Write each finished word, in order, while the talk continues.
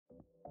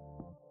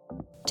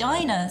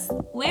Join us,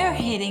 we're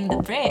hitting the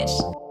bridge,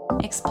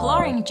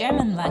 exploring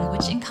German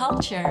language and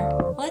culture.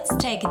 Let's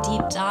take a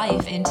deep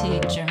dive into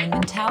German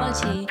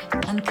mentality,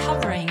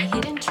 uncovering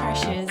hidden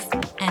treasures,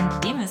 and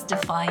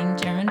demystifying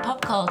German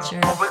pop culture.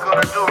 What we're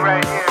gonna do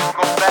right here is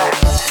go back.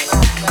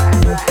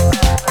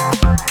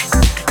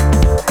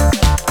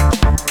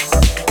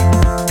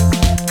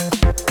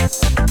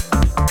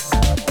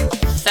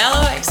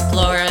 Fellow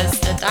explorers,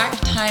 the dark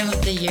time of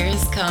the year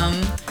has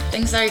come.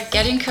 Things are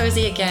getting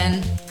cozy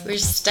again. We're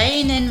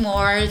staying in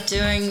more,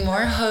 doing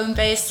more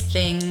home-based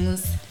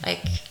things,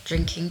 like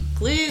drinking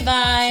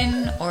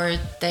glühwein or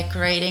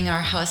decorating our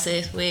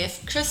houses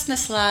with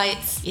Christmas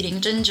lights, eating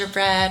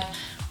gingerbread.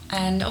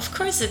 And of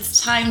course,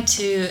 it's time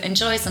to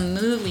enjoy some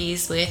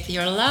movies with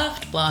your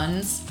loved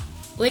ones.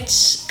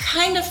 Which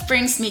kind of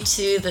brings me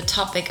to the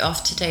topic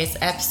of today's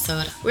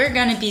episode. We're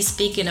gonna be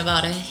speaking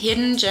about a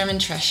hidden German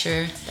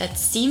treasure that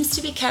seems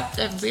to be kept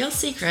a real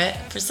secret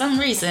for some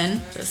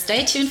reason, so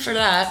stay tuned for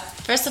that.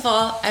 First of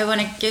all, I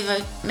want to give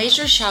a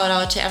major shout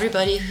out to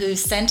everybody who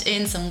sent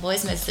in some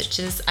voice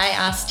messages. I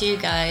asked you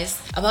guys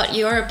about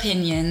your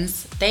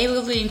opinions. They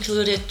will be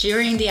included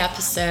during the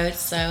episode,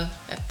 so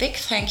a big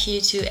thank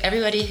you to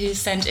everybody who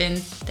sent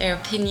in their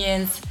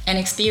opinions and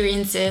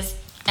experiences.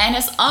 And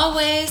as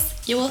always,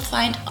 you will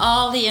find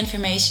all the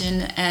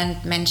information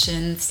and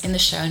mentions in the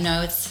show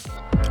notes.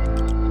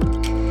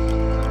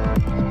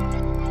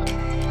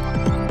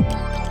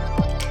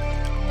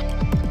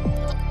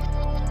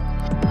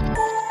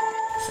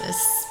 So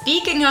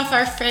speaking of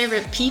our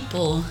favorite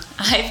people,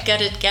 I've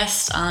got a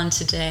guest on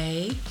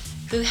today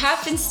who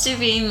happens to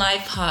be my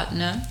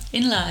partner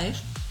in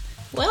life.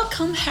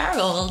 Welcome,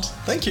 Harold.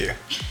 Thank you.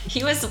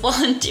 He was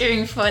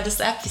volunteering for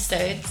this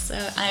episode, so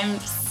I'm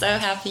so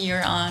happy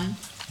you're on.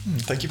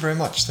 Thank you very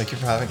much. Thank you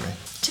for having me.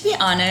 To be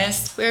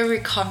honest, we're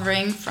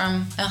recovering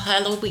from a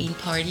Halloween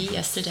party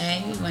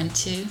yesterday we went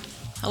to.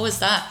 How was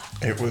that?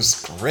 It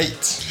was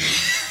great.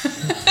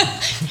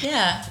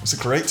 Yeah. It was a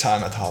great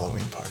time at the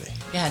Halloween party.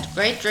 We had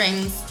great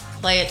drinks,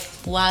 played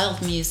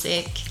wild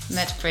music,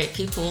 met great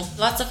people.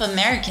 Lots of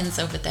Americans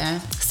over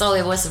there. So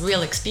it was a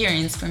real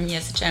experience for me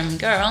as a German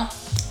girl.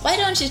 Why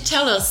don't you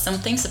tell us some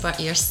things about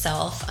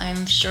yourself?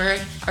 I'm sure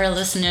our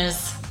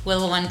listeners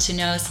will want to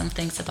know some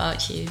things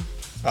about you.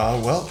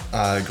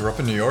 I grew up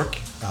in New York,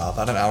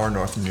 about an hour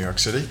north of New York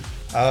City.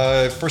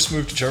 I first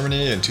moved to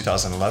Germany in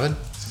 2011.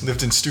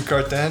 Lived in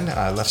Stuttgart then.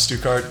 I left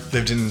Stuttgart,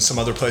 lived in some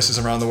other places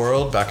around the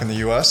world, back in the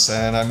US,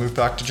 and I moved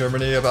back to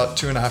Germany about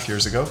 2.5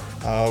 years ago,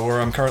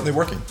 where I'm currently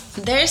working.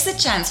 There's a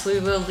chance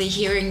we will be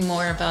hearing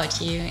more about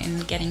you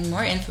and getting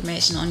more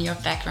information on your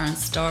background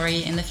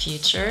story in the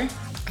future.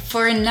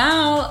 For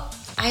now,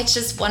 I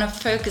just want to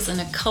focus on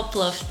a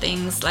couple of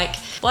things, like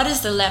what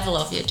is the level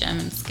of your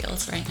German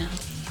skills right now?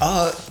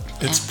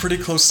 It's pretty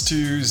close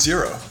to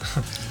zero.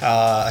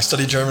 I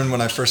studied German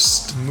when I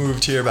first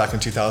moved here back in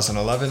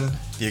 2011.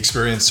 The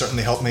experience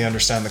certainly helped me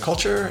understand the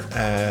culture,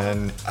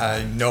 and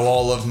I know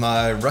all of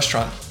my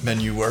restaurant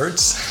menu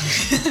words.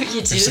 You do?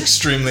 It's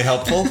extremely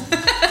helpful.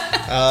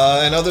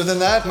 And other than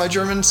that, my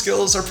German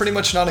skills are pretty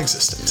much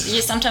non-existent.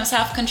 You sometimes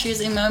have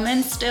confusing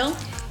moments still?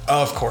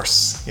 Of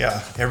course,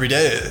 yeah. Every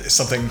day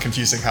something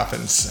confusing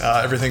happens.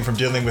 Everything from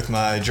dealing with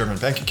my German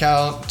bank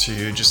account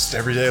to just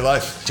everyday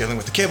life. Dealing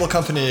with the cable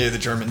company, the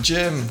German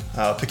gym,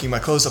 picking my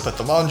clothes up at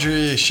the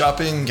laundry,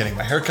 shopping, getting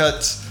my hair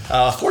cut.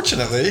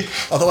 Fortunately,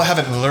 although I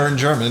haven't learned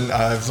German,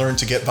 I've learned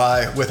to get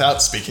by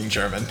without speaking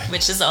German.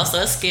 Which is also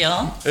a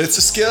skill. It's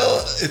a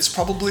skill. It's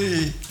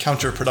probably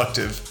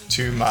counterproductive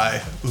to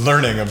my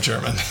learning of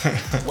German.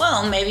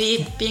 Well,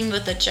 maybe being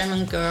with a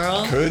German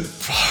girl. Could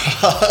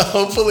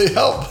hopefully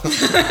help.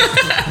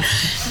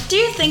 Do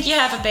you think you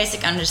have a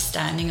basic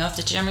understanding of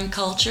the German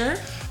culture?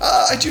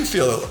 I do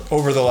feel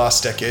over the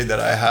last decade that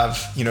I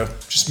have,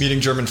 just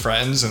meeting German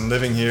friends and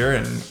living here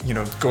and,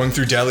 going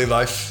through daily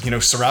life,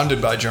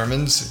 surrounded by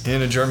Germans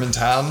in a German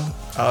town,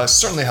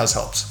 certainly has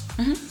helped.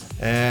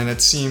 Mm-hmm. And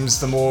it seems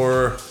the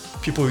more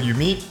people you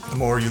meet, the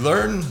more you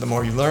learn, the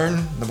more you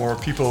learn, the more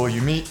people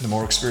you meet, the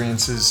more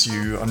experiences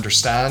you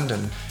understand,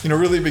 and,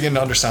 really begin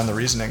to understand the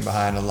reasoning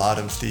behind a lot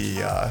of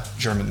the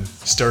German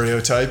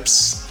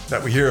stereotypes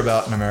that we hear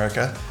about in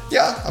America.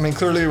 Yeah,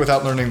 clearly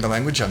without learning the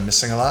language, I'm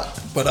missing a lot.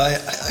 But I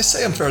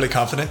say I'm fairly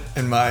confident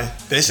in my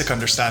basic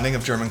understanding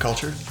of German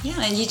culture. Yeah,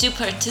 and you do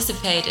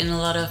participate in a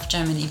lot of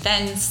German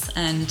events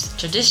and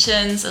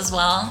traditions as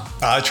well.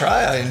 I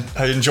try.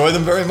 I enjoy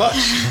them very much.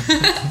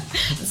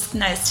 It's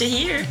nice to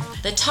hear.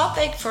 The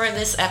topic for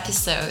this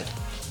episode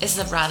is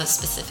a rather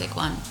specific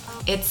one.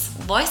 It's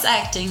voice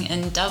acting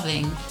and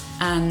dubbing.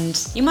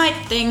 And you might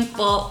think,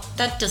 well,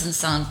 that doesn't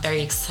sound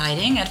very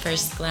exciting at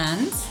first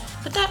glance.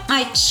 But that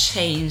might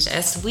change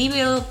as we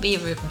will be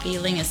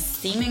revealing a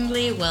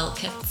seemingly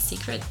well-kept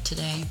secret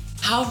today.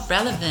 How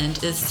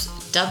relevant is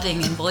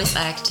dubbing and voice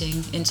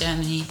acting in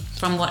Germany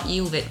from what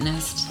you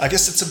witnessed? I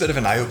guess it's a bit of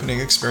an eye-opening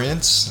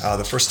experience.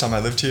 The first time I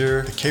lived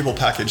here, the cable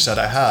package that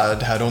I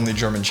had only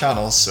German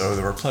channels, so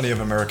there were plenty of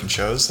American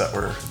shows that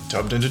were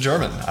dubbed into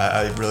German.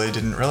 I really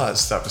didn't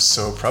realize that was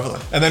so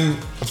prevalent. And then,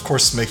 of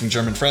course, making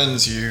German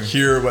friends, you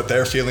hear what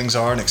their feelings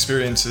are and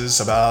experiences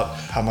about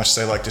how much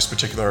they like this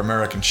particular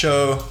American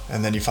show,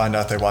 and then you find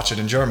out they watch it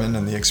in German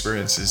and the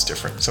experience is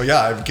different. So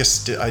yeah, I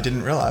guess I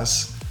didn't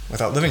realize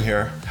without living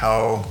here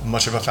how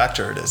much of a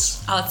factor it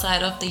is.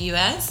 Outside of the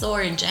US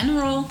or in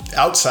general?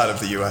 Outside of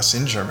the US,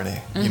 in Germany.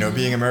 You know,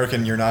 being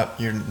American, you're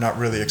not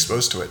really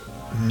exposed to it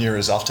near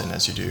as often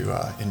as you do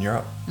in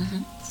Europe.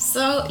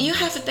 So you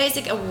have a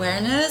basic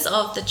awareness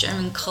of the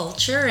German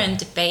culture and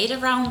debate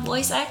around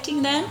voice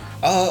acting then?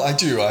 I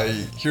do. I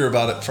hear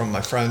about it from my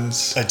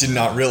friends. I did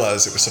not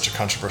realize it was such a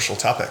controversial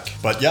topic.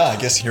 But yeah, I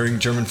guess hearing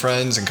German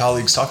friends and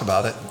colleagues talk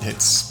about it,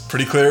 it's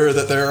pretty clear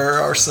that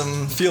there are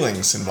some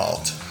feelings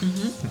involved.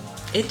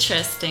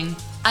 Interesting.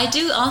 I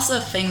do also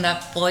think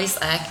that voice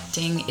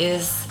acting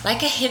is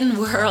like a hidden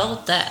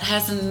world that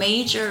has a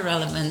major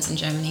relevance in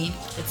Germany.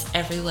 It's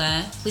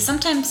everywhere. We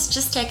sometimes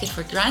just take it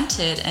for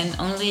granted, and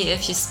only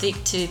if you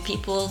speak to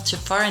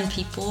foreign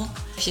people,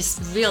 if you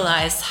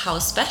realize how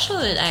special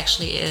it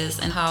actually is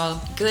and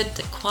how good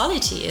the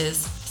quality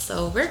is.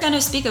 So we're going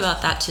to speak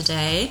about that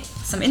today.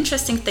 Some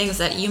interesting things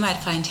that you might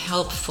find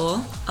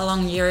helpful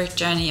along your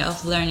journey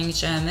of learning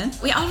German.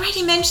 We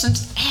already mentioned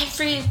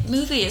every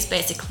movie is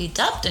basically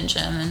dubbed in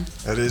German.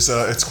 It is.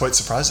 It's quite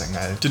surprising.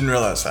 I didn't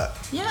realize that.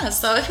 Yeah,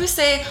 so if we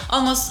say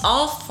almost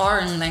all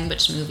foreign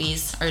language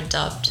movies are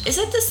dubbed, is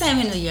it the same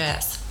in the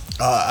US?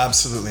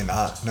 Absolutely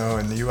not. No,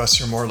 in the US,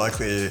 you're more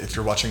likely, if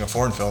you're watching a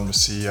foreign film, to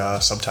see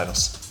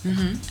subtitles.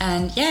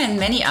 And yeah, in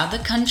many other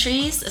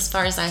countries, as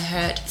far as I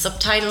heard,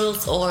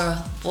 subtitles or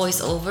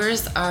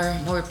voiceovers are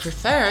more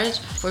preferred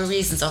for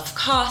reasons of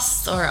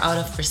cost or out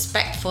of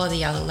respect for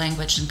the other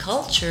language and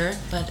culture.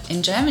 But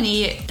in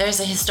Germany, there's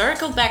a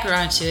historical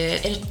background to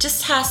it. It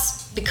just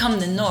has become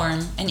the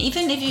norm. And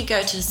even if you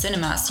go to the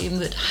cinemas, you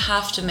would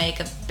have to make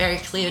a very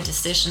clear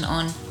decision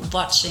on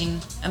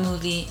watching a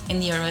movie in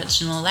the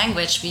original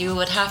language. You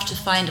would have to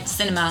find a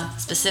cinema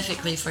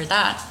specifically for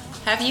that.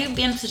 Have you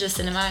been to the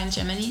cinema in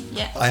Germany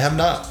yet? I have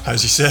not.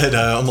 As you said,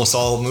 almost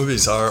all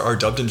movies are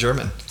dubbed in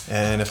German.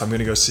 And if I'm going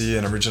to go see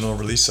an original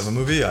release of a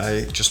movie,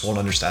 I just won't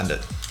understand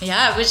it.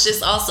 Yeah, which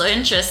is also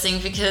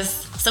interesting because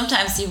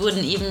sometimes you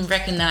wouldn't even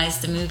recognize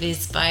the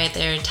movies by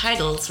their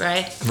titles,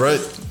 right?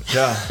 Right,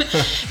 yeah.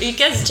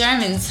 Because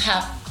Germans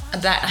have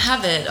that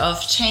habit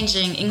of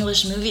changing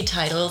English movie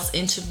titles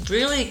into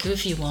really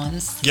goofy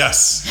ones.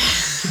 Yes.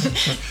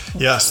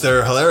 Yes,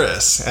 they're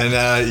hilarious. And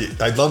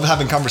I love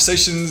having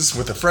conversations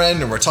with a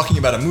friend and we're talking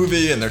about a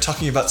movie and they're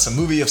talking about some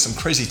movie of some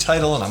crazy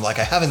title and I'm like,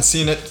 I haven't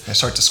seen it. I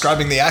start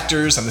describing the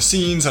actors and the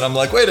scenes and I'm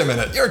like, wait a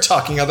minute, you're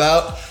talking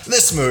about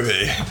this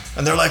movie.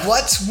 And they're like,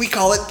 what? We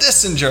call it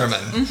this in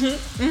German.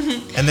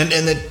 And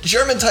the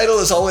German title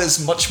is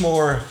always much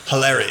more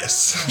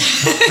hilarious.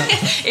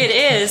 It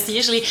is,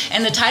 usually.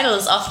 And the title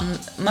is often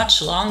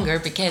much longer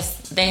because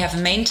they have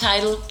a main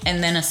title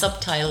and then a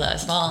subtitle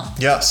as well.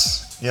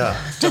 Yes. Yeah,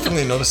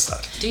 definitely noticed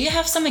that. Do you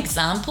have some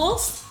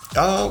examples?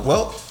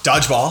 Well,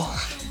 dodgeball,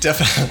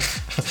 definitely.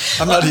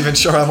 I'm not even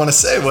sure I want to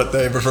say what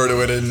they refer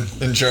to it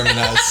in German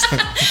as.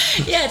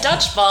 Yeah,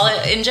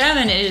 dodgeball. In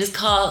German, it is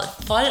called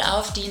voll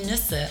auf die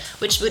Nüsse,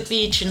 which would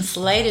be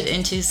translated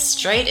into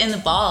straight in the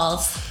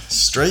balls.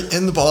 Straight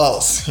in the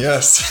balls,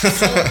 yes.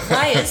 So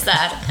why is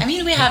that? I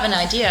mean, we have an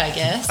idea, I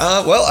guess.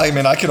 Well, I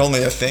mean, I could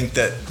only think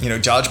that,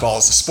 dodgeball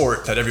is a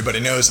sport that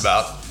everybody knows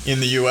about. In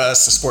the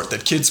US, a sport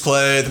that kids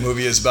play. The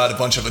movie is about a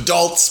bunch of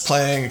adults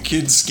playing a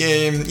kids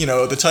game.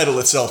 The title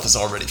itself is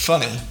already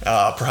funny.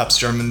 Perhaps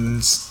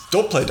Germans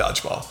don't play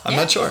dodgeball. I'm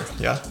not sure.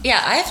 Yeah.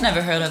 Yeah, I've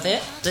never heard of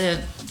it.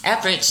 The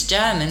average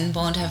German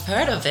won't have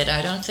heard of it,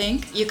 I don't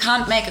think. You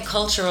can't make a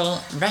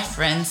cultural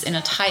reference in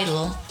a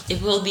title.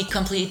 It will be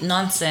complete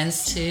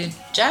nonsense to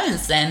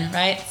Germans then,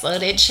 right? So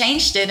they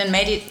changed it and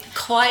made it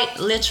quite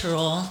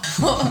literal.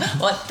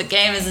 What the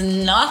game is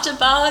not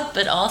about,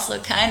 but also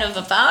kind of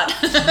about.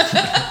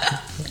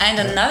 And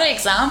another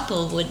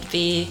example would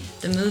be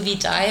the movie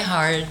Die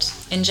Hard.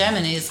 In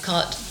Germany, it's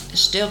called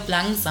Stirb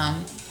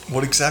langsam.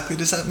 What exactly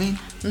does that mean?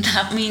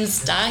 That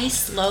means die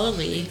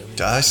slowly.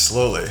 Die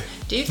slowly.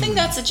 Do you think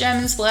that's a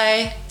German's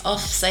way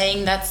of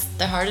saying that's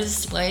the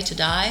hardest way to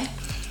die?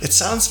 It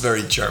sounds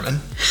very German.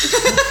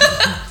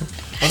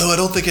 Although I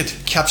don't think it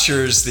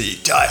captures the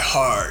die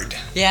hard,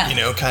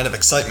 kind of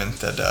excitement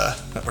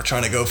that we're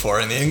trying to go for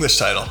in the English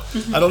title.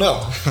 I don't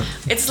know.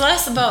 It's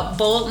less about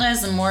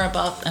boldness and more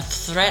about a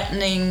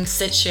threatening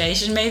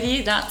situation,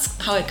 maybe. That's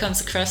how it comes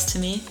across to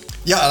me.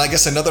 Yeah, and I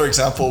guess another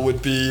example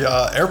would be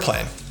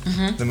Airplane,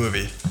 the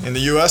movie. In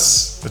the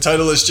US, the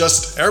title is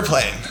just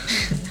Airplane.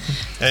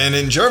 And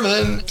in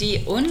German...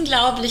 Die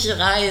unglaubliche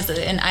Reise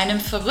in einem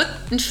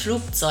verrückten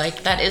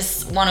Flugzeug. That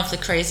is one of the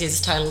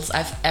craziest titles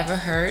I've ever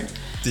heard.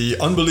 The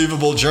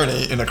Unbelievable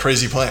Journey in a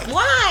Crazy Plane.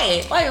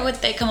 Why? Why would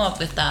they come up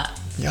with that?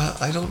 Yeah,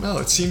 I don't know.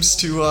 It seems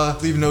to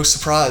leave no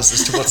surprise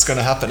as to what's going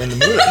to happen in the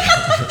movie.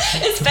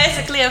 It's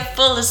basically a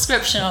full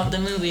description of the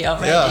movie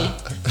already.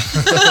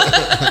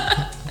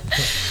 Yeah.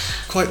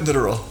 Quite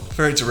literal.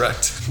 Very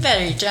direct.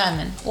 Very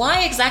German.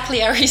 Why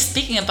exactly are we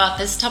speaking about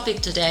this topic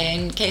today?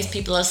 In case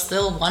people are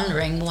still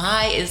wondering,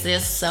 why is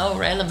this so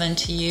relevant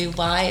to you?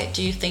 Why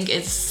do you think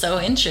it's so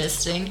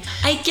interesting?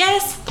 I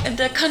guess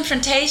the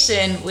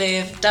confrontation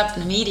with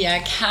dubbed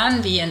media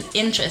can be an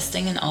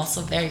interesting and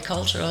also very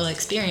cultural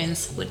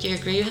experience. Would you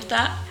agree with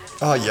that?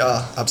 Oh,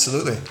 yeah,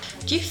 absolutely.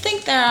 Do you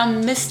think there are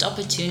missed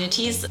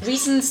opportunities,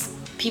 reasons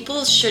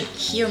people should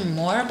hear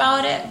more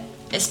about it?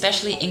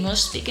 Especially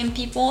English-speaking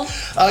people?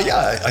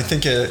 Yeah, I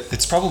think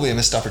it's probably a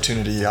missed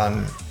opportunity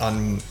on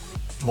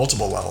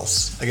multiple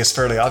levels. I guess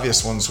fairly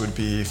obvious ones would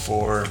be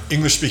for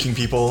English-speaking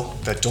people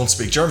that don't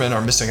speak German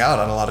are missing out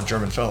on a lot of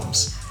German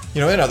films. You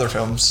know, in other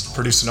films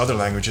produced in other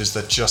languages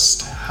that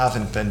just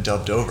haven't been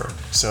dubbed over.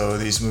 So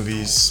these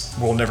movies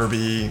will never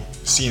be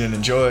seen and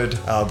enjoyed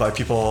by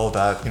people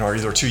that, you know, are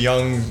either too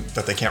young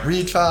that they can't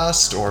read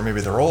fast, or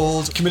maybe they're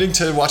old. Committing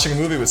to watching a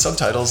movie with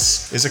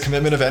subtitles is a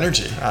commitment of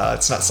energy.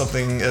 It's not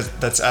something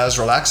that's as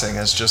relaxing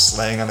as just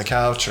laying on the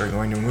couch or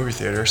going to a movie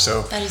theater.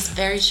 So that is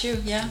very true,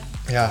 yeah.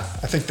 Yeah,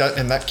 I think that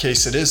in that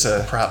case it is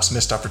a perhaps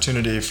missed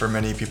opportunity for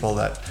many people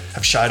that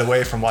have shied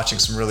away from watching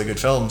some really good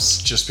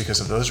films just because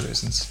of those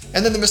reasons.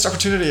 And then the missed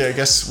opportunity, I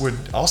guess, would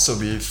also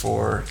be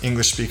for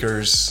English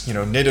speakers, you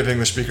know, native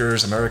English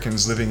speakers,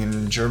 Americans living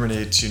in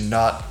Germany, to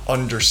not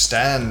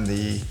understand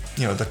the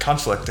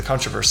conflict, the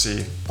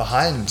controversy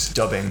behind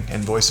dubbing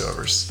and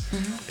voiceovers.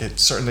 Mm-hmm. It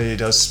certainly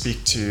does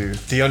speak to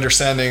the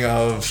understanding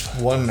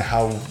of, one,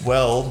 how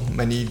well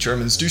many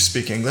Germans do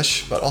speak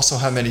English, but also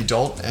how many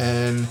don't.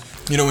 And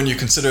you know, when you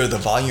consider the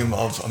volume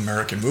of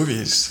American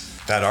movies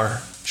that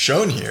are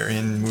shown here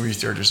in movie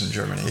theaters in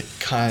Germany, it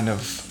kind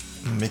of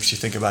makes you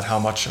think about how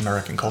much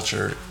American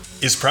culture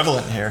is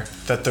prevalent here,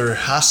 that there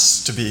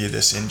has to be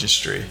this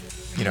industry,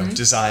 you know,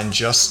 designed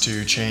just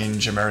to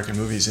change American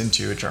movies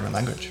into a German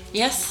language.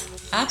 Yes,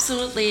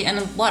 absolutely. And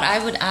what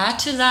I would add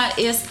to that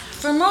is,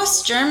 for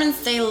most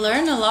Germans, they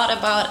learn a lot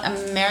about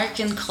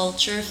American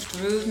culture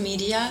through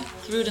media,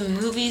 through the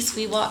movies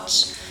we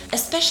watch.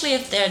 Especially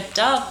if they're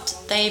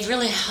dubbed, they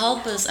really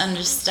help us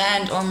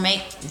understand or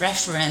make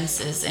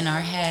references in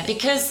our head.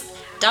 Because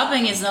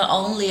dubbing is not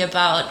only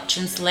about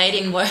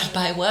translating word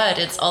by word,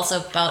 it's also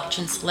about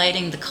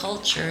translating the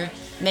culture,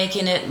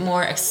 making it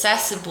more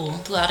accessible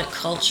to other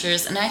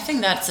cultures. And I think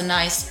that's a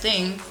nice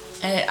thing.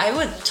 I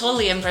would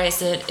totally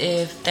embrace it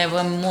if there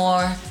were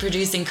more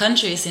producing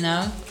countries, you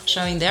know,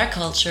 showing their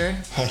culture.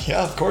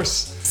 Yeah, of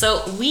course.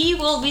 So we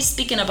will be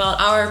speaking about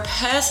our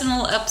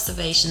personal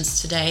observations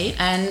today.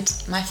 And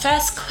my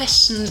first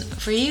question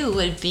for you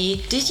would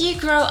be, did you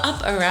grow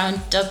up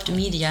around dubbed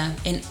media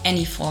in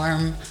any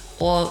form?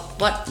 Or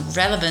what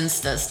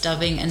relevance does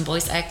dubbing and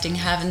voice acting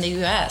have in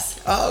the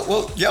US?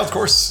 Well, yeah, of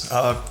course.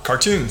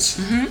 Cartoons.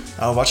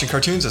 Mm-hmm. Watching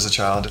cartoons as a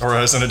child or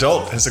as an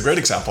adult is a great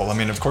example. I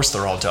mean, of course,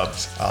 they're all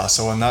dubbed.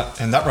 So in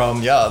that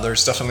realm, yeah,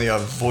 there's definitely a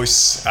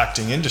voice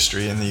acting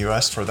industry in the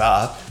US for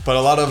that. But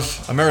a lot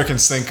of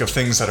Americans think of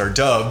things that are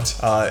dubbed.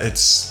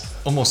 It's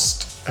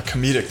almost a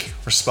comedic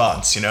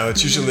response, you know.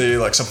 It's usually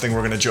like something we're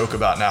going to joke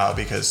about now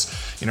because,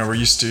 you know, we're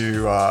used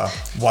to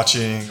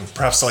watching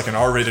perhaps like an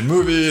R-rated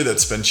movie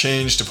that's been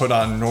changed to put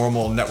on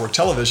normal network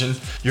television.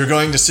 You're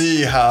going to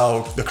see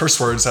how the curse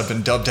words have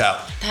been dubbed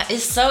out. That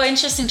is so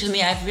interesting to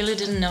me. I really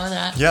didn't know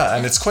that. Yeah,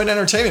 and it's quite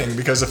entertaining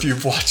because if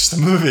you've watched the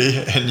movie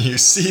and you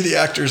see the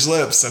actor's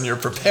lips and you're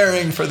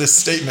preparing for this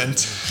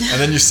statement and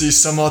then you see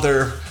some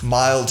other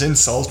mild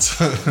insult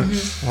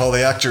while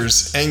the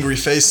actor's angry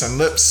face and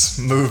lips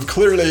move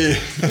clearly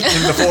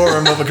in the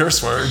form of a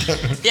curse word.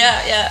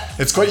 Yeah.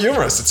 It's quite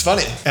humorous. It's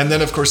funny. And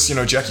then, of course, you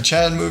know, Jackie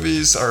Chan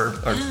movies are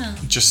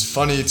just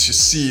funny to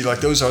see.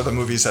 Like, those are the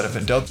movies that have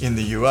been dubbed in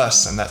the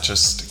US, and that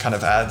just kind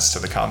of adds to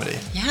the comedy.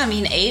 Yeah, I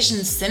mean,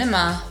 Asian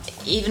cinema,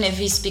 even if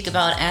we speak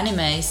about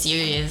anime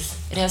series,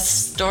 it has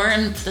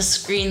stormed the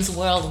screens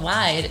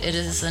worldwide. It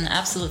is an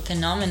absolute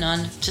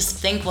phenomenon. Just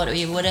think what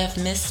we would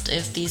have missed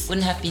if these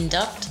wouldn't have been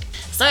dubbed.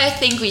 So I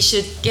think we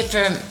should give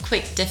a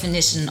quick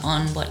definition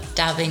on what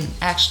dubbing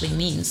actually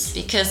means.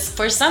 Because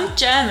for some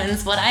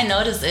Germans, what I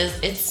notice is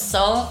it's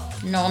so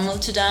normal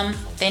to them,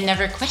 they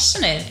never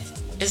question it.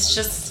 It's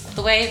just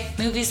the way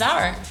movies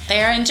are.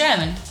 They are in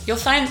German. You'll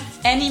find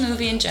any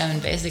movie in German,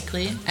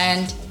 basically.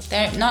 And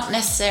they're not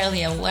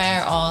necessarily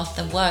aware of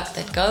the work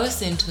that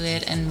goes into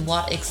it and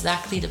what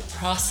exactly the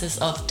process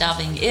of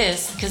dubbing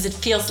is, because it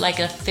feels like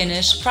a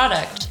finished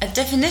product. A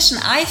definition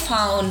I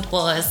found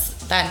was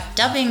that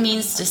dubbing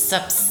means the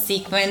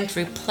subsequent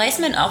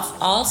replacement of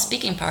all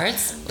speaking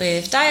parts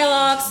with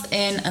dialogues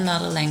in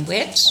another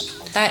language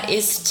that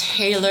is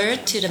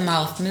tailored to the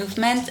mouth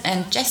movement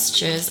and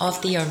gestures of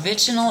the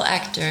original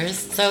actors.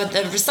 So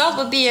the result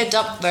would be a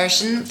dubbed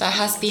version that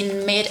has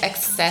been made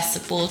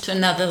accessible to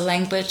another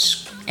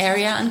language,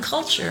 area and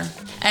culture.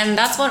 And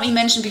that's what we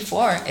mentioned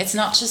before. It's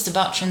not just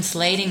about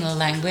translating the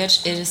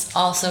language, it is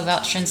also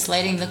about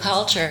translating the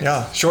culture.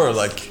 Yeah, sure.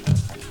 Like,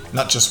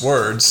 not just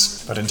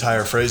words, but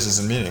entire phrases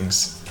and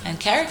meanings. And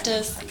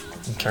characters.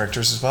 And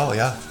characters as well,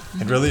 yeah.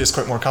 It really is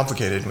quite more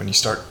complicated when you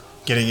start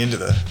getting into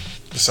the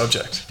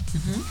subject.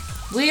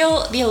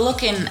 We'll be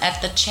looking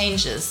at the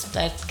changes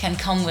that can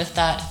come with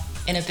that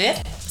in a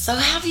bit. So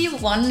have you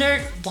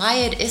wondered why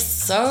it is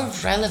so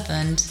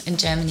relevant in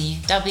Germany,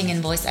 dubbing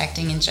and voice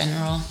acting in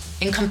general,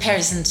 in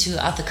comparison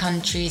to other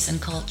countries and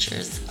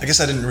cultures? I guess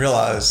I didn't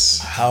realize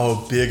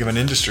how big of an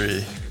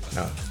industry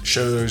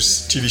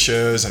shows, TV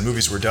shows, and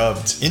movies were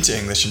dubbed into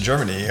English in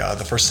Germany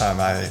the first time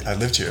I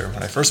lived here,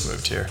 when I first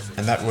moved here.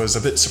 And that was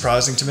a bit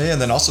surprising to me. And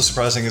then also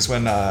surprising is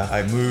when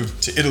I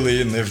moved to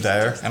Italy and lived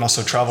there, and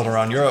also traveled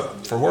around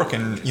Europe for work.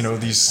 And,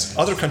 these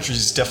other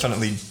countries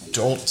definitely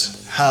don't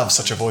have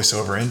such a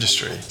voiceover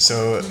industry.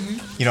 So,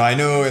 I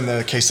know in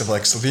the case of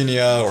like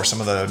Slovenia or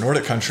some of the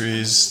Nordic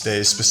countries,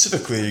 they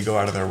specifically go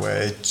out of their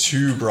way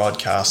to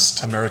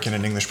broadcast American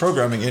and English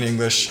programming in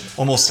English,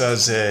 almost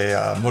as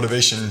a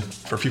motivation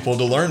for people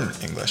to learn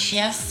English.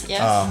 Yes.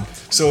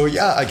 So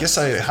yeah, I guess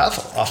I have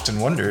often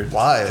wondered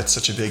why it's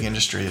such a big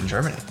industry in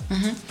Germany.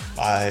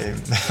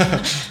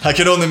 I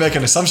could only make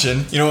an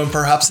assumption, and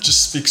perhaps it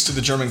just speaks to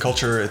the German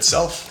culture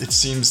itself. It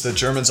seems that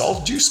Germans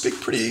all do speak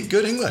pretty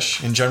good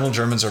English. In general,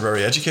 Germans are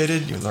very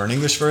educated, you learn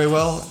English very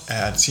well,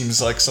 and it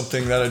seems like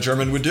something that a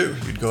German would do.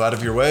 You'd go out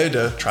of your way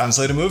to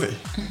translate a movie.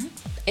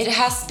 It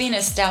has been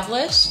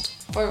established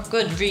for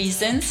good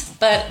reasons,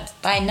 but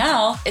by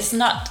now it's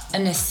not a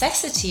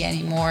necessity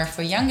anymore.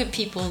 For younger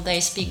people, they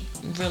speak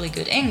really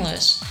good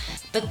English,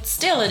 but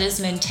still it is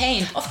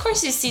maintained. Of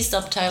course, you see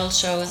subtitle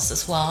shows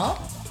as well,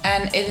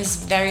 and it is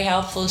very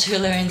helpful to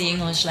learn the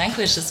English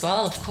language as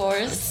well, of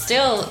course.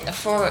 Still,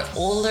 for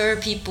older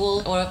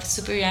people or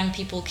super young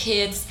people,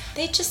 kids,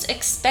 they just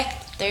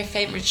expect their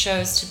favorite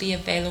shows to be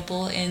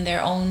available in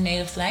their own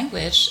native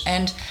language.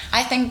 And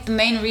I think the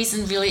main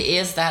reason really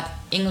is that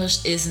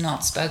English is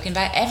not spoken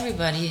by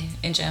everybody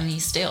in Germany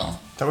still.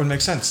 That would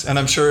make sense. And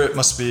I'm sure it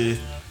must be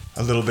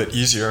a little bit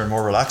easier and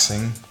more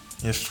relaxing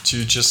if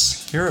to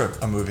just hear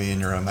a movie in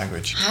your own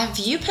language. Have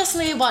you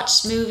personally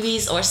watched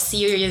movies or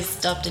series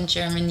dubbed in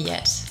German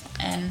yet?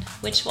 And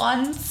which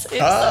ones?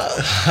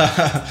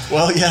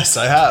 Well, yes,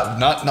 I have.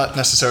 Not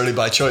necessarily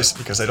by choice,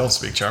 because I don't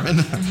speak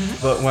German.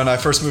 But when I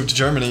first moved to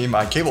Germany,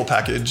 my cable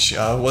package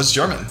was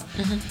German.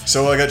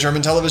 So I got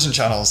German television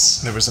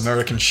channels. There was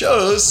American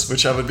shows,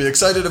 which I would be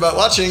excited about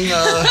watching.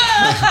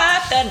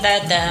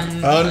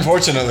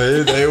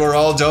 Unfortunately, they were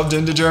all dubbed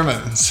into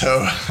German.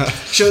 So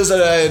shows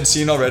that I had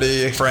seen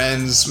already.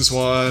 Friends was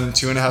one,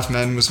 2.5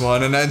 Men was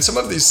one. And then some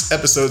of these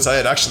episodes I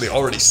had actually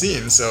already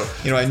seen. So,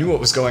 I knew what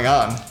was going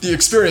on. The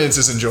experience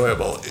is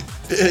enjoyable.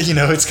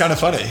 It's kind of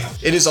funny.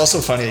 It is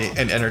also funny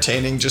and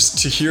entertaining just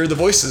to hear the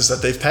voices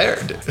that they've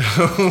paired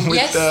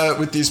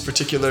with these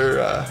particular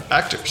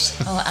actors.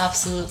 Oh,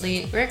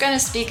 absolutely. We're going to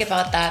speak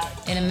about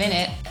that in a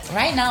minute.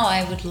 Right now,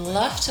 I would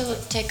love to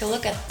take a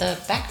look at the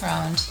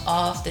background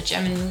of the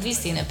German movie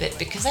scene a bit,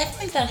 because I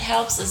think that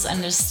helps us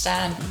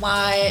understand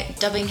why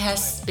dubbing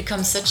has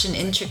become such an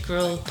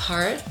integral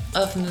part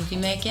of movie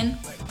making.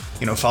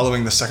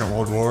 Following the Second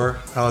World War,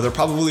 there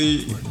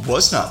probably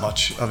was not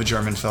much of a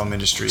German film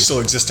industry still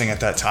existing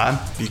at that time,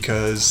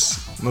 because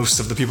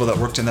most of the people that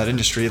worked in that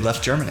industry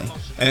left Germany.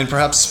 And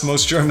perhaps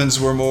most Germans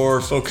were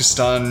more focused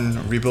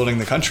on rebuilding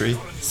the country.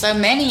 So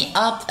many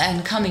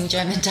up-and-coming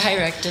German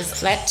directors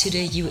fled to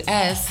the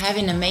US,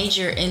 having a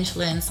major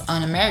influence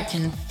on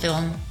American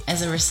film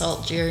as a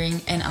result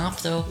during and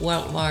after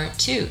World War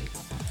II.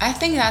 I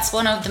think that's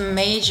one of the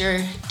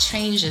major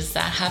changes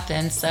that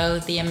happened. So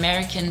the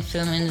American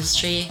film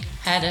industry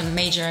had a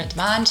major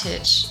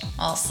advantage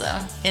also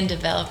in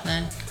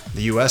development.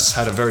 The US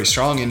had a very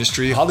strong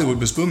industry. Hollywood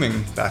was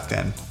booming back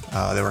then.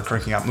 They were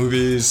cranking out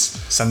movies,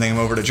 sending them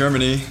over to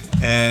Germany,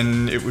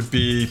 and it would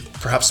be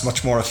perhaps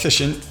much more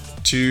efficient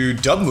to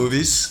dub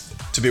movies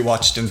to be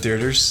watched in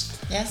theaters,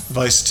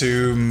 vice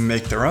to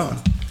make their own.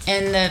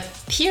 In the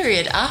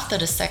period after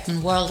the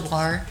Second World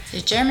War,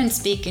 the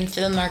German-speaking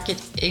film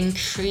market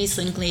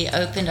increasingly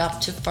opened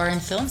up to foreign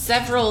films.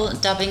 Several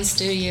dubbing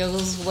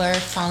studios were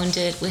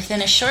founded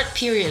within a short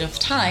period of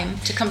time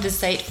to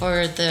compensate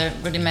for the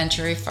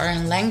rudimentary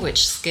foreign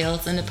language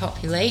skills in the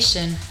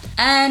population.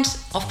 And,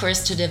 of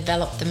course, to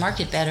develop the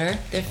market better,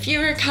 the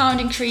viewer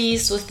count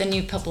increased with the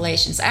new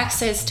population's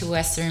access to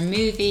Western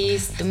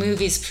movies. The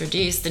movies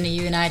produced in the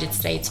United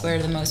States were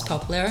the most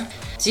popular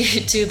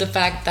due to the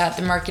fact that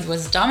the market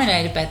was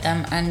dominated by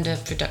them and the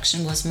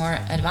production was more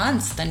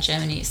advanced than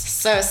Germany's.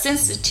 So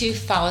since the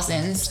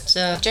 2000s,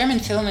 the German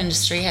film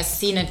industry has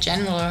seen a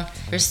general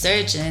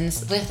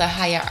resurgence with a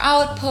higher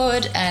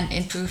output and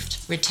improved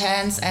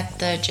returns at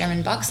the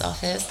German box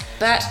office.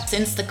 But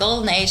since the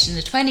golden age in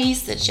the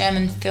 20s, the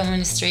German film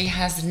industry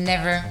has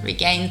never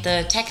regained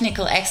the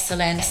technical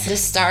excellence, the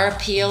star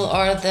appeal,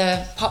 or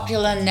the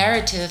popular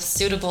narrative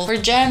suitable for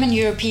German,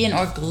 European,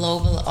 or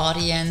global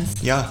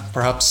audience. Yeah,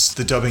 perhaps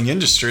the dubbing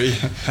industry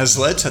has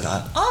led to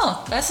that.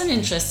 Oh, that's an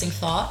interesting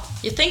thought.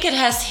 You think it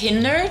has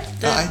hindered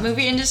the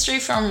movie industry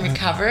from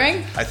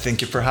recovering? I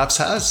think it perhaps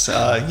has.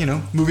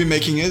 Movie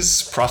making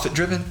is profit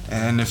driven.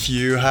 And if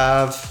you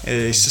have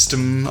a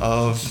system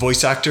of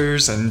voice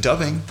actors and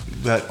dubbing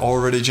that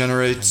already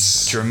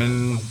generates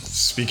German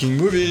speaking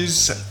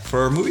movies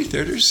for movie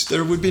theaters,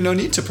 there would be no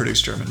need to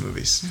produce German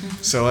movies.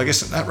 Mm-hmm. So I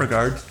guess in that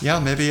regard, yeah,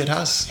 maybe it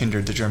has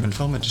hindered the German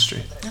film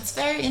industry. That's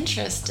very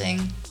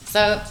interesting.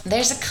 So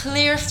there's a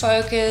clear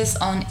focus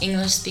on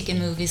English-speaking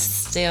movies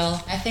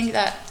still. I think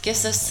that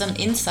gives us some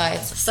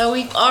insights. So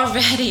we've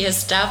already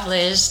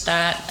established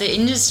that the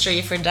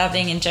industry for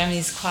dubbing in Germany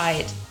is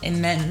quite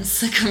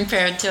immense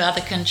compared to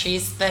other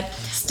countries, but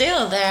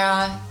still there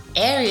are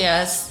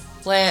areas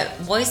where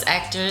voice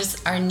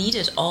actors are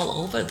needed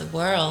all over the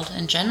world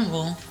in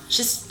general.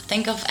 Just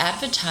think of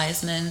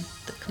advertisement,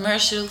 the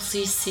commercials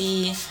you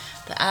see,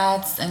 the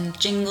ads and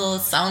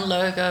jingles, sound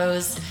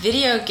logos,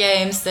 video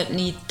games that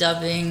need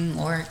dubbing,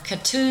 or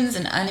cartoons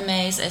and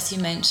animes, as you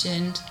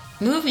mentioned.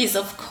 Movies,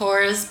 of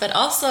course, but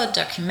also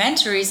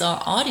documentaries or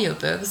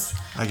audiobooks.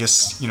 I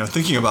guess,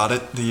 thinking about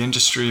it, the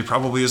industry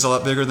probably is a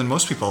lot bigger than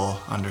most people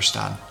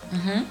understand.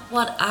 Mm-hmm.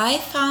 What I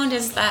found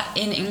is that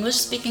in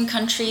English-speaking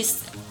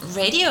countries,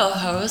 radio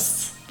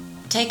hosts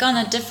take on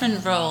a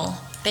different role.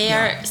 They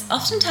are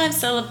oftentimes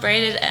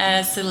celebrated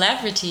as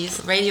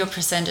celebrities, radio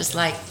presenters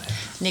like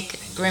Nick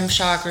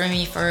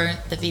Grimshaw-Grimmy for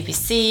the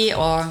BBC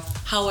or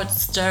Howard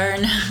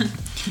Stern.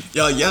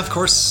 Yeah, of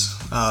course.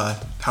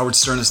 Howard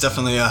Stern is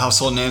definitely a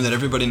household name that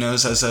everybody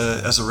knows as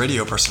a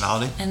radio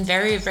personality. And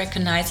very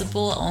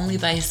recognizable only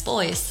by his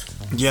voice.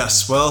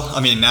 Yes, well,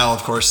 now,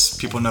 of course,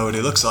 people know what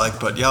he looks like,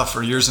 but yeah,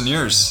 for years and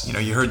years,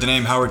 you heard the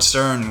name Howard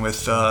Stern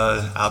with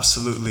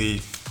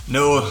absolutely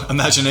no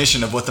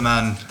imagination of what the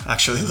man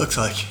actually looked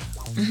like.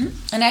 Mm-hmm.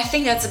 And I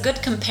think that's a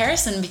good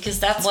comparison because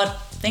that's what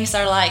things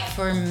are like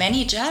for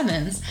many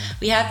Germans.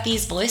 We have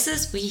these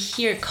voices we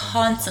hear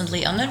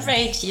constantly on the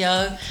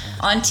radio,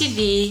 on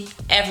TV,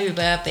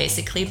 everywhere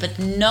basically, but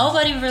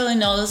nobody really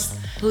knows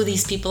who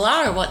these people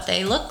are, what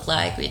they look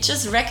like. We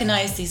just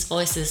recognize these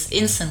voices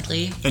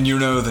instantly. And you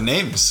know the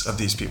names of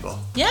these people.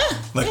 Yeah.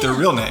 Their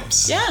real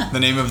names. Yeah. The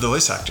name of the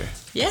voice actor.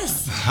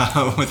 Yes.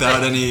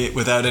 without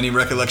any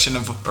recollection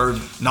of or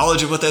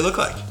knowledge of what they look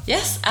like.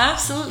 Yes,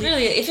 absolutely.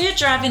 Really, if you're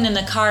driving in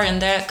a car and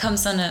there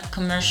comes on a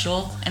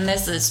commercial and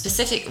there's a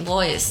specific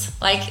voice,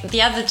 like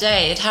the other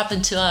day it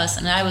happened to us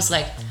and I was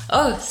like,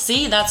 oh,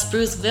 see, that's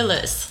Bruce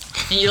Willis.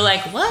 And you're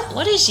like, what?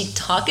 What is she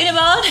talking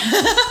about?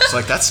 It's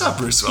like, that's not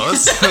Bruce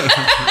Willis.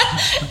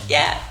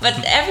 Yeah,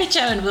 but every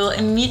German will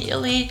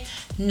immediately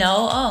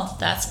know, oh,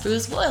 that's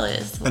Bruce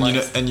Willis.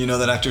 And you know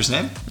that actor's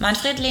name?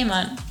 Manfred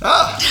Lehmann.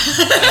 Ah!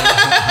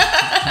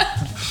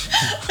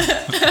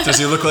 Does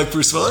he look like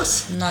Bruce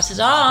Willis? Not at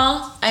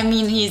all.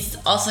 He's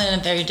also in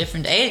a very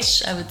different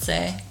age, I would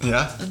say.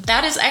 Yeah.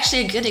 That is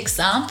actually a good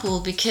example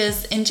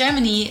because in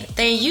Germany,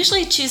 they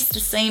usually choose the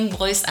same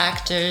voice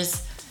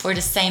actors for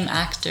the same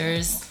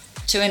actors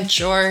to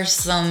ensure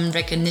some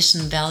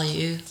recognition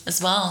value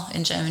as well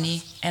in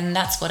Germany. And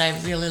that's what I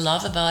really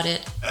love about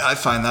it. I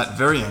find that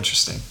very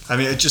interesting.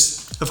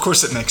 Of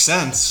course it makes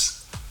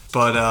sense,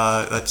 but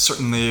that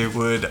certainly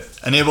would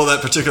enable that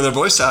particular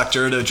voice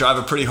actor to drive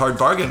a pretty hard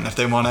bargain if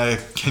they want to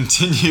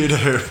continue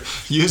to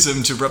use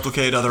him to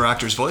replicate other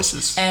actors'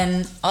 voices.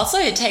 And also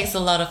it takes a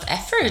lot of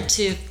effort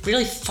to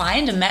really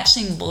find a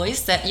matching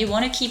voice that you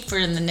want to keep for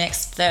the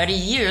next 30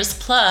 years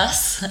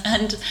plus,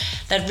 and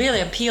that really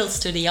appeals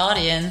to the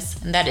audience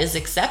and that is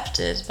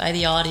accepted by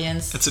the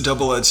audience. It's a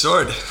double-edged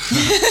sword.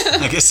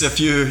 I guess if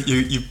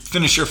you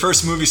finish your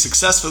first movie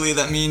successfully,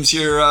 that means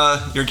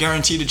you're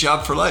guaranteed a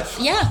job for life.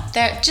 Yeah,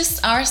 there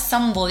just are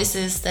some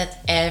voices that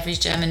every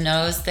German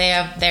knows. They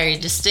are very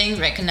distinct,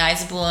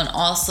 recognizable, and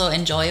also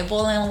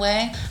enjoyable in a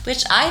way,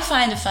 which I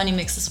find a funny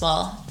mix as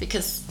well,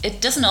 because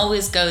it doesn't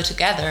always go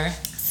together.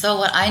 So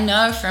what I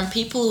know from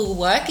people who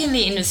work in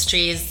the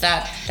industry is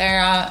that there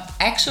are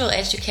actual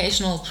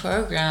educational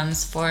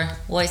programs for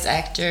voice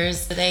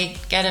actors. They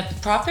get a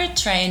proper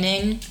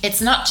training. It's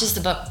not just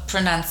about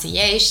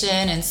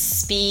pronunciation and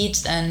speed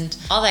and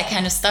all that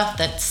kind of stuff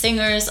that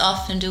singers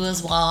often do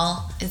as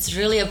well. It's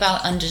really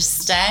about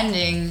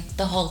understanding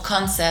the whole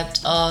concept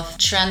of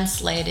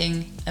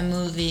translating a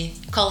movie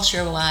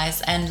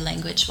culture-wise and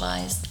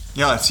language-wise.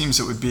 Yeah, it seems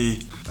it would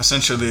be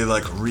essentially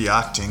like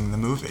reacting the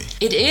movie.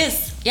 It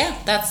is. Yeah,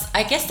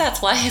 I guess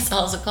that's why it's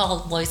also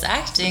called voice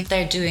acting.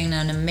 They're doing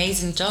an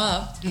amazing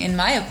job, in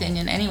my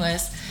opinion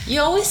anyways.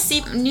 You always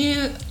see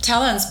new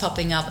talents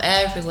popping up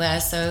everywhere,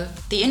 so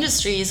the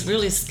industry is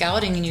really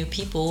scouting new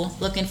people,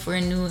 looking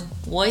for new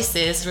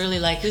voices, really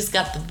like who's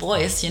got the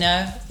voice, in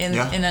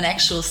an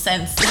actual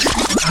sense.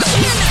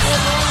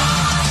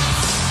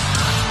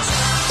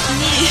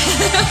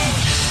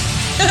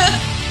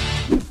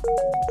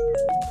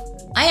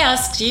 I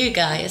asked you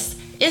guys,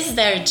 Is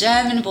there a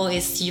German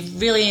voice you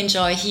really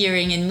enjoy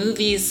hearing in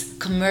movies,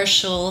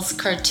 commercials,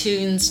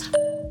 cartoons?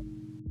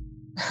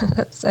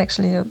 That's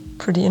actually a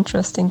pretty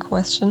interesting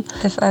question.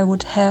 If I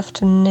would have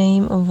to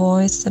name a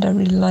voice that I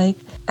really like,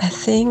 I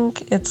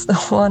think it's the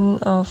one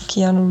of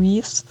Keanu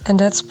Reeves. And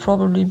that's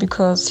probably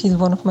because he's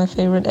one of my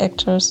favorite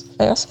actors.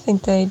 I also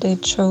think they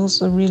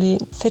chose a really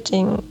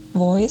fitting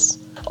voice.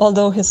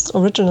 Although his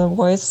original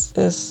voice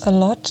is a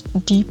lot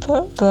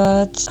deeper,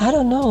 but I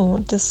don't know,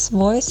 this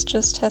voice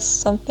just has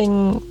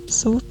something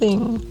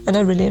soothing and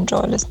I really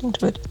enjoy listening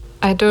to it.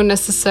 I don't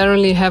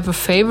necessarily have a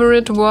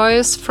favorite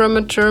voice from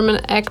a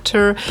German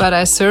actor, but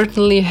I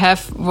certainly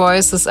have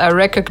voices I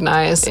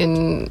recognize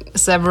in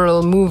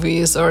several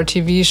movies or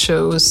TV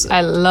shows.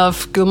 I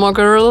love Gilmore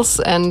Girls,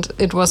 and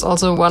it was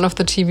also one of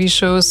the TV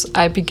shows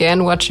I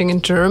began watching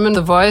in German.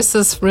 The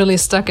voices really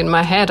stuck in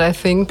my head, I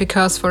think,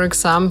 because, for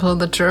example,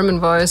 the German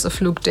voice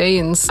of Luke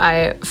Danes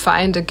I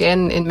find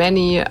again in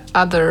many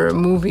other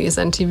movies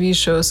and TV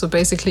shows. So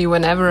basically,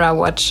 whenever I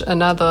watch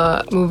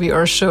another movie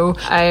or show,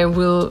 I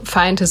will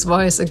find his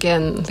voice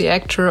again. The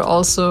actor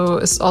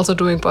is also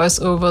doing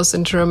voiceovers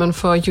in German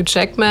for Hugh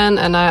Jackman,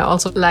 and I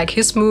also like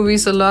his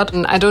movies a lot.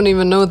 And I don't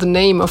even know the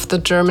name of the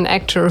German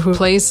actor who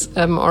plays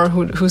or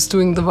who's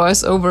doing the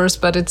voiceovers,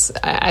 but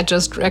I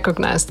just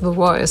recognize the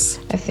voice.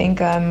 I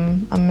think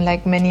I'm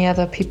like many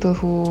other people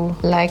who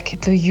like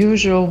the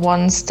usual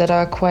ones that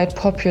are quite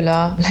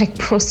popular, like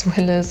Bruce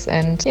Willis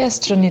and yes,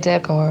 Johnny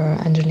Depp or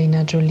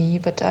Angelina Jolie.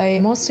 But I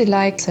mostly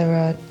like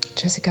Sarah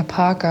Jessica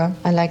Parker.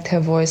 I liked her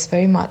voice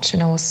very much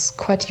and I was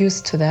quite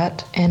used to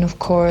that. And of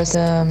course,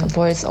 the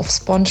voice of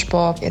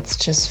SpongeBob, it's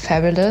just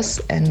fabulous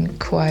and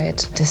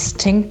quite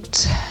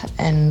distinct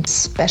and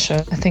special.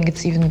 I think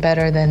it's even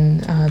better than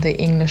the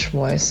English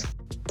voice.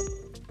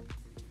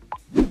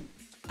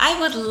 I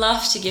would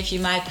love to give you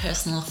my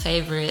personal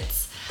favorites.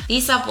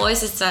 These are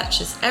voices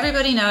such as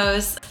everybody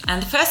knows,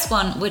 and the first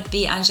one would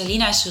be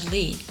Angelina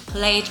Jolie,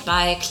 played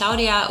by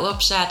Claudia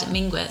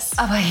Urbschat-Minguez.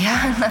 Aber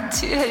ja,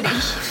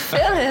 natürlich,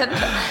 Philipp.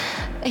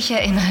 Ich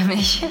erinnere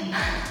mich.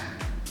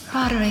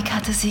 Roderick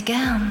hatte sie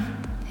gern.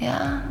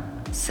 Ja,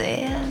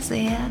 sehr,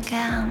 sehr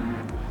gern.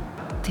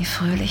 Die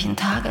fröhlichen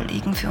Tage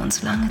liegen für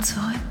uns lange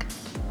zurück.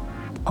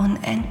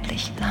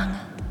 Unendlich lange.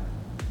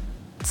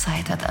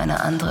 Zeit hat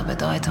eine andere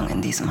Bedeutung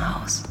in diesem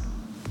Haus.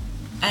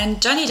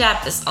 And Johnny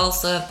Depp is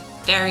also a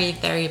very,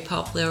 very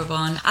popular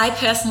one. I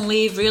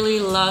personally really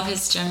love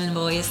his German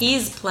voice.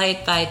 He's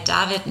played by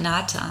David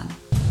Nathan.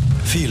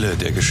 Viele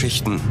der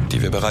Geschichten,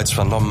 die wir bereits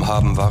vernommen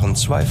haben, waren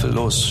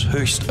zweifellos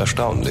höchst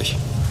erstaunlich.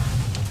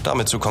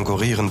 Damit zu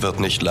konkurrieren wird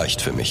nicht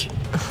leicht für mich.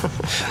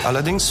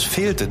 Allerdings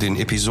fehlte den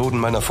Episoden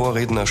meiner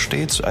Vorredner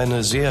stets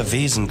eine sehr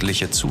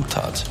wesentliche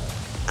Zutat.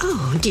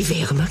 Oh, die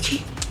wäre, Marquis?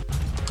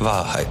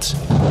 Wahrheit.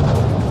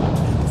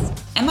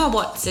 Emma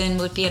Watson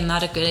would be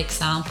another good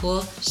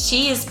example.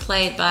 She is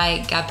played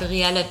by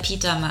Gabriele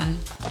Petermann.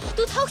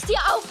 Du tauchst hier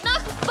auf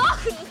nach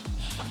Wochen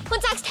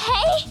und sagst,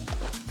 hey!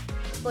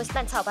 Wo ist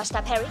mein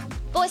Zauberstab, Harry?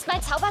 Wo ist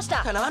mein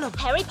Zauberstab? Keine Ahnung.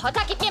 Harry Potter,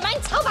 gib mir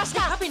meinen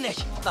Zauberstab! Ich hab ihn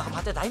nicht. Warum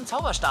hat er deinen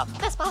Zauberstab?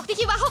 Das braucht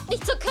dich überhaupt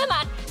nicht zu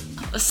kümmern.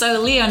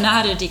 So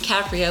Leonardo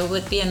DiCaprio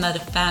would be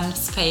another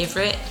fan's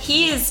favorite.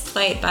 He is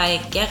played by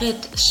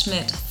Gerrit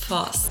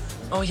Schmidt-Foss.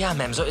 Oh ja,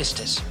 Ma'am, so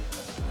ist es.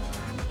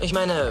 Ich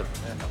meine,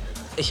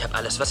 ich habe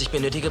alles, was ich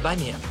benötige, bei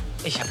mir.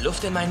 Ich habe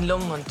Luft in meinen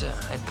Lungen und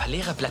ein paar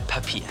leere Blatt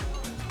Papier.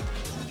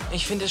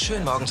 Ich finde es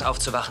schön, morgens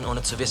aufzuwachen,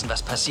 ohne zu wissen,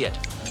 was passiert.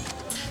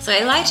 So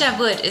Elijah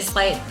Wood is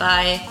played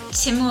by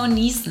Timo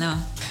Niesner.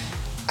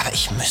 Aber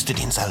ich müsste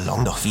den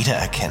Salon doch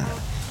wiedererkennen.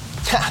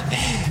 Ha,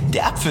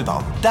 der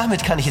Apfelbaum,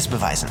 damit kann ich es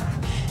beweisen.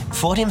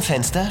 Vor dem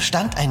Fenster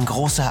stand ein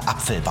großer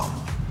Apfelbaum.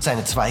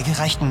 Seine Zweige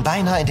reichten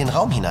beinahe in den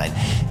Raum hinein.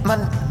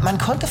 Man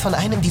konnte von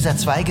einem dieser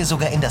Zweige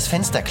sogar in das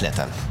Fenster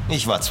klettern.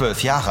 Ich war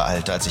 12 Jahre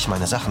alt, als ich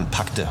meine Sachen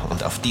packte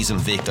und auf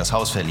diesem Weg das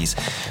Haus verließ,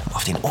 um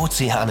auf den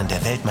Ozeanen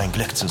der Welt mein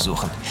Glück zu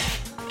suchen.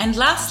 And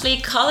lastly,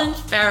 Colin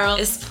Farrell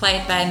is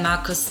played by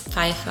Markus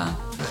Pfeiffer.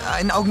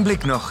 Einen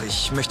Augenblick noch.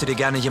 Ich möchte dir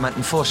gerne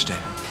jemanden vorstellen.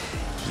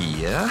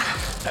 Hier.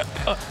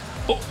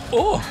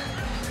 Oh.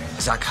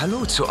 Sag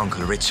Hallo zu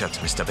Onkel Richard,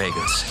 Mr.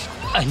 Bagels.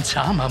 Ein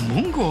zahmer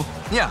Mungo.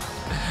 Ja.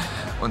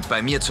 Und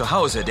bei mir zu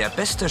Hause der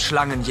beste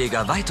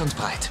Schlangenjäger weit und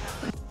breit.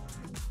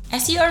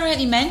 As you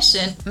already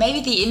mentioned,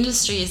 maybe the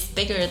industry is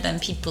bigger than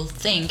people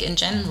think in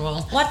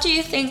general. What do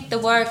you think the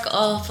work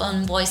of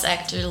a voice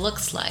actor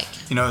looks like?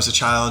 You know, as a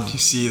child, you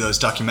see those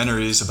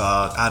documentaries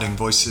about adding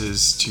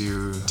voices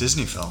to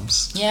Disney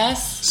films.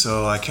 Yes.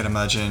 So I can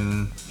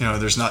imagine, you know,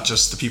 there's not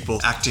just the people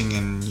acting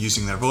and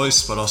using their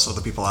voice, but also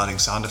the people adding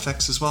sound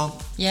effects as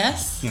well.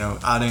 Yes. You know,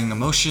 adding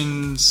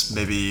emotions,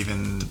 maybe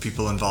even the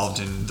people involved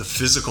in the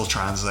physical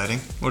translating.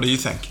 What do you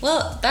think?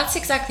 Well, that's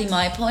exactly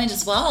my point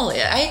as well.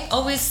 I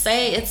always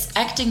say it's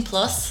acting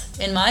plus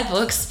in my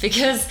books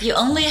because you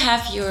only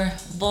have your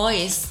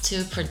voice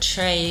to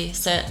portray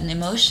certain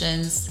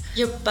emotions.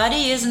 Your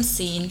body isn't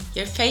seen,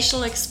 your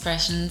facial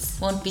expressions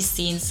won't be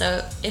seen,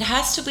 so it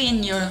has to be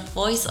in your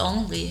voice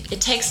only. It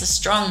takes a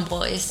strong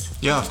voice.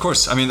 Yeah, of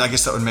course. I mean, I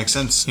guess that would make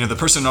sense. You know, the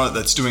person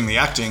that's doing the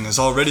acting is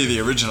already the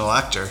original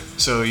actor,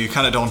 so you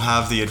kind of don't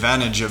have the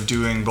advantage of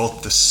doing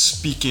both the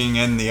speaking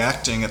and the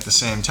acting at the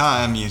same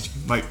time. You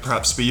might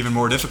perhaps be even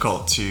more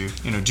difficult to,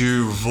 you know,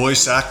 do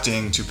voice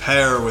acting to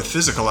pair with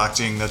physical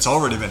acting that's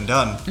already been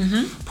done.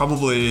 Mm-hmm.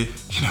 Probably,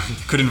 you know,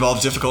 could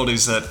involve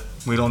difficulties that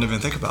we don't even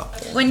think about.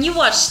 When you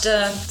watched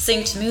the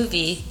synced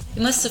movie,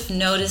 you must have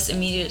noticed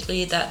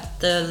immediately that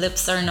the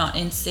lips are not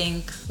in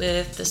sync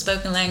with the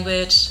spoken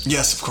language.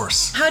 Yes, of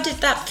course. How did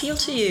that feel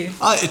to you?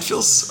 It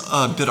feels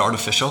a bit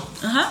artificial.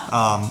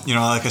 You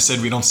know, like I said,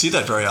 we don't see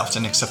that very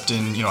often, except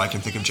in, you know, I can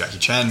think of Jackie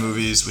Chan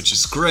movies, which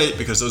is great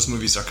because those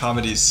movies are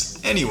comedies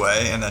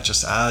anyway, and that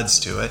just adds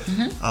to it.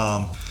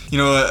 You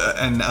know,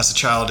 and as a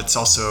child, it's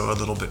also a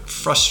little bit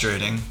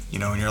frustrating, you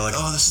know, when you're like,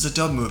 oh, this is a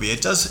dub movie.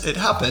 It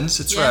happens,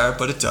 it's rare,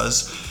 but it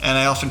does. And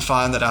I often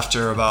find that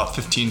after about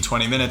 15,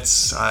 20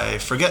 minutes, I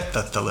forget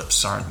that the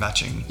lips aren't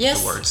matching the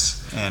words.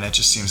 And it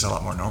just seems a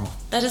lot more normal.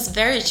 That is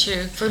very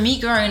true. For me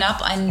growing up,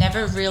 I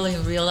never really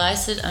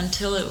realized it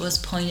until it was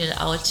pointed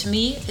out to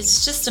me.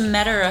 It's just a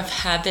matter of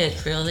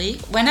habit, really.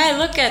 When I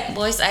look at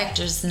voice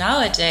actors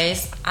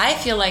nowadays, I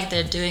feel like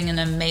they're doing an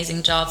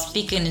amazing job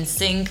speaking in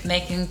sync,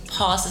 making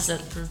pauses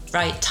at the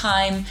right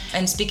time,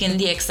 and speaking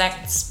the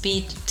exact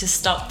speed to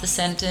stop the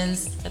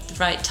sentence at the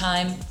right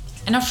time.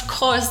 And of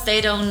course, they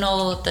don't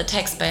know the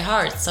text by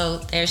heart, so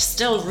they're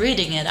still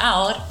reading it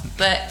out,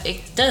 but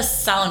it does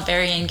sound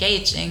very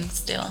engaging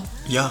still.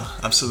 Yeah,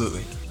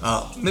 absolutely.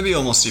 Maybe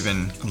almost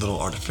even a little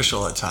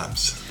artificial at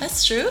times.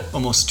 That's true.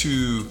 Almost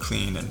too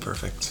clean and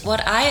perfect.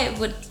 What I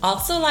would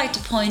also like to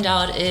point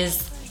out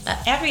is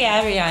that every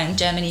area in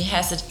Germany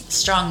has a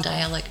strong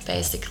dialect,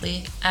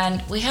 basically.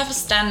 And we have a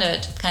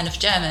standard kind of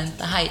German,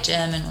 the High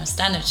German or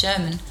Standard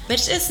German,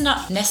 which is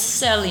not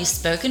necessarily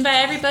spoken by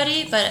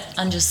everybody, but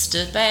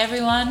understood by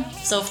everyone.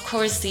 So of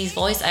course these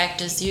voice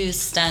actors use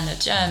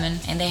Standard German,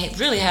 and they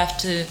really have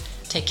to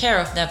take care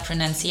of their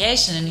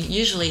pronunciation, and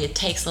usually it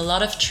takes a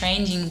lot of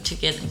training to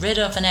get rid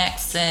of an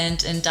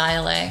accent and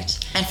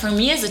dialect. And for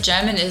me as a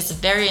German, it is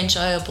very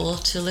enjoyable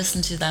to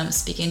listen to them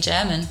speaking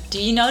German.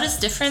 Do you notice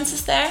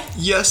differences there?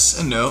 Yes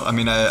and no. I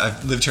mean,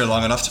 I've lived here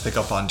long enough to pick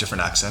up on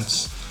different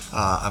accents.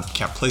 I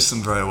can't place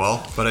them very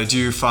well, but I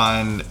do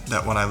find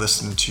that when I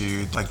listen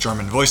to like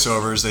German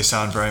voiceovers, they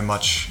sound very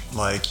much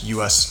like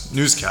US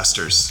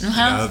newscasters. You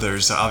know,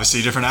 there's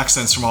obviously different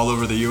accents from all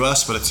over the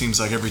US, but it seems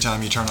like every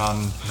time you turn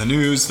on the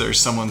news, there's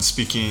someone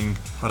speaking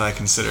what I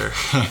consider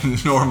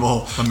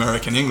normal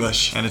American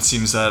English, and it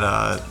seems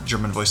that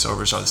German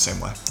voiceovers are the same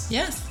way.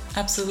 Yes.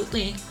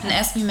 Absolutely. And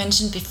as we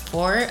mentioned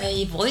before,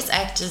 a voice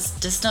actor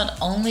does not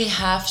only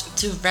have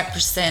to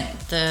represent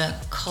the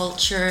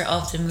culture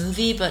of the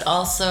movie, but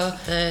also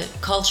the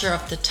culture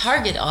of the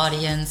target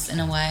audience in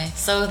a way.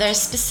 So there's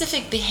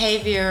specific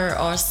behavior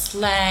or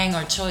slang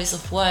or choice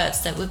of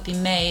words that would be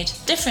made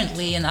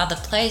differently in other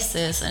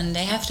places, and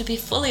they have to be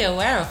fully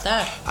aware of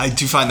that. I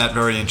do find that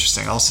very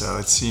interesting also.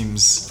 It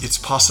seems it's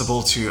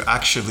possible to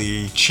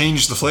actually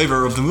change the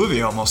flavor of the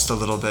movie almost a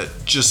little bit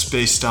just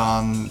based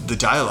on the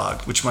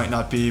dialogue, which might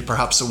not be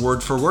perhaps a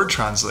word-for-word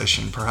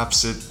translation.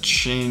 Perhaps it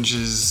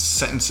changes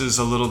sentences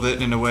a little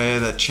bit in a way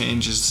that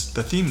changes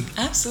the theme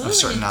of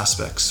certain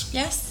aspects.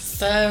 Yes.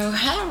 So,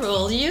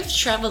 Harold, you've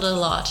traveled a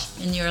lot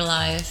in your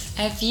life.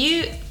 Have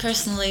you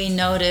personally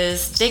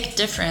noticed big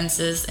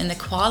differences in the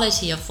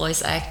quality of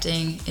voice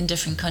acting in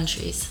different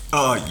countries?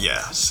 Oh,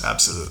 yes,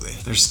 absolutely.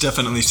 There's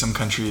definitely some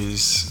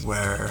countries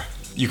where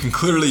you can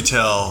clearly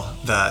tell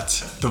that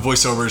the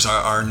voiceovers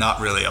are not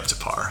really up to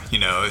par. You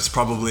know, it's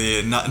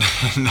probably not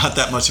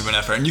that much of an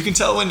effort. And you can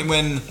tell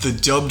when the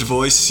dubbed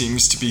voice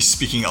seems to be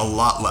speaking a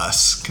lot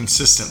less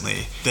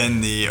consistently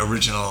than the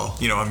original,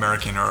 you know,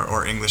 American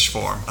or English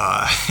form.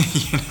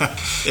 You know,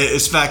 in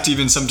fact,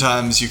 even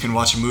sometimes you can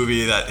watch a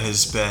movie that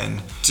has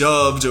been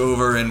dubbed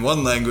over in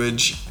one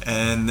language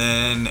and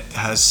then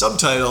has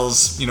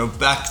subtitles, you know,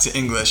 back to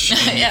English.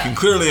 And you can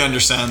clearly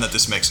understand that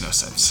this makes no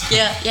sense.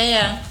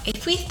 Yeah.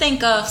 If we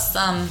think of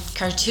some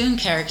cartoon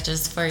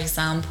characters, for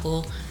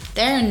example,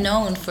 they're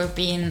known for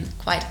being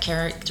quite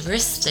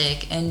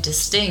characteristic and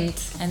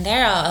distinct, and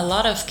there are a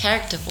lot of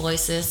character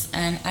voices,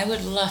 and I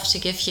would love to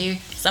give you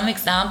some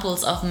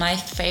examples of my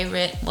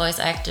favorite voice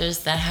actors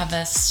that have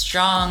a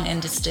strong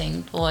and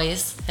distinct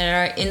voice that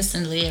are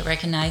instantly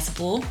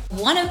recognizable.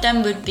 One of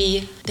them would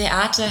be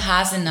Beate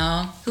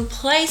Hasenau, who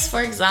plays,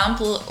 for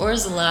example,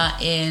 Ursula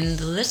in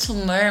The Little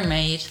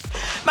Mermaid.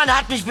 Man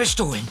hat mich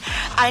bestohlen.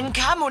 Ein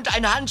Kamm und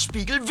ein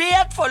Handspiegel,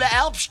 wertvolle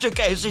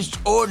Erbstücke, es ist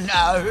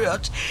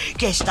unerhört.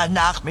 Gestern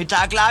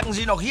Nachmittag lagen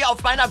sie noch hier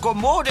auf meiner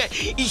Kommode.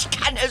 Ich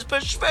kann es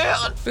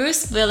beschwören.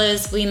 Bruce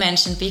Willis, we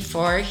mentioned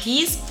before,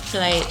 he's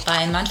played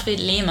by Manfred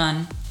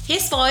Lehmann.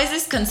 His voice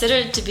is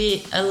considered to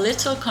be a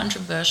little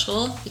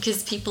controversial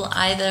because people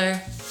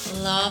either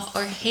love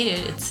or hate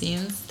it, it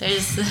seems.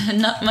 There's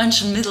not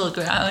much middle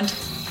ground.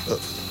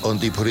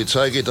 Und die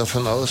Polizei geht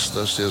davon aus,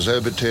 dass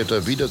derselbe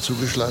Täter wieder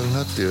zugeschlagen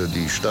hat, der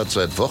die Stadt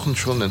seit Wochen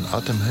schon in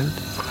Atem hält?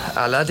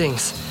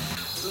 Allerdings.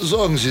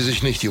 Sorgen Sie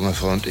sich nicht, junge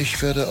Frau, und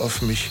ich werde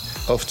auf mich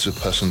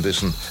aufzupassen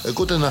wissen.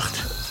 Gute Nacht.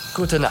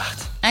 Gute Nacht.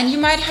 And you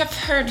might have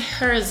heard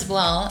her as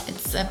well.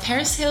 It's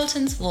Paris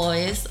Hilton's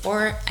voice,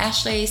 or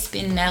Ashley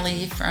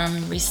Spinelli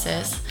from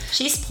Recess.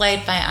 She's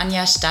played by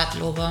Anja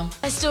Stadtlober.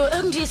 Weißt du,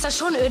 irgendwie ist das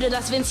schon öde,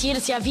 dass Vince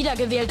jedes Jahr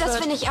wiedergewählt wird. Das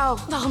finde ich auch.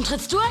 Warum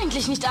trittst du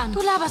eigentlich nicht an?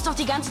 Du laberst doch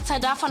die ganze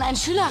Zeit davon, einen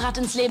Schülerrat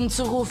ins Leben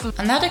zu rufen.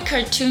 Another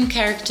cartoon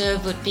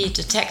character would be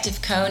Detective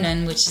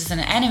Conan, which is an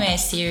anime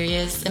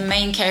series. The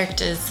main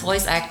character's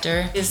voice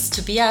actor is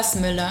Tobias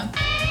Müller.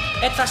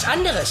 Etwas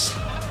anderes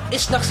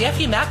ist noch sehr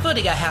viel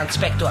merkwürdiger, Herr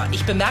Inspektor.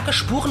 Ich bemerke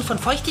Spuren von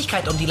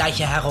Feuchtigkeit um die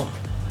Leiche herum.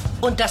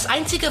 Und das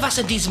Einzige, was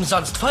in diesem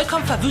sonst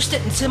vollkommen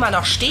verwüsteten Zimmer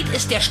noch steht,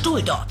 ist der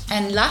Stuhl dort.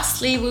 And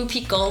lastly,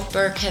 Whoopi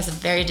Goldberg has a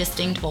very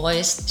distinct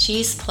voice.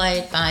 She's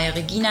played by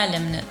Regina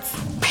Lemnitz.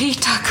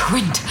 Peter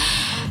Quint.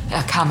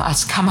 Er kam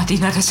als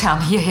Kammerdiener des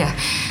Herrn hierher.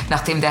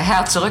 Nachdem der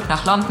Herr zurück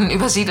nach London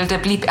übersiedelte,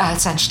 blieb er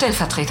als sein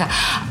Stellvertreter,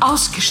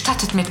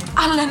 ausgestattet mit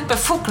allen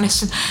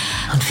Befugnissen.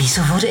 Und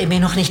wieso wurde er mir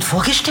noch nicht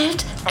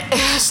vorgestellt?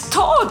 Er ist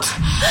tot.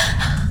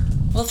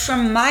 Well,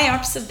 from my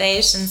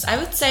observations, I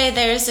would say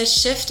there is a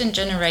shift in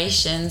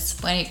generations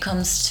when it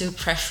comes to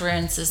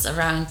preferences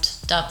around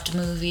dubbed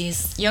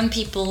movies. Young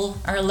people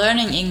are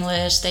learning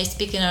English, they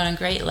speak it on a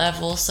great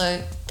level,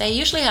 so they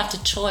usually have the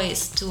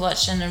choice to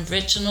watch an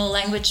original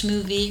language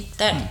movie.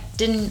 That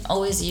didn't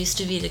always used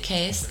to be the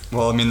case.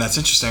 Well, I mean, that's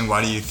interesting.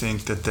 Why do you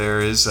think that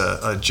there is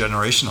a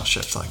generational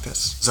shift like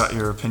this? Is that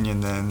your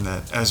opinion then,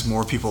 that as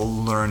more people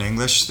learn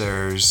English,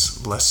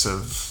 there's less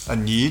of a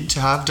need to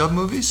have dub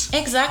movies?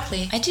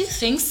 Exactly. I do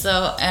think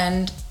so,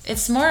 and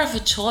it's more of a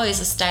choice,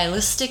 a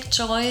stylistic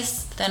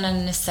choice than a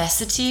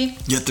necessity.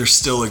 Yet there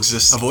still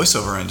exists a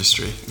voiceover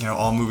industry. You know,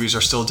 all movies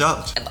are still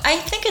dubbed. I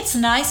think it's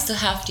nice to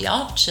have the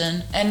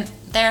option, and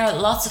there are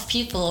lots of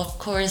people, of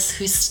course,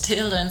 who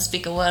still don't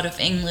speak a word of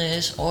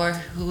English or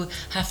who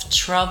have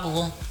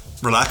trouble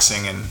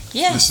relaxing and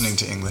listening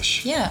to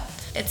English. Yeah.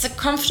 It's a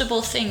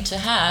comfortable thing to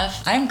have.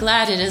 I'm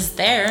glad it is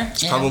there.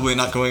 It's probably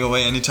not going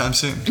away anytime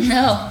soon.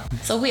 No.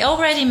 So we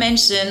already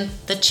mentioned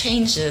the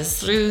changes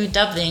through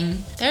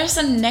dubbing. There's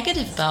a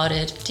negative about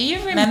it. Do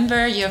you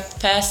remember your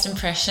first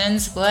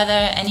impressions? Were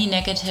there any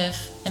negative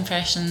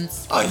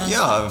impressions?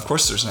 Yeah, of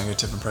course there's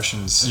negative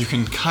impressions. You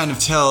can kind of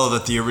tell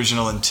that the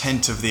original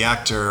intent of the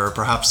actor, or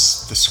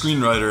perhaps the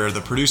screenwriter or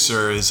the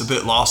producer, is a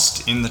bit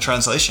lost in the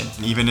translation.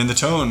 Even in the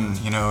tone,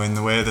 you know, in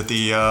the way that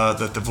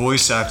the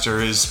voice actor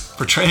is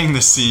portraying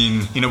the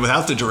scene, you know,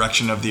 without the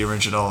direction of the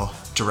original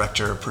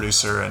director,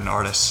 producer, and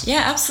artist.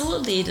 Yeah,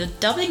 absolutely. The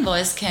dubbing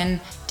voice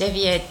can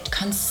deviate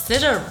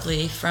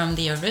considerably from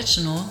the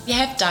original. We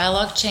have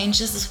dialogue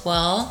changes as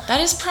well. That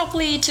is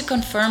probably to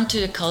conform to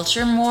the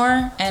culture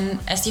more. And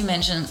as you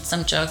mentioned,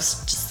 some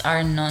jokes just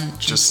are non-translatable.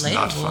 Just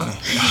not funny.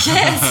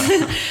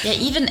 Yes. Yeah,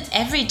 even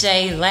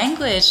everyday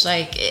language,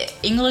 like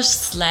English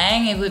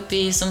slang, it would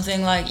be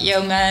something like,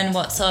 yo man,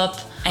 what's up?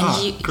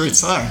 And great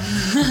slang.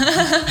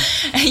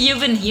 You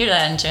wouldn't hear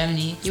that in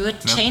Germany. You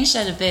would change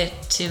that a bit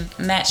to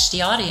match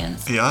the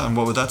audience. Yeah, and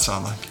what would that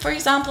sound like? For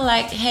example,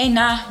 like, hey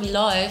na, wie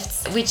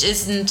läuft's? Which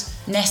isn't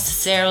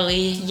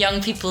necessarily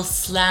young people's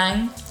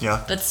slang,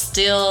 but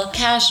still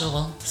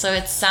casual. So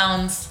it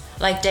sounds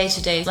like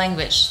day-to-day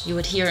language you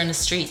would hear in the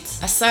streets.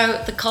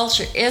 So the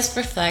culture is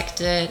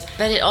reflected,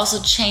 but it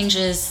also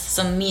changes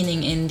some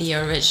meaning in the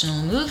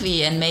original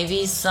movie, and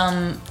maybe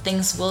some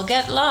things will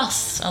get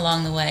lost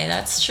along the way,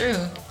 that's true.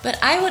 But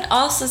I would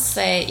also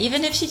say,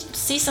 even if you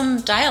see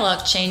some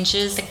dialogue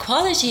changes, the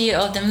quality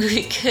of the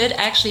movie could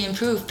actually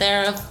improve.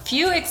 There are a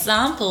few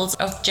examples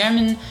of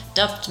German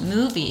dubbed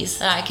movies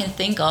that I can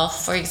think of.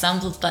 For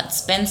example, Bud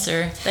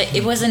Spencer.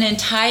 It was an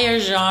entire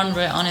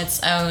genre on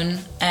its own,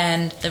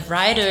 and the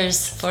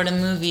writers for the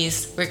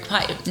movies were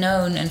quite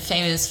known and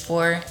famous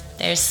for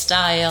their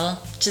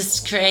style.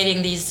 Just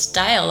creating these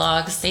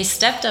dialogues. They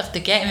stepped up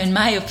the game, in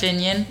my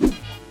opinion.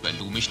 Wenn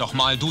du mich noch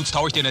mal duzt,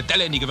 hau ich dir eine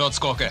Delle in die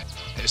Gewürzgurke.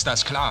 Ist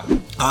das klar?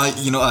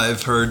 You know,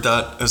 I've heard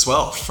that as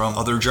well from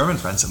other German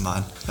friends of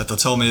mine. That they'll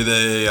tell me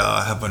they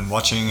have been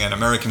watching an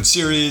American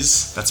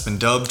series that's been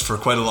dubbed for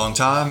quite a long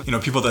time. You know,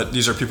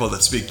 these are people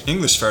that speak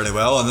English fairly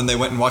well, and then they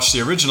went and watched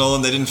the original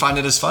and they didn't find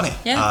it as funny.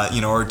 Yeah. You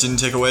know, or it didn't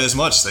take away as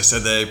much. They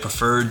said they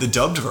preferred the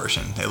dubbed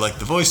version. They liked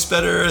the voice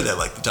better, they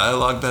liked the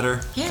dialogue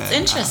better. Yeah, it's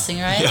interesting,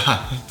 right?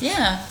 Yeah.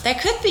 Yeah, there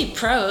could be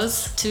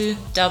pros to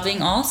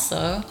dubbing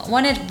also.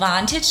 One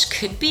advantage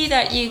could be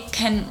that you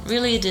can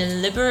really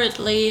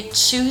deliberately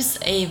choose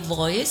a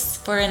voice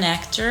for an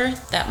actor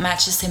that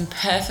matches him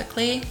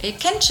perfectly. It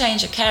can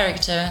change a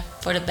character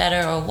for the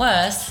better or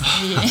worse.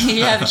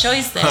 You have a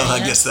choice there. Well, I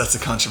guess that's a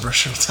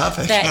controversial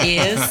topic. That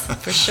is,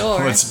 for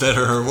sure. What's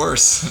better or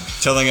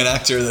worse? Telling an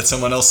actor that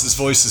someone else's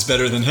voice is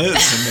better than his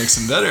and makes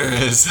him better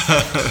is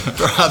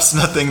perhaps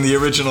nothing the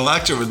original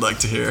actor would like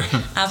to hear.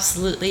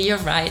 Absolutely, you're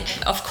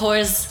right. Of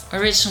course,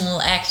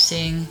 original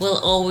acting will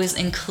always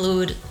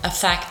include a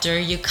factor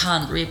you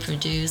can't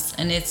reproduce,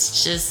 and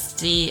it's just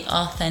the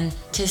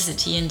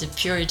authenticity and the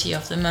purity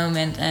of the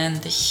moment and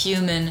the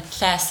human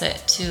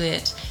facet to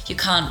it. You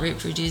can't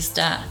reproduce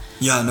that.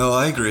 Yeah, no,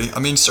 I agree. I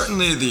mean,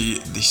 certainly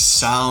the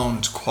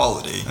sound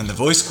quality and the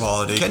voice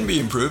quality can be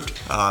improved.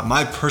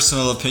 My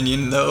personal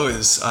opinion, though,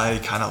 is I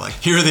kind of like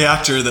hear the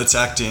actor that's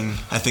acting.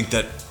 I think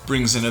that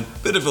brings in a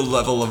bit of a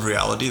level of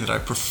reality that I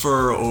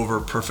prefer over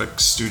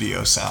perfect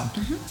studio sound.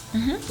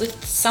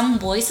 With some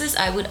voices,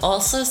 I would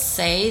also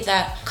say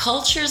that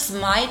cultures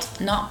might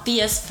not be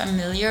as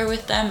familiar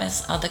with them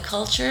as other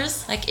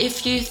cultures. Like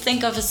if you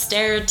think of a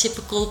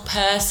stereotypical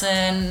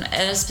person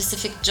at a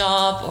specific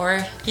job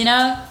or, you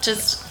know,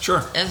 just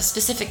a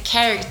specific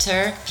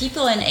character,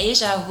 people in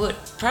Asia would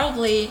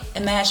probably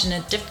imagine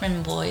a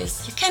different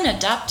voice. You can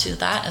adapt to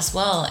that as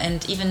well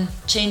and even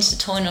change the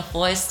tone of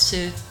voice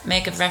to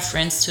make a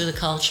reference to the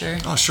culture.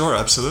 Oh, sure,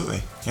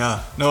 absolutely.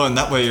 Yeah. No, and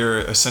that way you're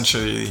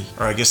essentially,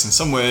 or I guess in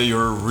some way,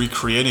 you're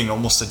recreating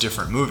almost a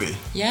different movie.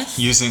 Yes.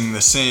 Using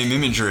the same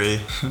imagery,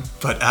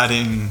 but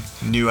adding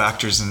new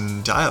actors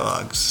and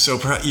dialogues. So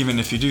perhaps even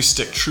if you do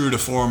stick true to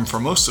form for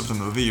most of the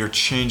movie, you're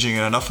changing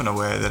it enough in a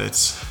way that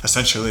it's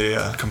essentially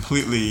a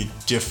completely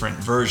different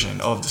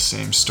version of the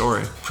same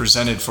story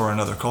presented for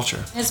another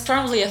culture. There's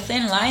probably a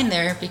thin line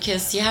there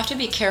because you have to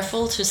be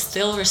careful to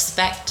still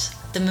respect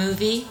the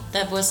movie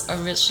that was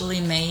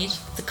originally made,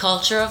 the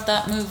culture of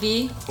that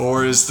movie.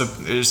 Or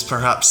is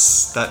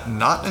perhaps that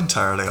not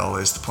entirely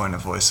always the point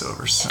of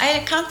voiceovers? I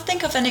can't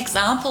think of an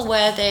example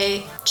where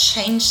they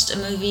changed a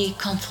movie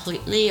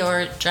completely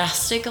or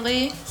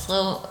drastically.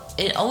 So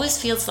it always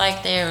feels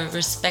like they're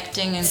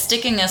respecting and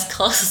sticking as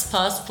close as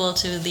possible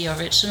to the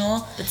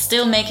original, but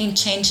still making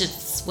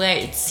changes where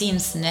it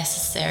seems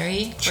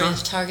necessary for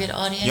the target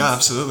audience. Yeah,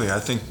 absolutely. I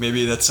think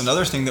maybe that's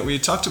another thing that we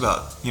talked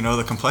about, you know,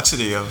 the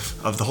complexity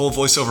of the whole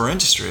voiceover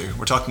industry.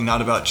 We're talking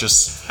not about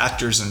just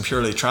actors and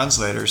purely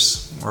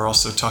translators. We're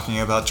also talking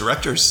about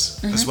directors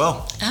as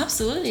well.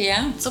 Absolutely,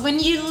 yeah. So when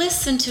you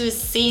listen to a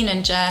scene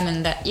in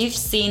German that you've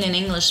seen in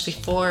English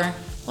before,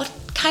 what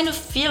kind of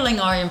feeling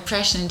or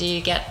impression do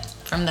you get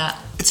from that?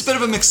 It's a bit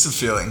of a mix of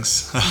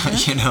feelings,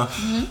 you know.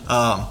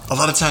 A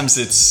lot of times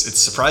it's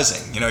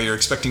surprising. You know, you're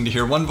expecting to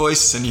hear one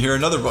voice and you hear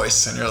another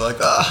voice and you're like,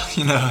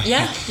 you know.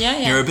 Yeah.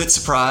 You're a bit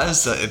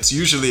surprised. It's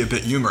usually a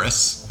bit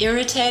humorous.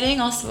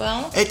 Irritating as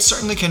well? It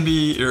certainly can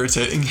be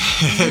irritating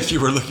if you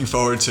were looking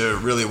forward to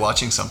really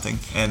watching something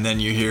and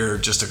then you hear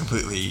just a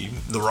completely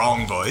the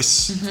wrong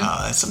voice.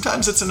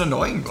 Sometimes it's an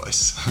annoying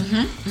voice.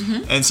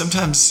 And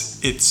sometimes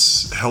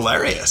it's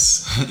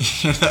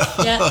hilarious, you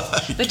know. Yeah.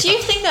 But do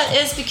you think that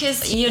is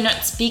because you're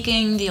not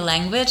speaking the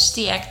language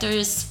the actor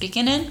is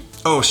speaking in?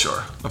 Oh,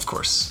 sure, of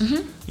course.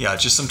 Yeah,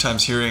 just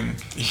sometimes hearing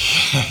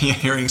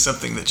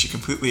something that you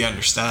completely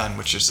understand,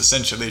 which is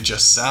essentially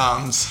just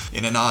sounds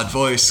in an odd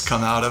voice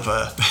come out of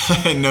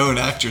a known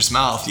actor's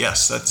mouth.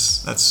 Yes,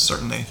 that's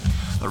certainly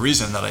a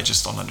reason that I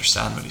just don't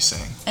understand what he's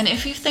saying. And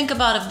if you think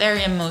about a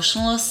very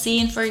emotional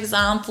scene, for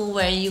example,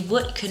 where you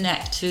would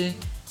connect to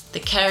the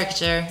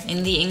character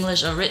in the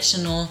English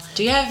original,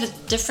 do you have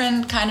a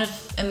different kind of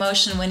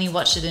emotion when you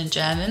watch it in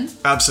German?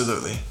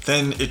 Absolutely.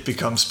 Then it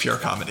becomes pure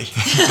comedy.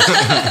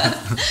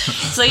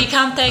 So you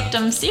can't take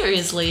them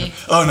seriously?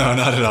 Oh, no,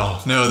 not at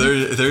all. No,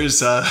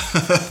 there's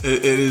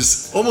it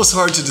is almost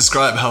hard to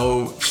describe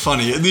how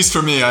funny, at least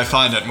for me, I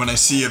find it when I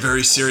see a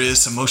very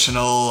serious,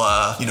 emotional,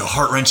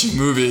 heart-wrenching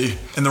movie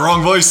and the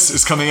wrong voice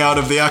is coming out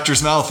of the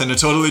actor's mouth in a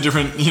totally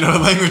different,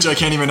 language I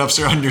can't even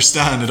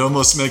understand. It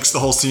almost makes the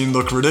whole scene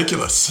look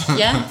ridiculous.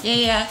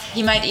 Yeah.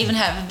 He might even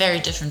have a very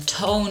different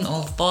tone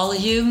or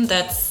volume.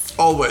 That's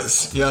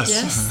always, yes.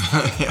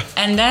 Yeah.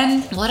 And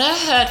then what I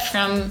heard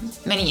from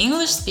many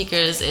English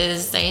speakers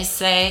is they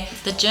say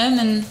the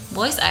German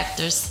voice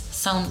actors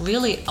sound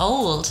really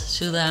old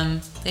to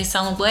them. They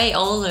sound way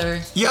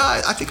older.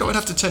 Yeah, I think I would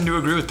have to tend to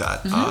agree with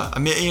that. I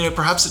mean,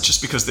 perhaps it's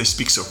just because they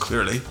speak so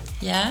clearly.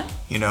 Yeah.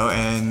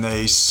 And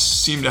they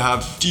seem to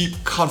have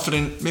deep,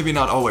 confident, maybe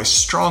not always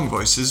strong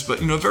voices, but,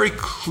 very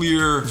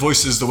clear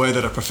voices the way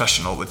that a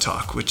professional would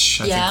talk, which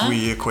I think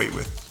we equate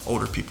with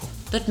older people.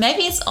 But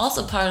maybe it's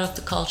also part of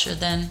the culture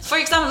then. For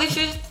example, if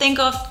you think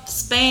of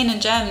Spain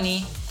and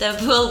Germany, there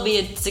will be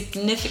a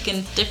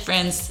significant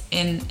difference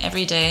in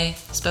everyday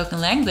spoken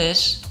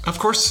language. Of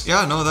course,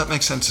 yeah, no, that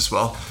makes sense as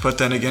well. But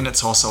then again,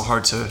 it's also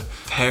hard to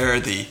pair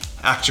the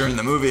actor in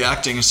the movie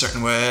acting a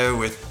certain way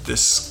with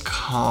this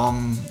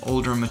calm,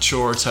 older,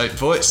 mature type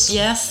voice.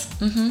 Yes.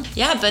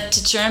 Yeah, but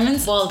to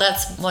Germans, well,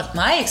 that's what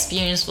my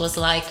experience was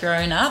like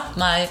growing up.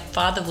 My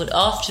father would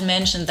often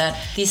mention that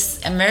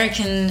these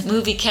American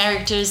movie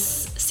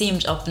characters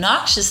seemed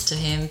obnoxious to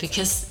him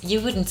because you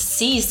wouldn't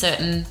see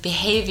certain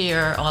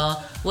behavior or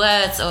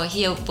words or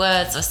hear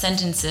words or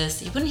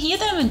sentences. You wouldn't hear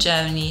them in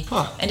Germany.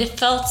 And it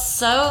felt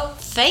so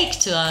fake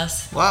to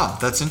us. Wow,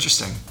 that's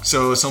interesting.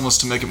 So it's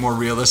almost to make it more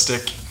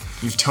realistic,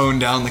 you've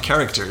toned down the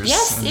characters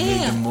and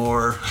made them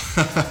more...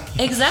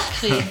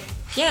 Exactly.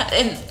 Yeah,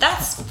 and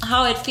that's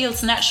how it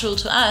feels natural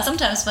to us.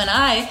 Sometimes when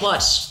I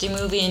watch the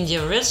movie in the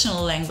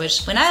original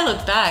language, when I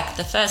look back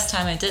the first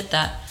time I did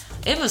that,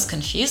 it was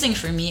confusing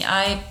for me.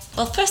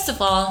 Well, first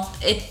of all,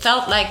 it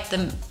felt like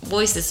the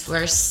voices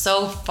were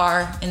so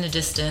far in the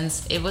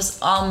distance. It was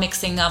all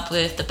mixing up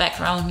with the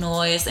background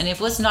noise, and it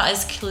was not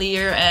as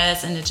clear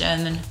as in the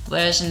German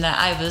version that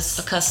I was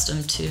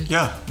accustomed to.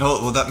 Yeah, no,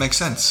 well, that makes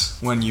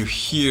sense. When you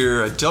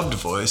hear a dubbed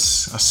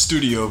voice, a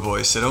studio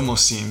voice, it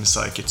almost seems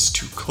like it's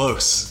too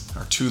close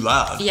or too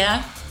loud.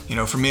 Yeah. You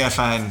know, for me, I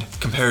find,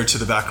 compared to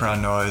the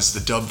background noise, the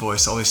dub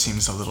voice always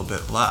seems a little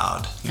bit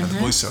loud. You know, the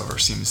voiceover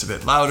seems a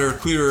bit louder,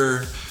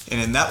 clearer,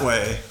 and in that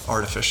way,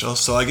 artificial.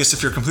 So I guess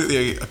if you're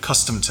completely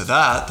accustomed to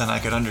that, then I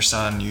could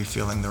understand you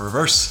feeling the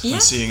reverse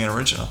when seeing an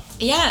original.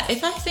 Yeah,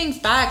 if I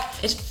think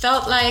back, it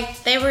felt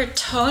like they were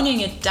toning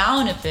it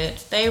down a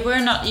bit. They were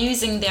not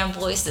using their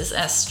voices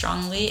as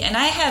strongly, and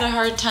I had a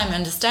hard time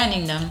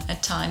understanding them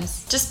at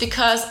times, just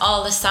because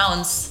all the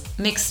sounds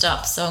mixed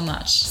up so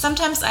much.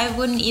 Sometimes I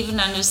wouldn't even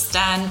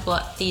understand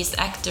what these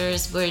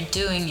actors were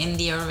doing in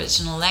the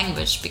original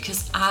language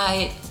because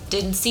I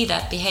didn't see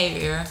that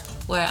behavior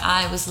where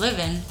I was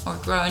living or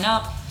growing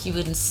up. You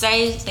wouldn't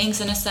say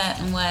things in a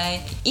certain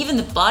way. Even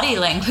the body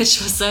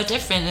language was so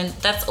different, and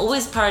that's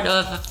always part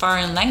of a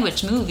foreign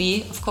language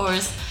movie, of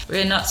course.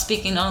 We're not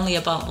speaking only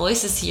about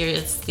voices here,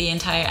 it's the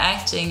entire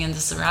acting and the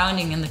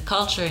surrounding and the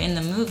culture in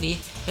the movie.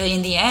 But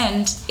in the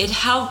end, it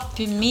helped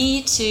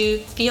me to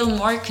feel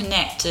more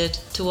connected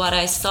to what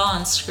I saw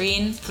on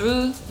screen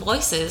through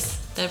voices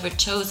that were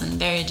chosen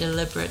very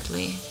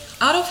deliberately.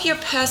 Out of your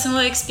personal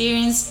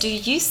experience, do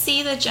you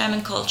see the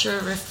German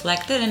culture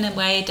reflected in the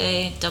way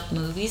they dub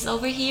movies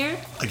over here?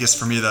 I guess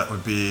for me that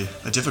would be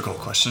a difficult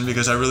question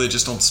because I really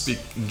just don't speak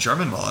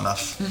German well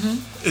enough.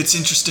 It's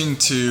interesting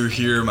to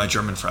hear my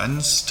German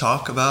friends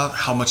talk about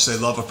how much they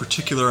love a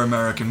particular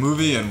American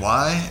movie and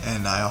why,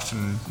 and I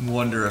often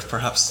wonder if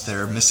perhaps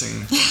they're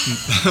missing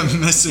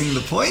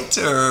the point,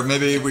 or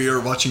maybe we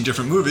are watching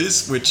different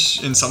movies,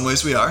 which in some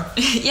ways we are.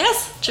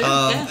 Yes, true.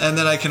 And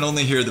then I can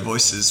only hear the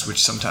voices, which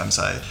sometimes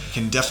I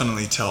can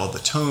definitely tell the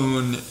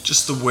tone,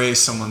 just the way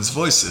someone's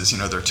voice is, you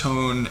know, their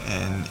tone,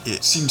 and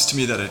it seems to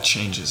me that it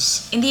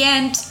changes. In the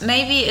end,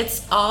 maybe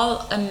it's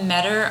all a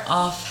matter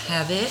of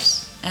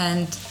habit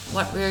and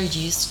what we're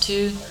used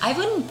to. I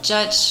wouldn't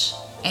judge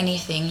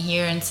anything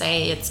here and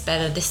say it's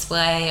better this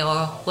way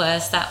or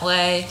worse that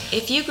way.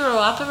 If you grow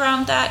up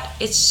around that,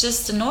 it's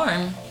just a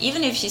norm.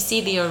 Even if you see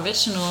the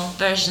original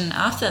version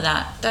after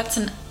that, that's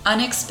an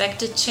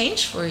unexpected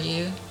change for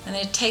you, and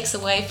it takes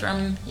away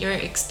from your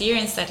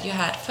experience that you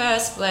had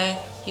first, where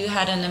you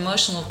had an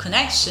emotional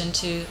connection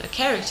to a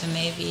character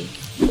maybe.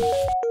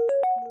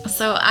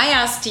 So I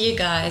asked you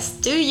guys,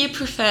 do you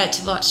prefer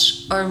to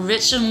watch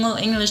original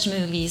English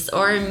movies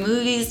or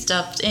movies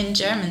dubbed in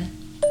German?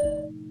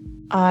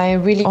 I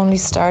really only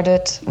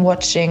started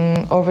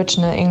watching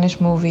original English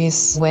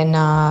movies when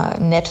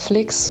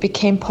Netflix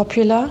became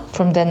popular.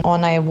 From then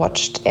on, I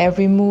watched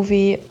every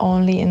movie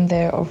only in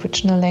their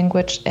original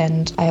language,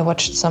 and I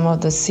watched some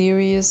of the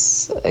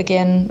series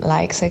again,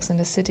 like Sex and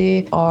the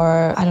City,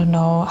 or I don't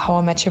know, How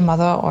I Met Your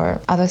Mother,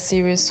 or other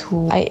series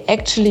who I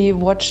actually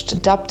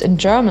watched dubbed in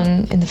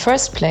German in the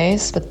first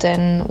place, but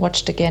then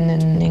watched again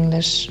in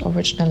English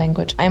original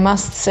language. I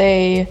must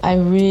say, I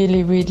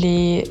really,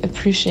 really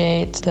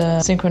appreciate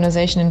the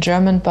synchronization in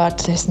German, but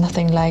there's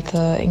nothing like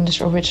the English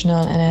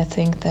original, and I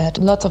think that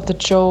lots of the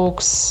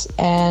jokes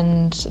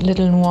and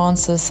little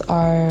nuances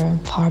are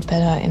far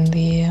better in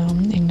the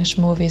English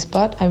movies.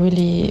 But I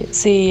really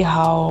see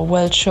how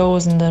well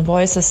chosen the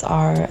voices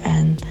are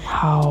and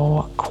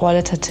how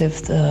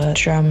qualitative the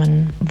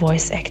German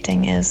voice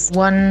acting is.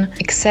 One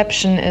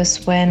exception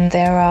is when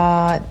there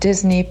are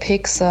Disney,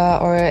 Pixar,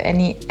 or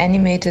any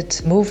animated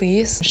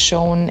movies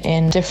shown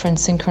in different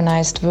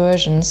synchronized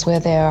versions where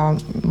there are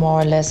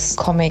more or less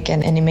comic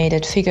and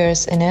animated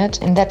figures in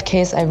it. In that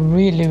case, I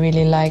really,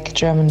 really like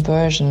German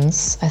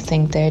versions. I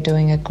think they're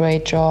doing a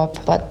great job.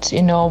 But,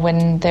 you know,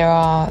 when there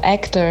are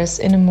actors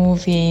in a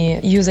movie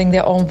using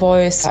their own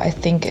voice, I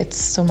think it's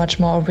so much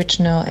more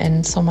original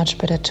and so much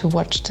better to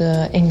watch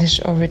the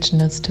English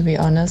originals, to be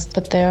honest.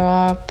 But there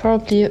are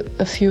probably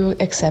a few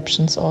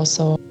exceptions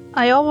also.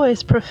 I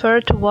always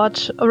prefer to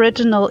watch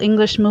original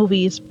English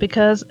movies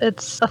because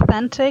it's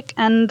authentic,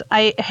 and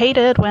I hate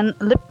it when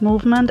lip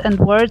movement and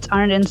words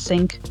aren't in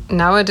sync.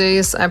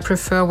 Nowadays, I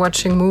prefer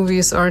watching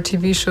movies or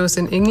TV shows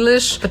in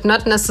English, but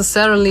not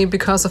necessarily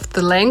because of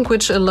the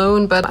language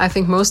alone, but I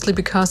think mostly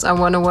because I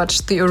want to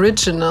watch the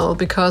original,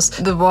 because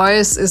the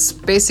voice is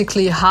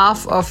basically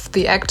half of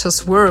the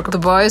actor's work. The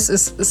voice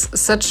is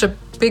such a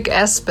big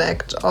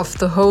aspect of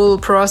the whole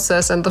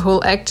process and the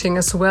whole acting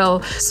as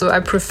well. So I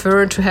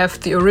prefer to have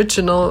the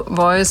original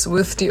voice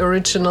with the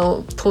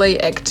original play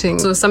acting.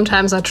 So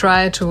sometimes I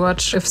try to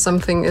watch if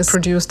something is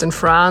produced in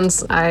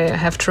France. I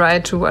have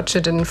tried to watch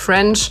it in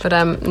French, but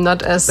I'm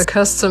not as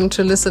accustomed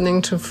to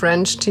listening to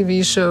French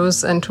TV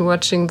shows and to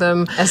watching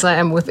them as I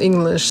am with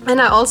English.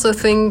 And I also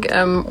think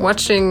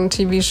watching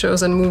TV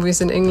shows and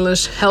movies in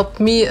English helped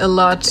me a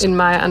lot in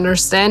my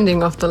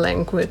understanding of the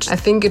language. I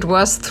think it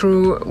was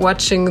through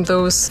watching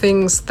those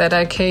things that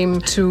I came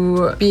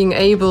to being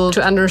able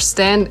to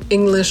understand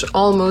English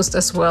almost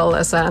as well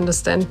as I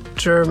understand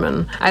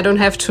German. I don't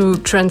have to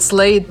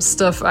translate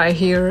stuff I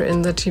hear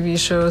in the TV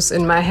shows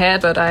in my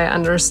head, but I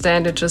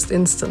understand it just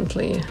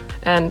instantly.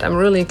 And I'm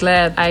really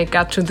glad I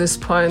got to this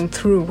point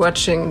through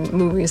watching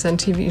movies and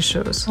TV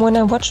shows. When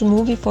I watch a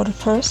movie for the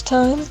first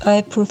time,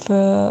 I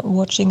prefer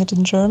watching it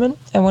in German.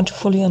 I want to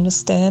fully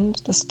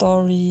understand the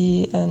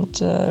story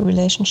and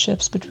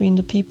relationships between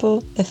the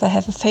people. If I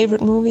have a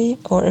favorite movie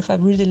or if I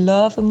really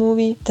love a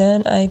movie,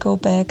 then I go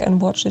back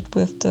and watch it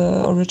with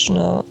the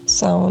original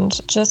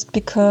sound, just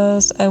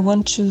because I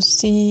want to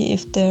see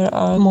if there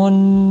are more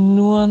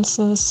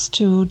nuances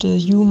to the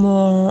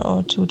humor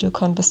or to the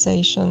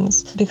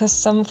conversations, because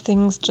some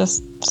things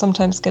just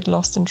sometimes get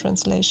lost in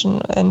translation,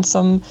 and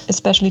some,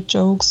 especially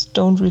jokes,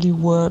 don't really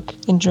work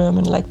in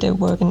German like they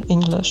work in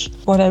English.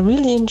 What I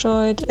really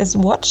enjoyed is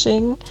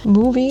watching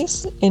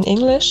movies in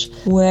English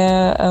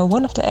where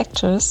one of the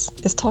actors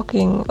is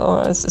talking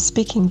or is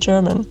speaking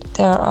German.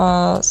 There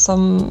are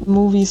some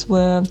movies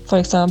where, for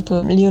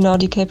example,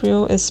 Leonardo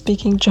DiCaprio is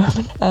speaking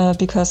German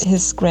because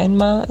his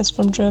grandma is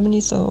from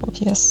Germany, so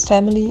he has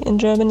family in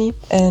Germany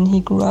and he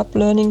grew up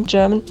learning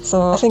German.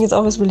 So I think it's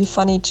always really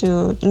funny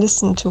to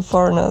listen to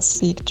foreigners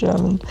speak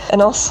German.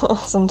 And also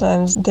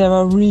sometimes there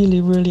are really,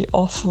 really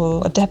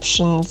awful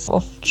adaptations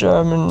of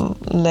German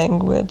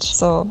language.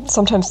 So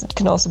sometimes it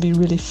can also be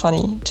really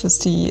funny to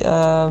see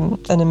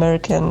an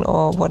American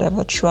or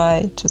whatever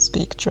try to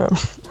speak German.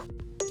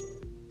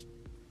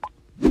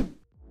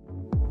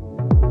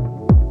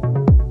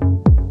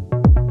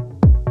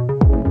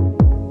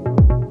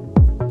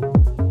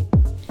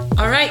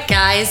 Alright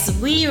guys,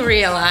 we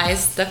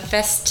realized the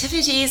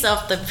festivities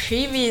of the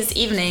previous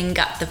evening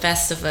got the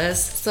best of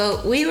us,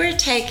 so we were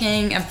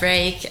taking a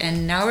break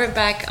and now we're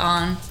back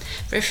on,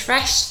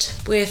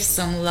 refreshed with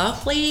some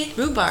lovely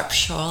rhubarb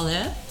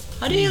schorle.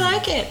 How do you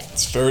like it?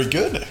 It's very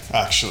good,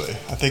 actually.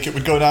 I think it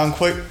would go down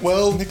quite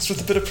well mixed with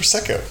a bit of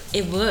Prosecco.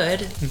 It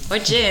would.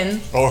 Or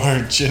gin. Or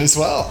gin as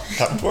well.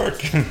 That would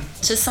work.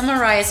 To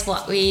summarize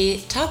what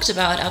we talked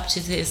about up to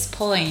this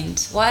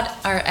point, what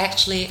are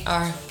actually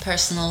our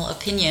personal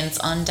opinions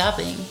on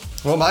dubbing?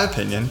 Well, my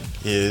opinion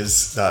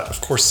is that,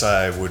 of course,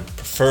 I would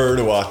prefer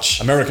to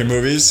watch American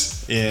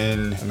movies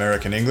in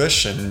American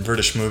English and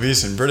British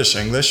movies in British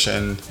English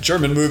and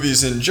German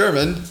movies in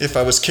German if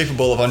I was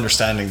capable of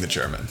understanding the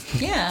German.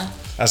 Yeah.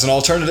 As an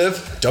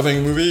alternative, dubbing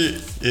a movie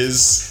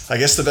is, I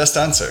guess, the best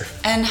answer.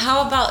 And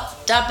how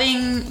about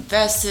dubbing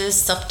versus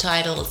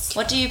subtitles?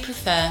 What do you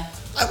prefer?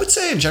 I would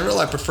say in general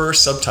I prefer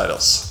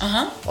subtitles.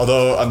 Uh-huh.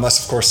 Although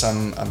unless of course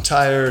I'm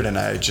tired and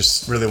I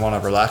just really want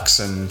to relax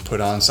and put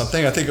on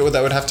something, I think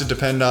that would have to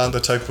depend on the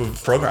type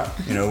of program.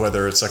 You know,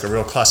 whether it's like a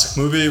real classic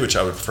movie, which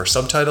I would prefer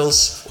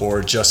subtitles,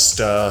 or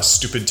just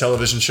stupid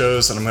television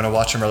shows that I'm going to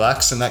watch and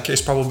relax. In that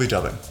case, probably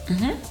dubbing.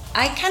 Mm-hmm.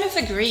 I kind of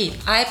agree.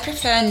 I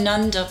prefer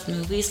non-dubbed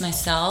movies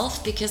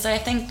myself because I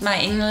think my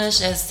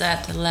English is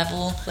at the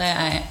level where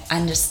I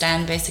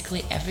understand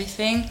basically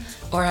everything,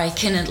 or I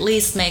can at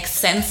least make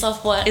sense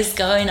of what is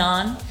going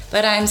on.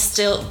 But I'm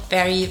still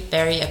very,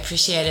 very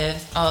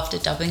appreciative of the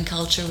dubbing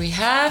culture we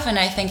have, and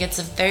I think it's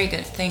a very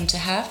good thing to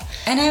have.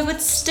 And I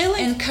would still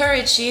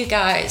encourage you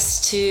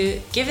guys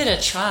to give it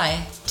a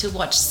try, to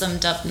watch some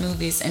dubbed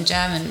movies in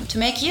German, to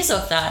make use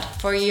of that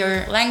for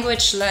your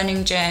language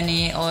learning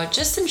journey, or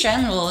just in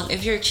general,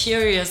 if you're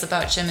curious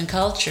about German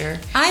culture.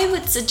 I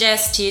would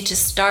suggest you to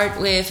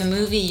start with a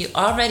movie you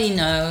already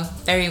know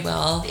very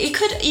well. It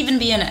could even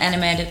be an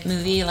animated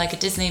movie, like a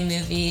Disney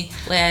movie,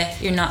 where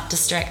you're not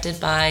distracted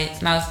by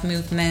mouth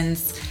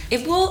movements.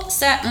 It will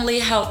certainly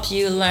help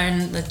you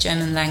learn the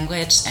German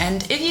language,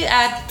 and if you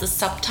add the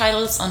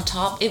subtitles on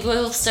top, it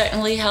will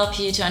certainly help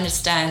you to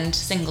understand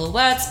single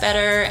words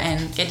better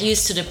and get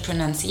used to the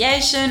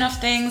pronunciation of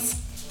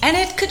things. And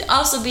it could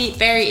also be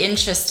very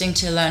interesting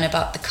to learn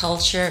about the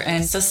culture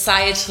and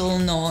societal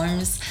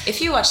norms.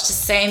 If you watch the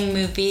same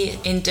movie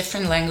in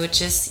different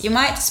languages, you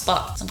might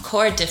spot some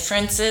core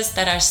differences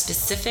that are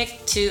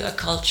specific to a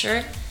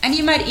culture. And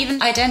you might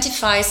even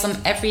identify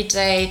some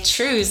everyday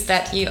truths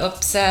that you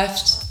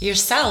observed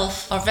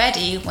yourself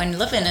already when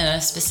living in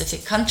a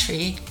specific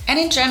country. And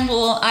in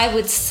general, I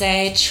would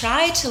say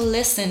try to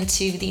listen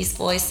to these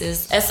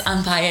voices as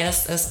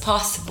unbiased as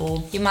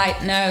possible. You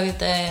might know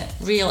the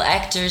real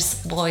actor's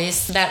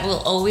voice that will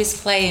always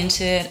play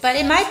into it, but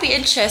it might be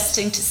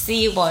interesting to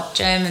see what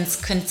Germans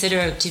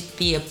consider to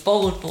be a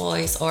bold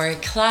voice or a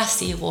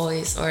classy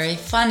voice or a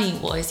funny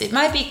voice. It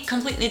might be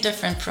completely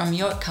different from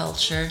your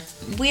culture.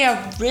 We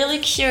are really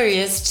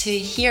curious to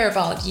hear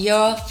about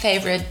your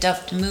favorite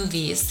dubbed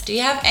movies. Do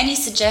you have any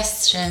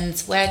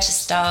suggestions where to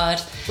start?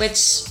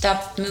 Which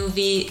dubbed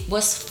movie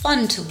was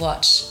fun to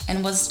watch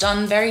and was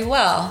done very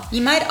well?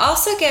 You might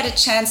also get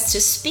a chance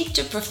to speak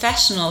to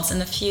professionals in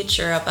the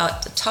future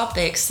about the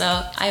topic,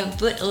 so I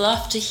would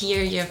love to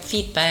hear your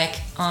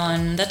feedback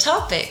on the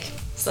topic.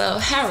 So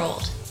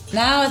Harold,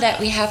 now that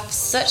we have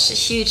such a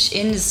huge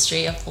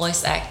industry of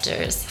voice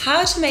actors,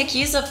 how to make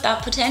use of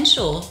that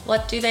potential?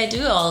 What do they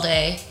do all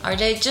day? Are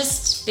they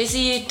just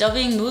busy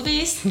dubbing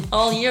movies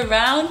all year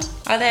round?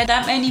 Are there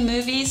that many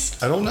movies?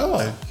 I don't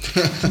know.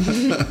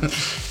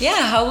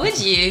 Yeah, how would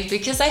you?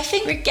 Because I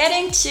think we're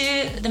getting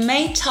to the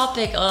main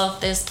topic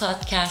of this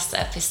podcast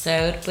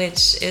episode,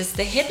 which is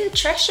the hidden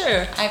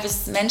treasure I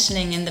was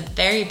mentioning in the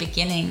very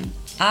beginning.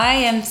 I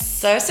am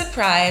so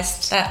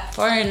surprised that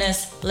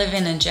foreigners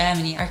living in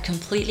Germany are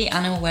completely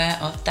unaware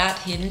of that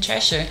hidden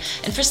treasure.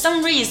 And for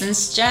some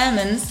reasons,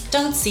 Germans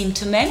don't seem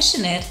to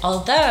mention it,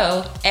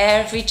 although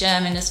every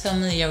German is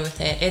familiar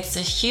with it. It's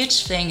a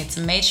huge thing, it's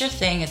a major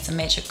thing, it's a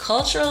major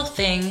cultural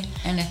thing.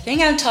 And the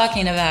thing I'm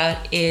talking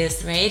about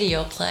is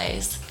radio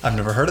plays. I've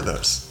never heard of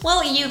those.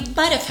 Well, you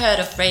might have heard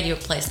of radio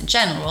plays in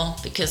general,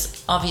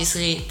 because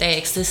obviously they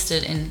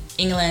existed in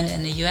England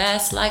and the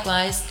US,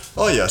 likewise.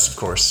 Oh yes, of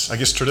course. I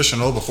guess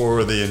traditional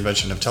before the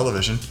invention of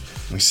television.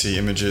 We see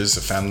images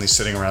of families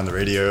sitting around the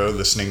radio,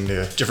 listening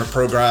to different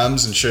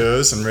programs and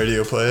shows and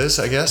radio plays,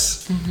 I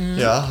guess. Mm-hmm.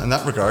 Yeah, in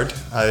that regard.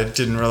 I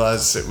didn't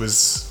realize it was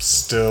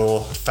still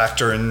a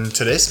factor in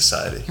today's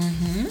society.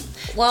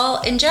 Mm-hmm.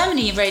 Well, in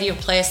Germany, radio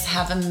plays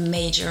have a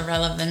major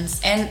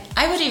relevance, and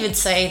I would even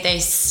say they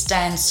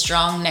stand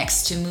strong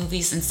next to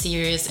movies and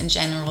series in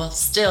general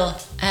still.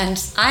 And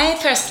I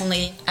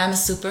personally am a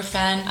super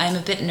fan. I'm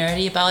a bit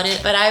nerdy about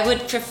it, but I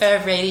would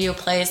prefer radio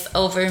plays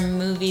over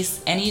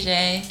movies any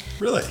day.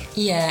 Really?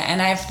 Yeah,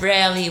 and I've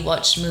rarely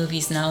watched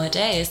movies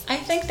nowadays. I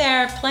think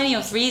there are plenty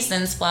of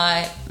reasons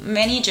why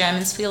many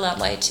Germans feel that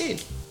way too.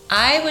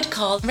 I would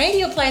call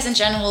radio plays in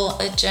general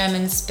a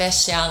German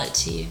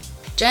speciality.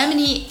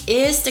 Germany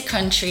is the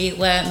country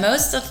where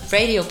most of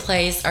radio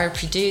plays are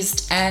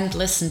produced and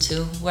listened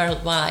to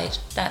worldwide.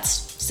 That's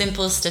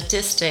simple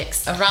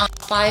statistics. Around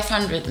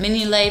 500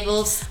 mini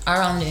labels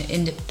are on the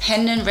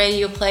independent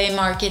radio play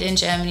market in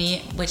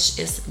Germany, which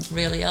is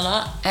really a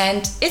lot.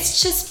 And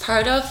it's just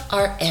part of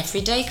our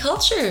everyday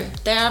culture.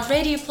 There are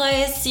radio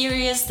plays,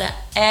 series that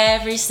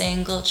every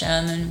single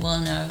German will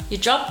know. You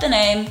drop the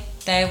name,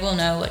 they will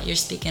know what you're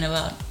speaking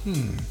about.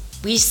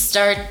 We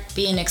start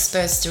being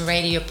exposed to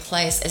radio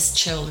plays as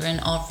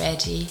children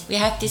already. We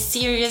have this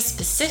series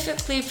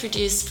specifically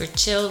produced for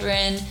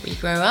children. We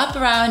grow up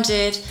around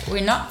it.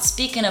 We're not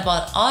speaking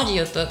about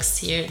audiobooks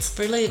here, it's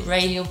really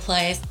radio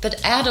plays.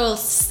 But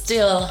adults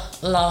still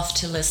love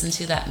to listen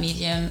to that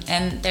medium,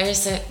 and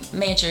there's a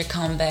major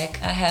comeback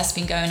that has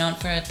been going on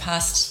for the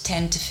past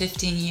 10 to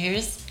 15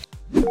 years.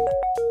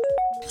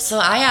 So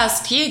I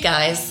ask you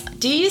guys,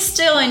 do you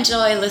still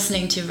enjoy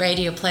listening to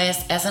radio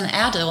plays as an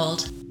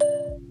adult?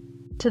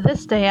 To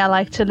this day, I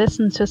like to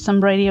listen to some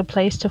radio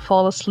plays to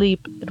fall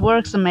asleep. It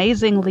works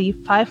amazingly.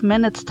 5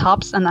 minutes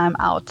tops and I'm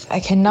out. I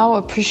can now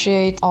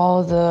appreciate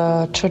all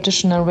the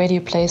traditional radio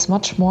plays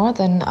much more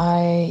than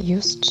I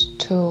used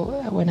to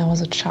when I was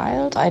a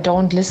child. I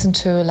don't listen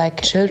to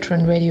like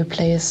children radio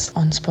plays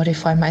on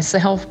Spotify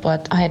myself,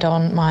 but I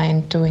don't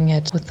mind doing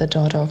it with the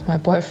daughter of my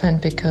boyfriend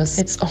because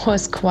it's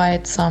always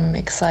quite some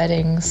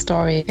exciting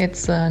story.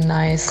 It's a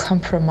nice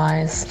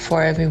compromise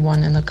for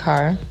everyone in the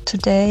car.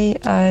 Today,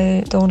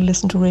 I don't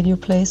listen to radio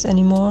plays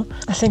anymore.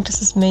 I think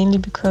this is mainly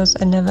because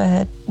I never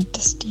had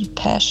this deep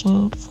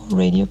passion for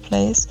radio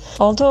plays.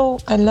 Although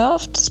I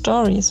loved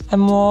stories, I'm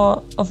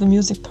more of a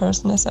music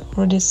person, as I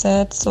already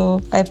said, so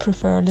I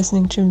prefer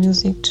listening to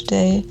music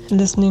today,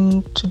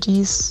 listening to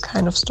these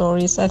kind of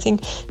stories. I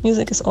think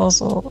music is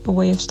also a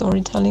way of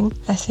storytelling.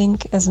 I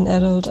think as an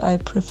adult, I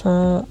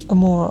prefer a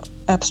more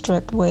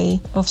abstract way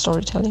of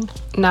storytelling.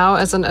 Now,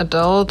 as an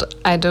adult,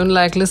 I don't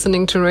like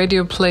listening to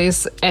radio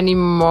plays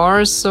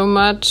anymore so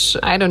much.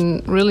 I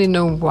don't really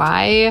know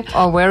why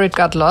or where it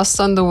got lost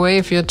on the way,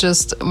 if you're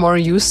just more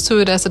used to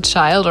it as a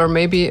child, or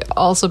maybe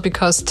also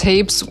because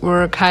tapes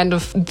were kind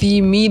of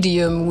the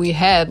medium we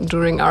had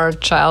during our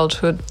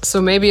childhood. So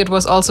maybe it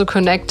was also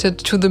connected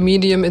to the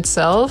medium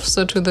itself,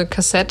 so to the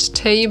cassette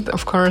tape.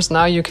 Of course,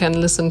 now you can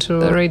listen to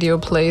the radio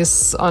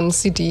plays on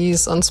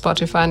CDs, on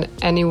Spotify, and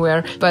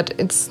anywhere, but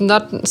it's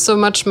not so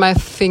much my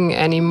thing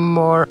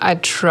anymore. I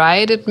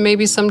tried it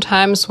maybe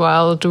sometimes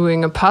while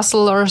doing a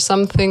puzzle or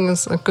something.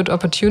 It's a good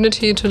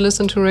opportunity to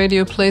listen to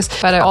radio plays,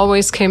 but I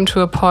always came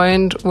to a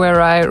point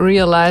where I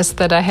realized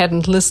that I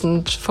hadn't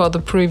listened for the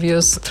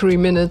previous 3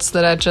 minutes,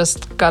 that I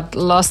just got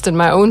lost in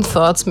my own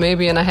thoughts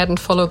maybe, and I hadn't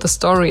followed the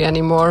story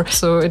anymore.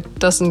 So it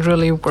doesn't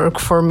really work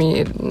for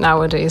me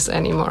nowadays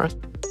anymore.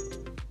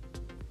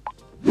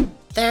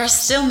 There are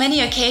still many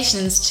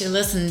occasions to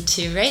listen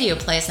to radio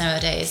plays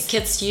nowadays.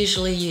 Kids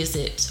usually use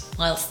it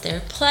whilst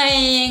they're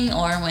playing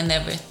or when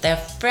they're with their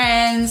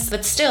friends.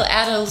 But still,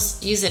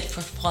 adults use it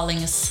for falling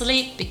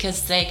asleep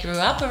because they grew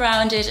up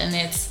around it, and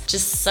it's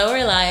just so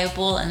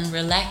reliable and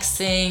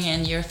relaxing,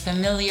 and you're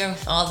familiar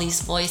with all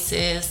these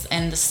voices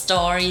and the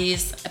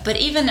stories. But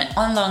even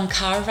on long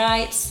car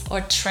rides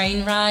or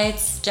train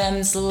rides,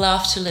 Germans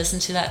love to listen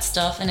to that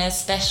stuff, and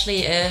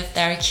especially if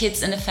there are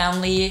kids in the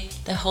family,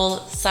 the whole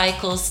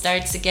cycle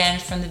starts again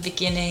from the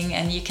beginning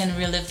and you can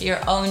relive your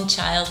own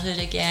childhood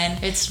again.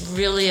 It's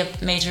really a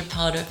major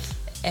part of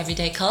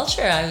everyday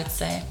culture, I would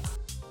say.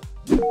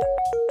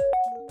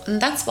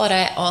 And that's what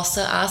I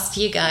also asked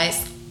you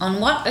guys. On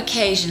what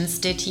occasions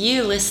did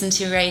you listen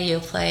to radio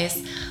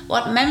plays?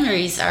 What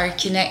memories are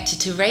connected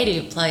to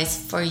radio plays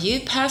for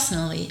you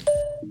personally?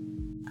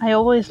 I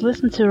always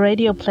listened to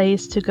radio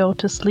plays to go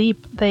to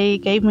sleep. They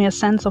gave me a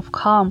sense of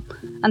calm.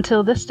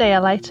 Until this day, I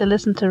like to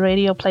listen to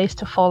radio plays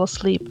to fall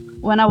asleep.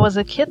 When I was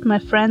a kid, my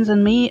friends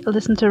and me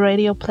listened to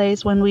radio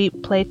plays when we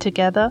played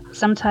together.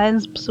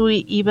 Sometimes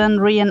we even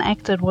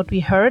reenacted what we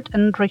heard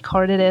and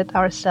recorded it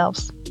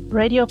ourselves.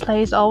 Radio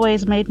plays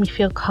always made me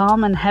feel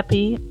calm and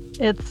happy.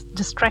 It's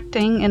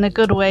distracting in a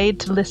good way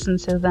to listen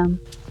to them.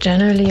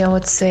 Generally, I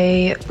would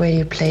say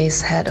radio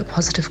plays had a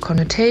positive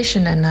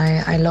connotation, and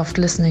I loved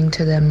listening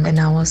to them. And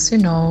I was,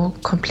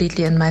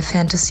 completely in my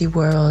fantasy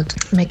world,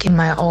 making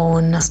my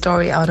own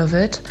story out of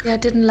it. I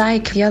didn't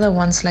like the other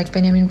ones like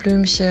Benjamin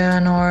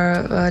Blümchen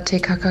or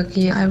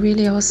TKKG.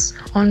 I was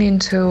only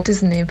into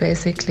Disney,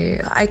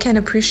 basically. I can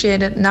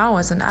appreciate it now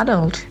as an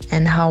adult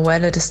and how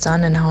well it is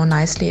done and how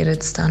nicely it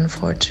is done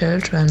for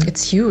children.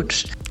 It's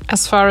huge.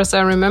 As far as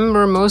I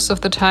remember, most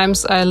of the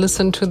times I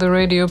listened to the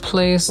radio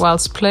plays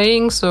whilst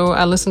playing, so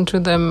I listened to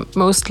them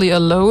mostly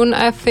alone,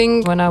 I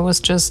think, when I was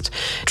just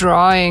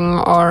drawing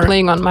or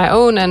playing on my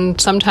own,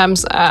 and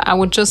sometimes I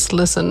would just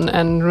listen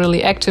and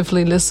really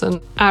actively listen.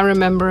 I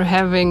remember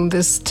having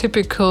this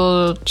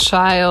typical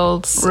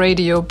child's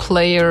radio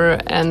player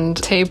and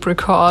tape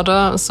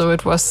recorder, so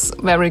it was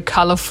very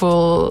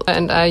colorful,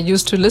 and I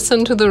used to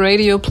listen to the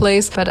radio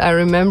plays, but I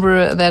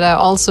remember that I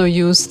also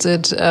used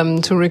it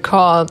to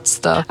record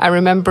stuff. I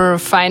remember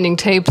finding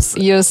tapes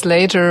years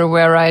later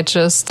where I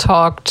just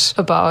talked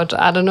about,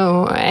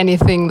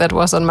 anything that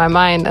was on my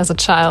mind as a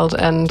child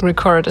and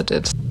recorded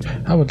it.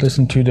 I would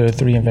listen to the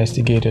Three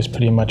Investigators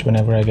pretty much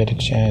whenever I get a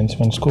chance.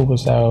 When school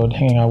was out,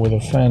 hanging out with a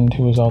friend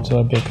who was also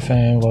a big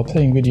fan while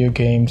playing video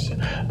games,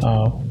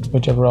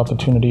 whichever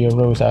opportunity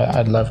arose,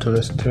 I'd love to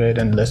listen to it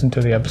and listen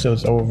to the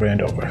episodes over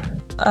and over.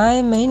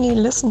 I mainly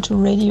listened to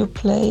radio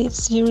play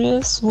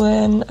series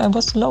when I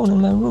was alone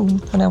in my room,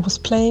 when I was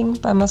playing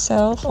by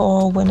myself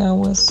or when I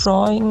was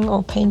drawing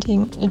or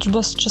painting. It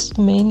was just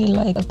mainly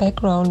like a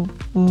background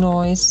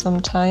noise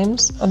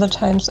sometimes. Other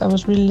times I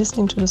was really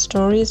listening to the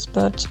stories,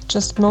 but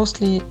just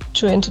mostly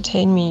to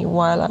entertain me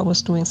while I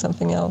was doing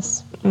something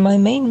else. My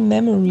main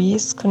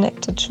memories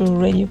connected to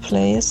radio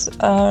plays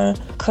are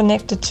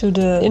connected to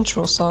the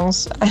intro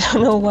songs. I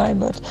don't know why,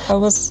 but I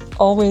was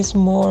always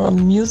more a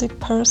music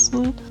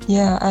person.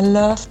 Yeah, I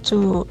love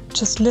to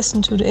just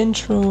listen to the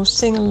intro,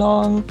 sing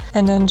along,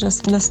 and then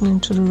just listening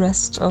to the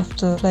rest of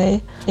the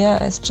play.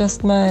 Yeah, it's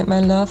just my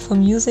love for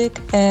music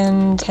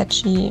and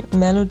catchy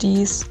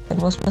melodies. It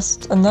was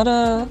just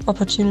another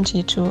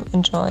opportunity to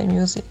enjoy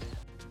music.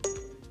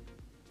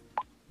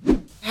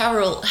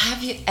 Harold,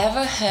 have you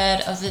ever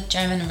heard of the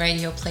German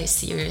radio play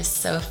series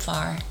so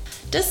far?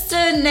 Does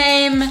the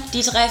name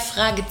Die drei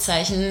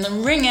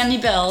Fragezeichen ring any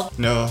bell?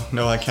 No,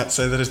 I can't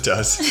say that it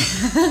does.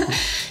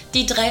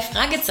 Die drei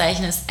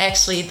Fragezeichen is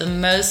actually the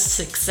most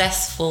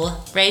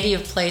successful radio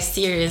play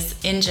series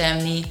in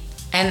Germany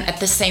and at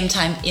the same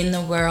time in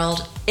the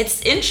world.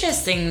 It's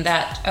interesting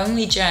that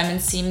only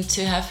Germans seem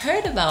to have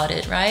heard about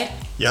it, right?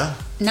 Yeah.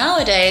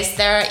 Nowadays,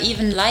 there are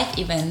even live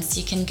events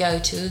you can go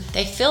to.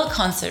 They fill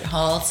concert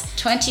halls.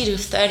 20 to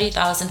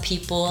 30,000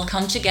 people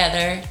come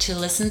together to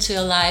listen to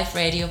a live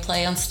radio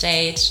play on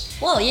stage.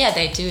 Well, yeah,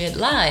 they do it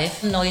live.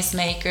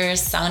 Noisemakers,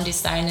 sound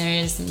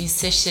designers,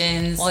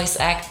 musicians, voice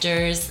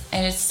actors,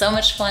 and it's so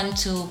much fun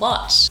to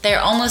watch.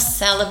 They're almost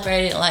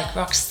celebrated like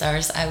rock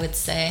stars, I would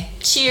say.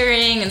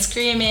 Cheering and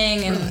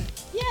screaming and... Really?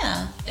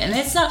 Yeah, and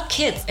it's not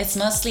kids, it's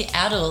mostly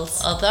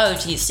adults, although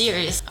these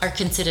series are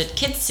considered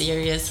kids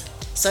series.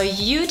 So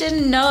you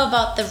didn't know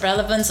about the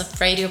relevance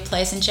of radio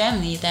plays in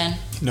Germany then?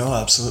 No,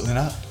 absolutely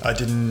not. I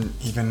didn't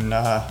even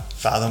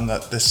fathom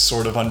that this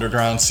sort of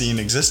underground scene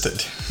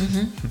existed.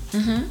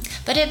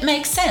 But it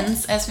makes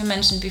sense, as we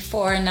mentioned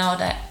before, now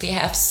that we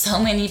have so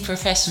many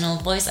professional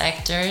voice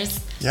actors.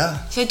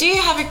 Yeah. So do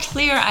you have a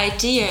clear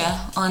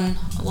idea on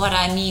what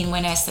I mean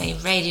when I say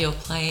radio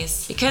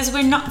plays? Because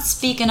we're not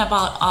speaking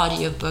about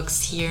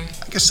audiobooks here.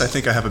 I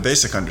think I have a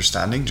basic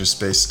understanding just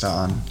based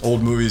on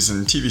old movies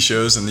and TV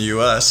shows in the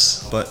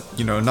US, but,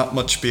 not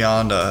much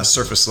beyond a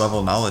surface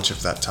level knowledge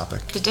of that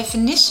topic. The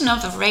definition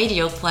of a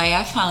radio play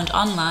I found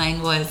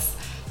online was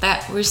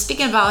that we're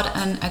speaking about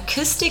an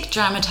acoustic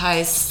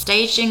dramatized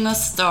staging of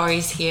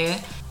stories here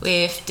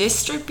with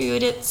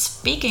distributed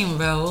speaking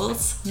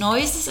roles,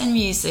 noises and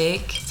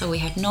music. So we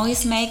had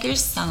noisemakers,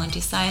 sound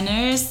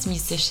designers,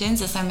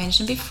 musicians, as I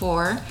mentioned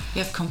before.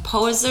 We have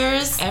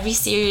composers. Every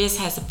series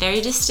has a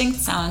very distinct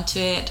sound to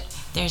it.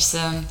 There's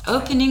an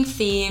opening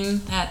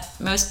theme that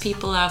most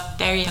people are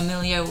very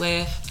familiar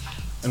with.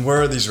 And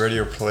where are these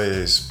radio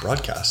plays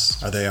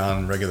broadcast? Are they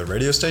on regular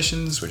radio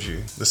stations? Would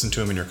you listen to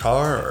them in your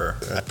car or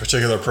at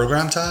particular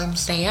program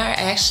times? They are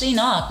actually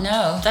not,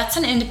 no. That's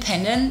an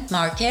independent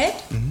market.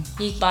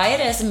 Mm-hmm. You buy it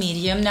as a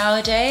medium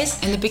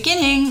nowadays. In the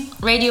beginning,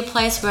 radio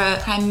plays were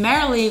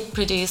primarily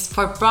produced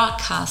for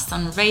broadcast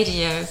on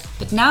radio.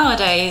 But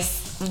nowadays,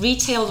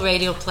 retail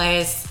radio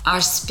plays are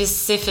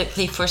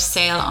specifically for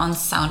sale on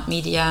sound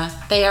media.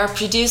 They are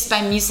produced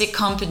by music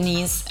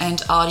companies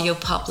and audio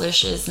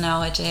publishers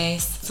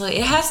nowadays. So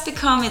it has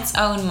become its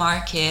own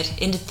market,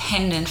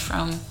 independent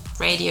from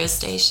radio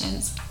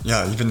stations.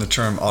 Yeah, even the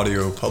term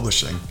audio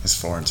publishing is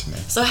foreign to me.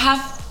 So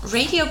have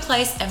radio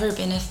plays ever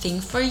been a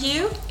thing for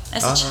you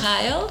as a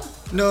child?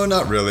 No,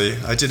 not really.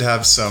 I did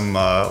have some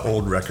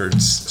old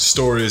records,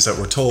 stories that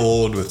were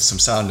told with some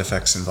sound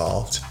effects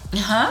involved.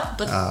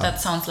 But that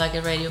sounds like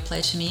a radio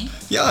play to me.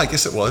 Yeah, I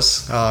guess it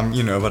was.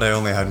 But I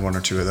only had one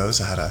or two of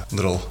those. I had a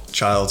little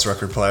child's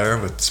record player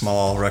with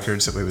small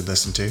records that we would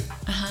listen to.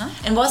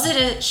 And was it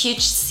a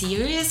huge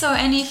series or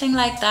anything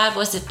like that?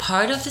 Was it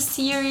part of the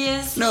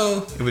series?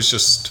 No, it was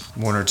just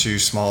one or two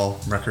small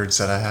records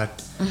that I had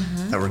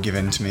that were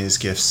given to me as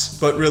gifts.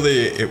 But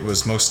really, it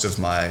was most of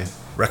my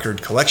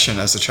record collection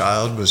as a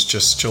child was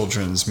just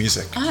children's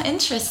music.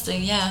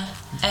 Interesting, yeah.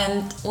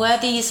 And were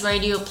these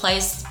radio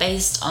plays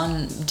based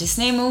on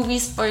Disney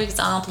movies, for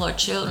example, or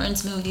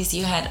children's movies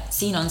you had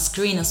seen on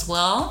screen as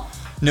well?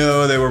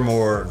 No, they were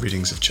more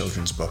readings of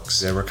children's books.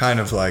 They were kind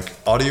of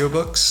like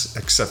audiobooks,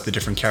 except the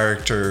different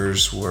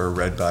characters were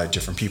read by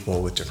different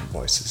people with different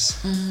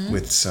voices,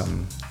 with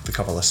a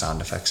couple of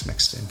sound effects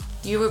mixed in.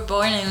 You were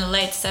born in the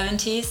late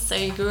 70s, so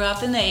you grew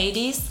up in the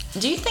 80s.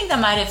 Do you think that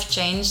might have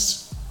changed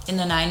in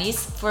the 90s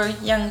for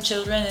young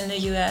children in the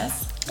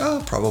US?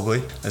 Oh,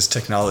 probably. As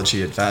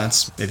technology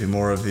advanced, maybe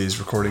more of these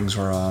recordings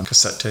were on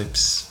cassette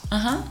tapes.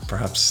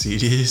 Perhaps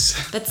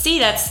CDs. But see,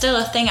 that's still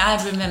a thing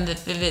I remember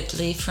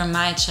vividly from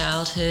my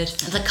childhood.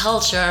 The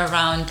culture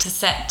around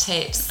cassette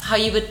tapes. How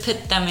you would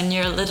put them in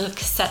your little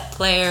cassette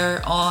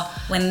player, or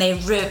when they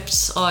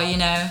ripped, or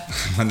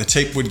when the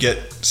tape would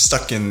get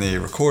stuck in the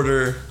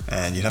recorder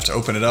and you'd have to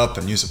open it up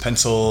and use a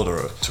pencil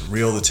to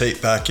reel the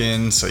tape back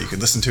in so you could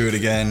listen to it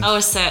again.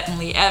 Oh,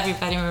 certainly.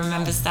 Everybody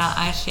remembers that,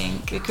 I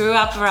think. We grew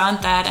up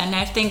around that, and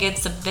I think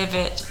it's a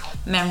vivid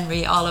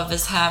memory all of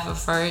us have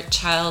of our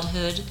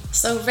childhood.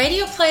 So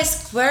radio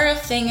plays were a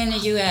thing in the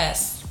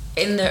US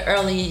in the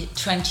early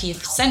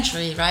 20th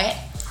century, right?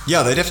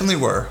 Yeah, they definitely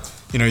were.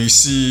 You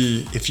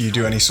see, if you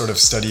do any sort of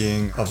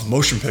studying of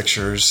motion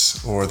pictures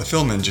or the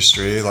film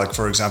industry, like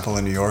for example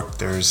in New York,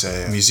 there's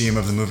a Museum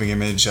of the Moving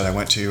Image that I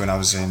went to when I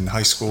was in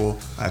high school.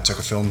 I took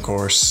a film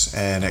course,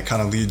 and it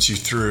kind of leads you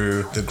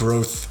through the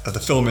growth of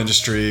the film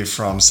industry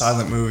from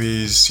silent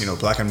movies,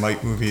 black and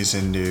white movies,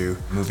 into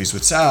movies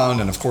with sound.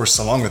 And of course,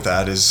 along with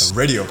that is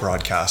radio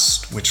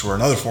broadcasts, which were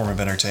another form of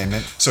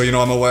entertainment. So,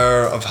 I'm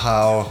aware of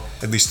how,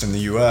 at least in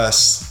the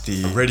US,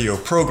 the radio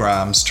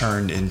programs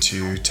turned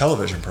into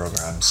television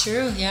programs.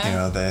 True.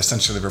 Yeah. They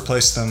essentially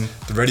replaced them.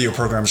 The radio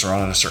programs are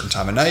on at a certain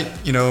time of night,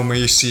 where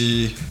you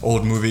see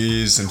old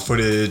movies and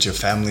footage of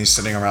families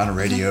sitting around a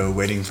radio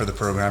waiting for the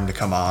program to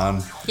come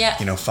on. Yeah.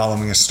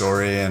 Following a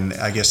story. And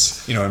I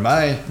guess, in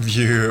my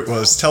view, it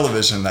was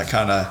television that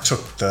kind of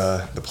took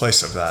the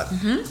place of that.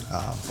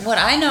 What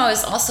I know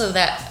is also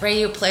that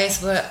radio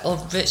plays were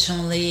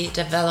originally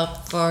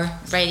developed for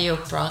radio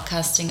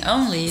broadcasting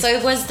only. So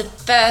it was the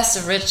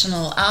first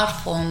original art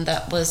form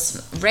that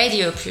was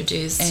radio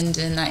produced in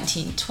the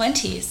 1920s.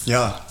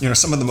 Yeah,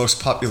 some of the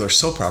most popular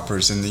soap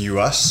operas in the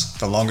US,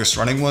 the longest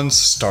running ones,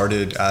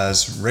 started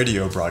as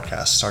radio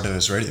broadcasts, started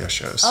as radio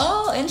shows.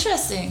 Oh,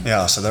 interesting.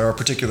 Yeah, so there are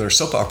particular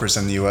soap operas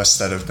in the US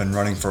that have been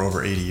running for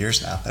over 80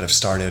 years now, that have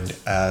started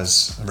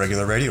as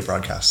regular radio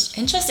broadcasts.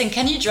 Interesting.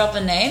 Can you drop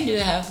a name? Do you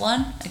have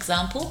one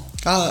example?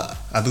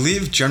 I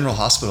believe General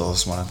Hospital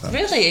is one of them.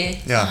 Really?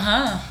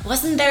 Yeah.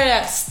 Wasn't there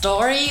that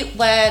story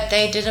where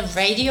they did a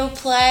radio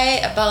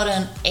play about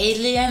an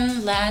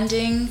alien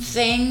landing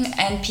thing,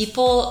 and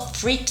people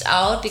freaked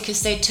out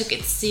because they took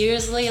it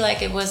seriously,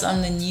 like it was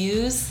on the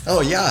news?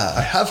 Oh yeah,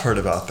 I have heard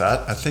about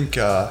that. I think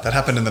that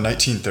happened in the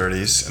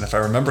 1930s, and if I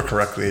remember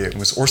correctly, it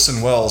was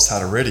Orson Welles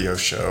had a radio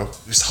show.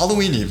 It was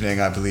Halloween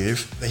evening, I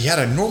believe. He had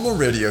a normal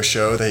radio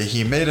show.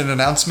 He made an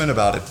announcement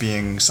about it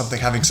being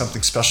having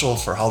something special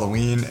for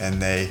Halloween,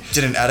 and they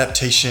did an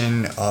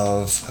adaptation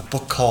of a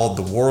book called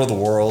The War of the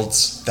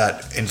Worlds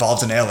that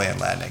involved an alien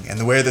landing. And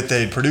the way that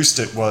they produced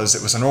it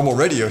was a normal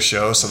radio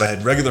show, so they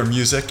had regular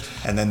music,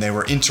 and then they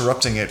were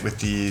interrupting it with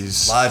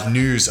these live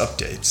news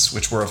updates,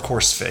 which were of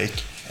course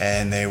fake.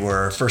 And they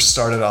were first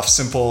started off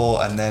simple,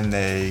 and then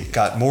they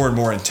got more and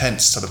more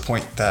intense to the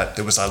point that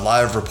there was a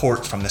live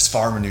report from this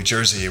farm in New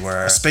Jersey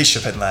where a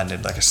spaceship had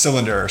landed, like a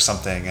cylinder or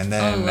something. And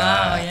then,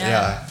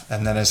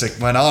 and then as it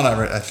went on,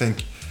 I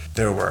think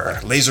there were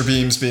laser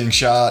beams being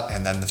shot,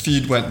 and then the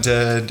feed went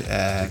dead,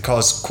 and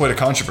caused quite a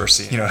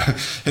controversy,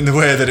 in the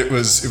way that it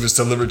was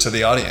delivered to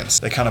the audience.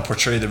 They kind of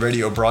portrayed the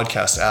radio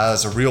broadcast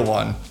as a real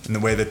one in the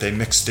way that they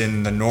mixed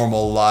in the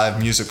normal live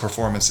music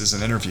performances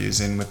and interviews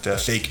in with the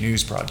fake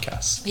news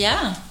broadcasts.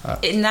 Yeah,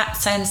 in that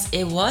sense,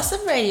 it was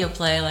a radio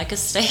play, like a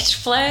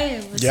stage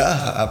play.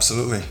 Yeah,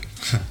 absolutely.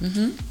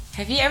 Mm-hmm.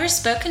 Have you ever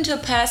spoken to a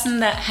person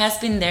that has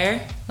been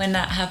there when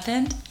that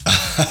happened?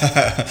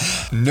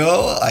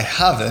 No, I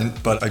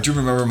haven't, but I do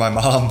remember my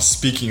mom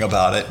speaking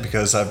about it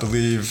because I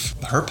believe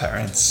her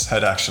parents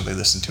had actually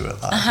listened to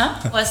it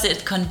live. Was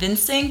it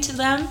convincing to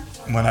them?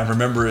 When I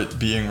remember it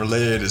being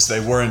relayed, is they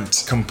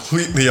weren't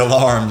completely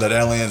alarmed that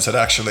aliens had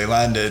actually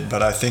landed,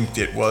 but I think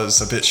it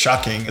was a bit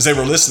shocking as they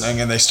were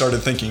listening and they started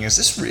thinking, is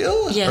this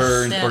real? Yes,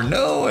 or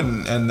no?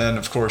 And then,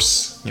 of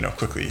course,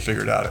 quickly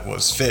figured out it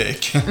was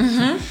fake.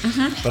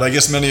 But I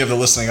guess many of the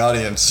listening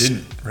audience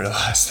didn't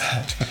realize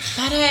that.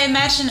 But I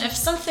imagine if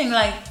something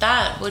like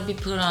that would be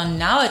put on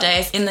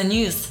nowadays in the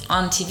news,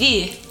 on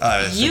TV,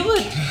 you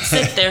would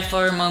sit there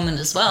for a moment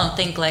as well and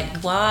think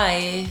like,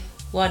 why?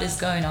 What is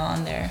going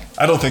on there?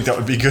 I don't think that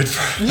would be good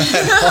for them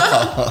at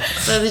all.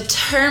 So the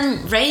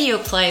term radio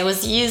play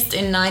was used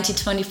in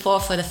 1924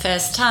 for the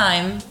first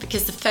time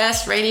because the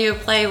first radio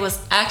play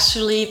was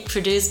actually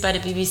produced by the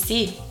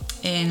BBC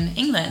in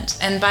England.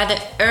 And by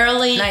the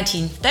early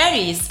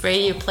 1930s,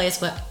 radio plays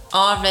were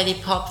already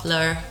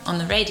popular on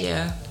the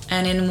radio.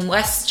 And in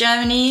West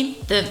Germany,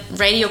 the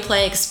radio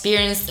play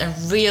experienced a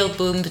real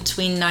boom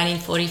between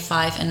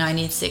 1945 and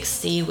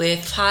 1960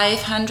 with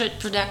 500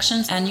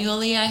 productions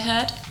annually, I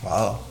heard.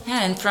 Wow.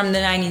 Yeah, and from the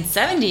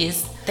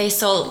 1970s, they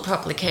sold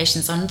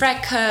publications on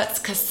records,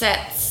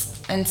 cassettes,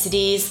 and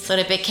CDs, so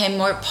they became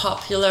more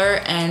popular,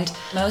 and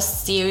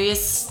most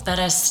series that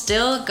are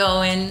still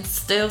going,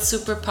 still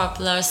super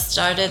popular,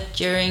 started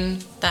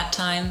during that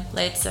time,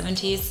 late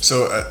 70s.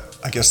 So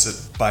I guess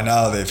that by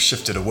now they've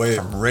shifted away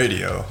from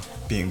radio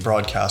being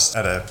broadcast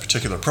at a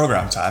particular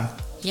program time.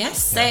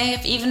 Yes, they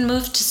have even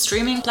moved to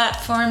streaming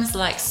platforms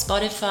like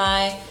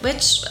Spotify,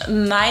 which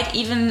might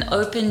even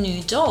open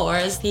new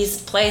doors.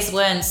 These plays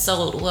weren't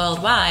sold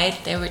worldwide,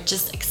 they were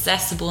just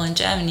accessible in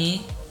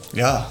Germany.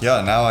 Yeah,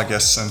 now I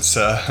guess since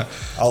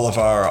all of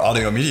our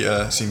audio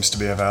media seems to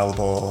be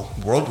available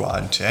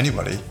worldwide to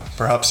anybody,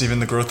 perhaps even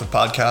the growth of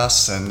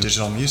podcasts and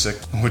digital music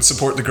would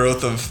support the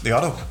growth of the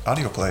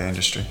audio play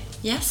industry.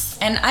 Yes,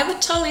 and I would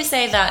totally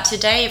say that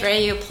today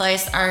radio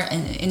plays are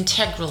an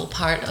integral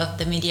part of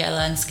the media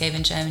landscape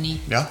in Germany.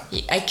 Yeah.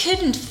 I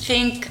couldn't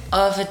think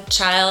of a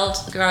child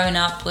growing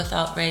up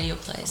without radio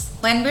plays.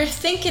 When we're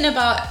thinking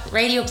about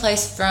radio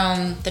plays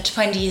from the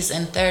 20s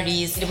and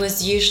 30s, it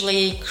was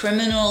usually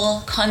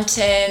criminal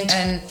content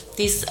and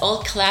these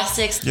old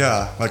classics.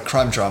 Yeah, like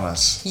crime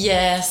dramas.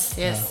 Yes.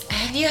 Yeah.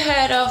 Have you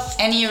heard of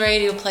any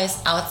radio plays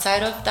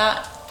outside of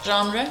that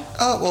genre?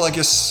 Well, I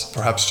guess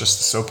perhaps just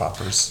the soap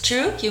operas.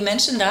 True, you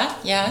mentioned that,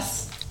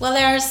 yes. Well,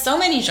 there are so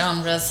many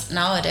genres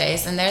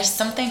nowadays, and there's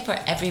something for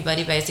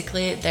everybody,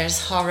 basically. There's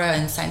horror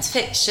and science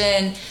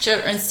fiction,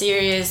 children's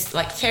series,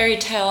 like fairy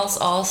tales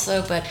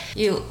also, but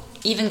you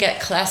even get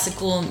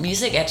classical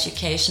music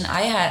education.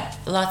 I had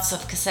lots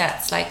of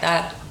cassettes like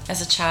that as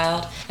a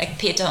child, like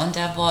Peter und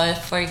der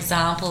Wolf, for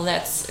example.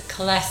 That's a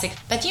classic.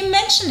 But you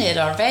mentioned it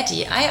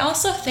already. I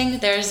also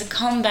think there's a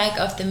comeback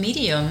of the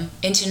medium,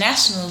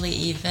 internationally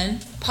even.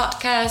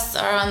 Podcasts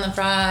are on the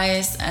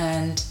rise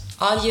and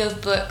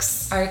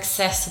audiobooks are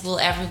accessible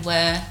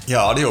everywhere. Yeah,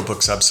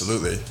 audiobooks,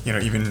 absolutely.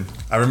 Even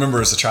I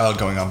remember as a child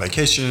going on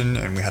vacation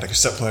and we had a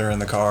cassette player in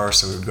the car,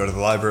 so we would go to the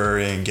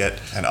library and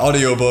get an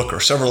audiobook or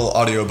several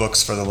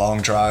audiobooks for the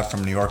long drive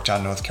from New York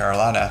down North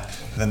Carolina.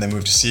 And then they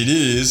moved to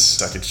CDs,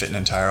 so I could fit an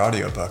entire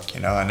audiobook,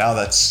 and now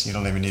you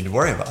don't even need to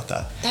worry about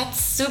that. That's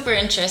super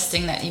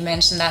interesting that you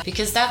mentioned that,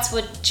 because that's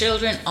what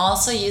children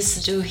also used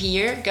to do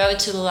here, go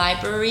to the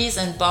libraries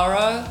and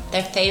borrow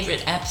their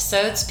favorite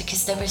episodes,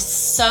 because there were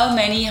so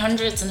many,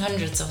 hundreds and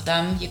hundreds of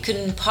them. You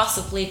couldn't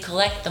possibly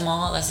collect them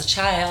all as a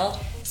child.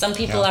 Some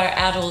people are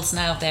adults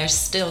now, they're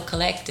still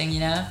collecting,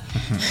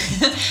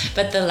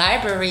 But the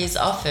libraries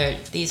offered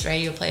these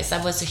radio plays.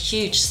 That was a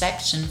huge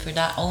section for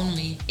that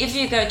only. If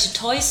you go to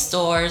toy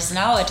stores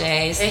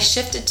nowadays, they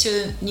shifted to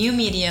a new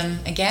medium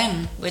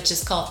again, which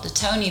is called the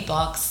Tony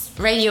Box.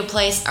 Radio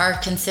plays are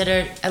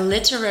considered a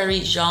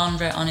literary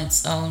genre on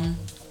its own.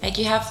 Like,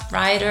 you have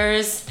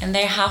writers and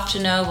they have to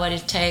know what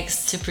it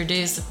takes to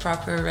produce a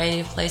proper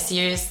radio play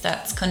series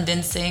that's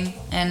convincing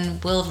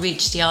and will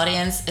reach the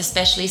audience,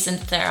 especially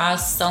since there are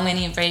so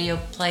many radio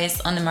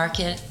plays on the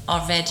market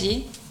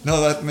already.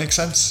 No, that makes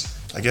sense.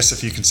 I guess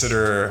if you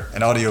consider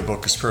an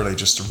audiobook is purely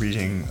just a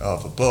reading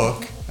of a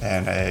book,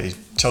 and a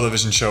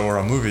television show or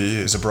a movie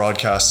is a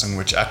broadcast in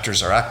which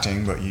actors are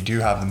acting, but you do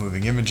have the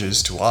moving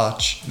images to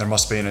watch, there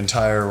must be an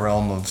entire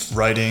realm of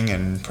writing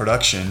and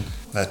production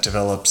that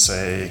develops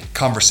a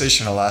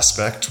conversational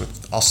aspect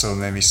with also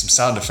maybe some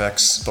sound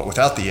effects, but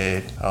without the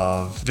aid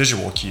of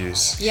visual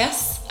cues.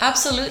 Yes,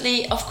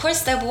 absolutely. Of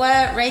course, there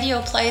were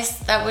radio plays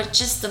that were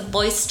just the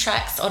voice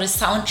tracks or the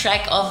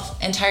soundtrack of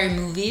entire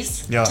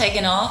movies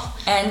taken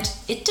off, and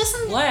it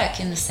doesn't work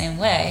in the same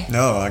way.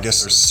 No, I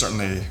guess there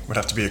certainly would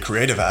have to be a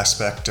creative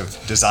aspect of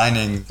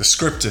designing the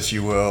script, if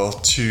you will,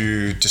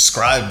 to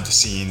describe the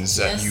scenes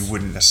that you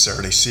wouldn't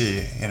necessarily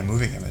see in a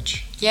moving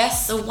image.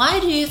 Yes, so why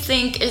do you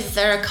think is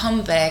there a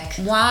comeback?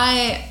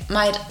 Why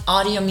might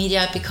audio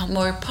media become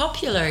more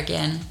popular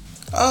again?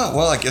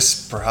 Well, I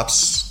guess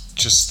perhaps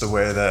just the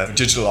way that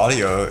digital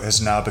audio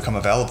has now become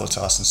available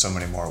to us in so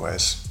many more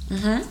ways.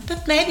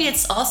 But maybe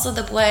it's also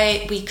the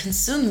way we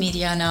consume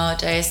media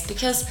nowadays,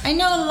 because I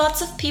know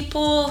lots of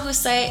people who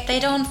say they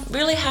don't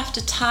really have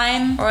the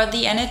time or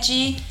the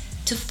energy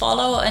to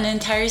follow an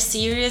entire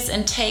series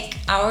and take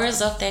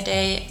hours of their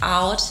day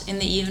out in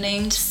the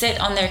evening to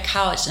sit on their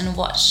couch and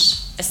watch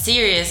a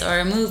series or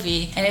a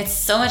movie. And it's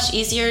so much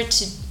easier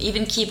to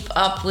even keep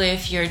up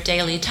with your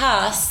daily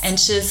tasks and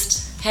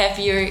just have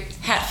your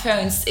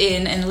headphones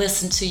in and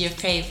listen to your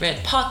favorite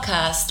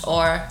podcast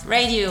or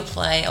radio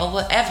play or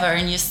whatever,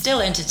 and you're still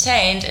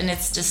entertained and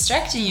it's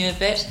distracting you a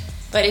bit,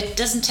 but it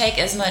doesn't take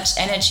as much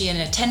energy and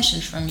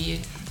attention from you.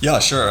 Yeah,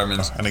 sure. I mean,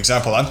 an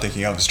example I'm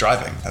thinking of is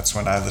driving. That's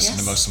when I listen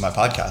to most of my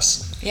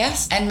podcasts.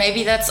 Yes, and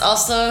maybe that's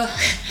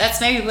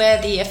maybe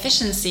where the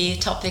efficiency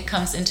topic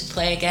comes into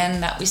play again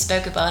that we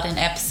spoke about in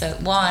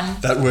episode 1.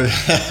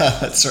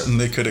 That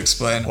certainly could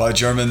explain why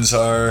Germans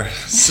are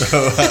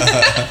so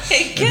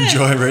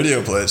enjoy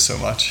radio plays so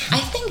much. I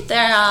think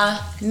there are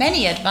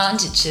many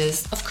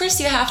advantages. Of course,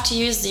 you have to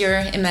use your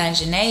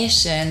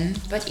imagination,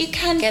 but you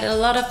can get a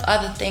lot of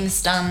other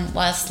things done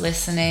whilst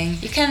listening.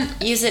 You can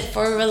use it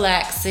for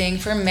relaxing,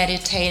 for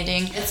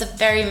meditating. It's a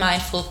very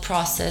mindful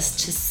process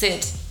to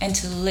sit and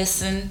to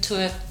listen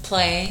to a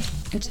play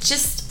and to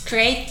just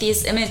create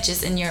these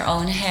images in your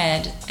own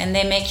head, and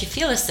they make you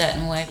feel a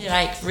certain way,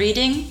 like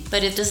reading,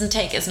 but it doesn't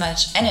take as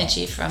much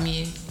energy from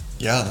you.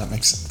 Yeah, that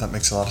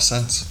makes a lot of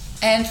sense.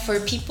 And for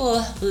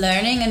people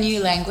learning a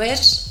new language,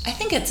 I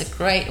think it's a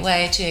great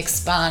way to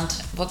expand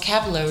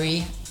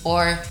vocabulary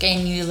or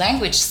gain new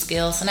language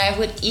skills. And I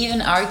would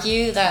even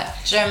argue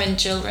that German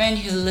children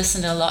who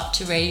listen a lot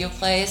to radio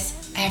plays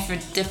have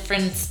a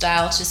different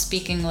style to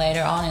speaking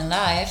later on in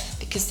life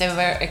because they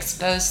were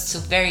exposed to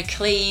very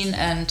clean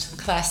and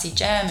classy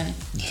German.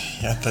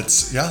 Yeah, that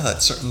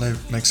certainly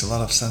makes a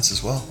lot of sense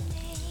as well.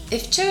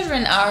 If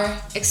children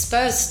are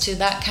exposed to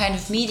that kind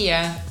of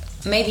media,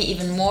 maybe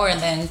even more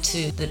than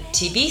to the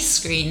TV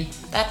screen,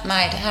 that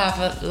might have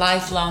a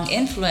lifelong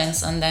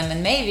influence on them,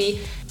 and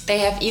maybe they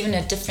have even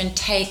a different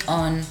take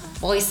on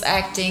voice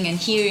acting and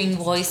hearing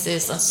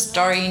voices, on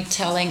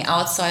storytelling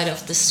outside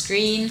of the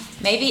screen.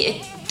 Maybe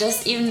it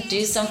does even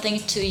do something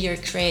to your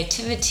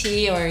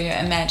creativity or your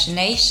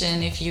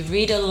imagination if you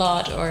read a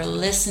lot or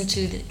listen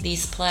to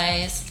these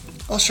plays.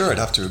 Well, sure, I'd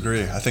have to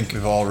agree. I think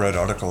we've all read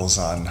articles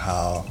on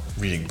how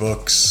reading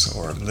books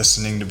or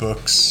listening to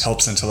books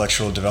helps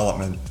intellectual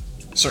development,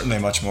 certainly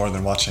much more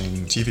than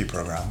watching TV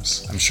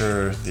programs. I'm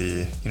sure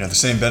the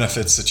same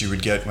benefits that you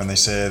would get when they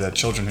say that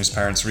children whose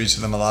parents read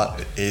to them a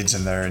lot aids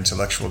in their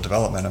intellectual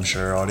development. I'm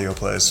sure audio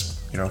plays,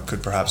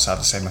 could perhaps have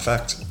the same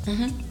effect.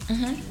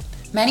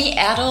 Many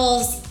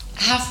adults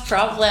have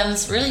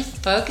problems really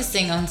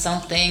focusing on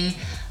something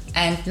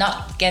and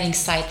not getting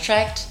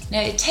sidetracked.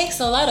 It takes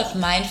a lot of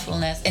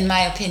mindfulness, in my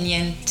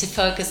opinion, to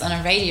focus on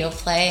a radio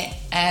play,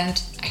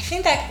 and I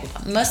think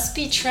that must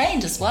be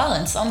trained as well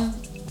in some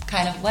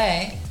kind of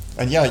way.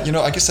 And yeah,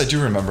 I guess I do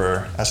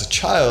remember as a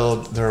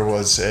child there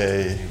was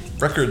a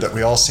record that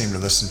we all seemed to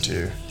listen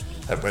to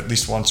at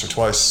least once or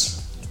twice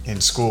in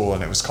school,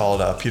 and it was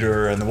called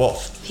Peter and the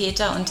Wolf.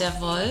 Peter und der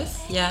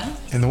Wolf, yeah.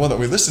 And the one that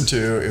we listened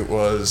to, it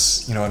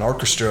was, an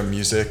orchestra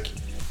music.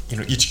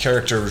 Each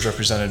character was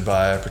represented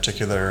by a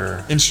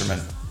particular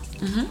instrument.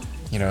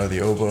 The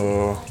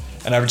oboe.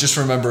 And I would just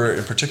remember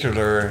in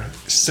particular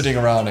sitting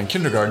around in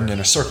kindergarten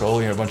in a circle,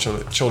 a bunch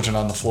of children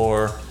on the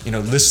floor,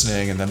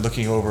 listening, and then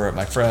looking over at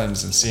my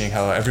friends and seeing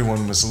how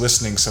everyone was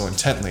listening so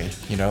intently.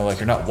 Like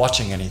you're not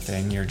watching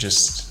anything, you're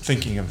just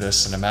thinking of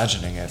this and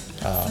imagining it.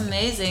 That's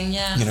amazing,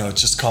 yeah. It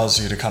just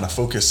causes you to kind of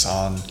focus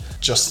on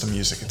just the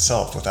music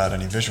itself without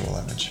any visual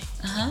image.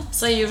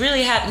 So you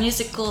really had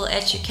musical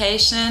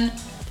education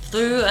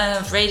through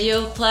a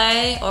radio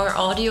play or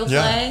audio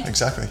play? Yeah,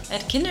 exactly.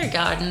 At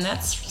kindergarten.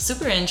 That's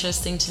super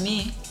interesting to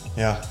me.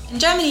 Yeah. In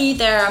Germany,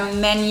 there are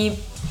many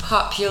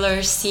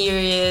popular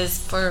series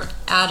for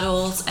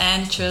adults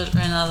and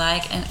children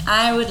alike, and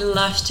I would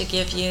love to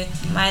give you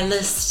my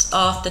list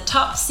of the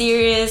top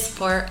series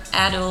for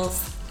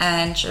adults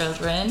and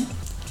children.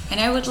 And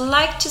I would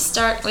like to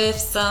start with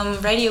some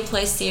radio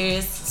play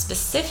series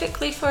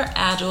specifically for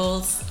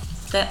adults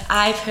that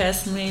I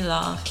personally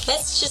love.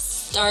 Let's just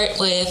start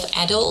with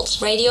adult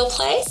radio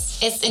plays.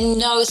 It's in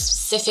no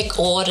specific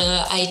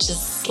order. I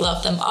just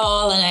love them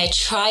all and I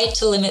try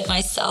to limit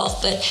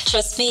myself. But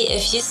trust me,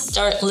 if you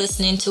start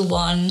listening to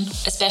one,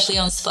 especially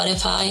on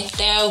Spotify,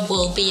 there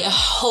will be a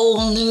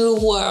whole new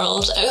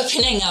world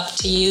opening up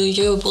to you.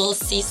 You will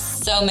see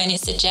so many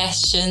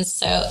suggestions.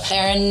 So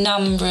there are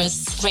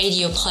numerous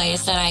radio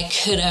plays that I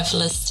could have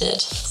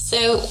listed.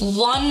 So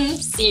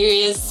one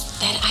series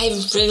that I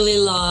really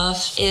love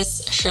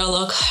is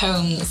Sherlock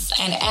Holmes.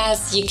 And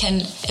as you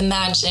can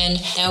imagine,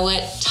 there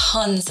were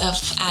tons of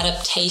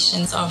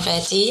adaptations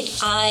already.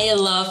 I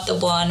love the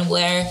one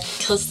where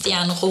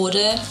Christian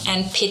Rode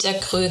and Peter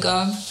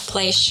Krüger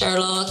play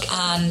Sherlock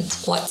and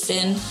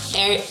Watson.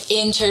 Their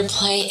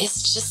interplay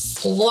is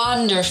just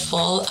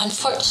wonderful.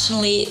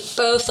 Unfortunately,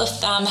 both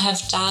of them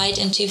have died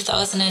in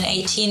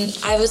 2018.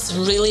 I was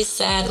really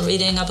sad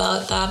reading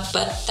about that,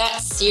 but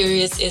that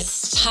series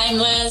is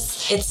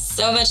timeless. It's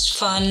so much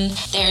fun.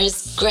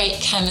 There's great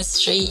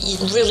chemistry. You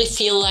really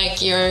feel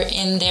like you're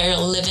in their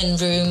living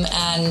room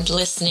and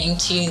listening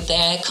to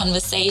their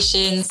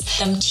conversations,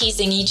 them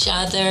teasing each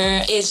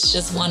other. It's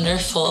just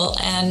wonderful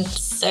and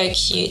so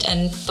cute,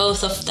 and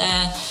both of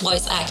their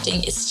voice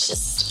acting is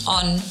just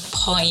on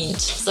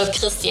point. So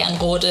Christian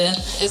Rode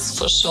is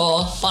for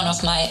sure one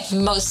of my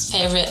most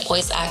favorite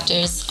voice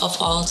actors of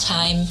all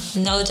time.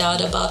 No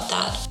doubt about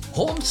that.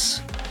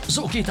 Holmes,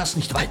 so geht das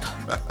nicht weiter.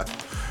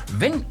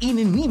 Wenn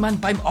Ihnen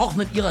niemand beim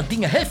Ordnen Ihrer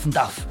Dinge helfen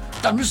darf,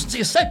 dann müssen Sie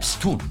es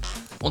selbst tun.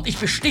 Und ich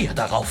bestehe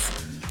darauf,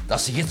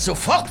 dass Sie jetzt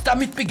sofort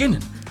damit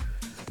beginnen.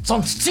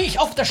 Sonst ziehe ich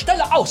auf der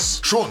Stelle aus.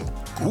 Schon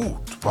gut,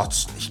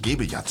 Watson. Ich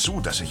gebe ja zu,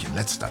 dass ich in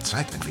letzter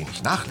Zeit ein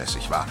wenig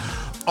nachlässig war.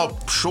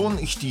 Obschon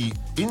ich die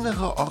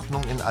innere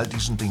Ordnung in all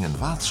diesen Dingen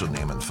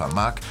wahrzunehmen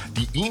vermag,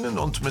 die Ihnen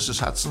und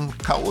Mrs. Hudson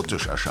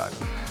chaotisch erscheinen.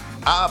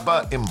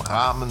 Aber im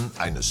Rahmen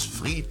eines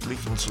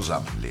friedlichen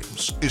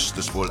Zusammenlebens ist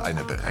es wohl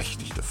eine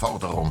berechtigte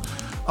Forderung,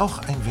 auch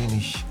ein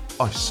wenig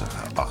äußere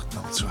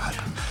Ordnung zu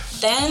halten.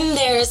 Then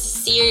there's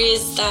a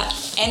series that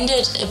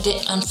ended a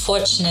bit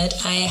unfortunate,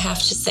 I have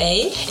to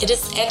say. It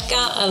is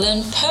Edgar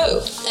Allan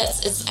Poe.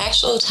 That's its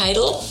actual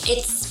title.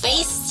 It's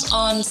based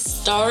on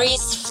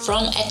stories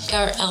from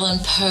Edgar Allan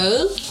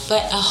Poe,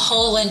 but a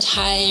whole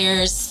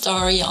entire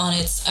story on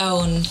its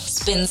own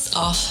spins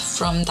off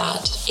from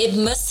that. It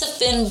must have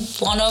been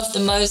one of the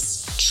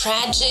most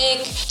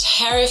tragic,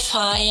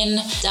 terrifying,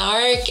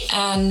 dark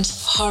and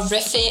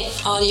horrific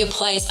audio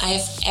plays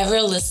I've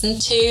ever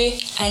listened to.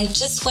 And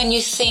just when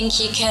you think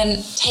you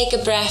can take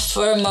a breath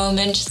for a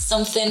moment,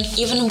 something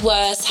even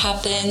worse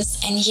happens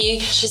and you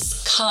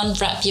just can't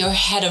wrap your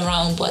head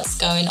around what's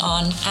going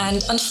on.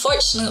 And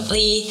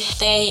unfortunately,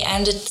 they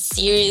ended the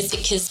series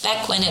because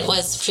back when it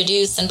was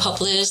produced and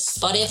published,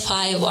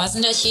 Spotify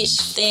wasn't a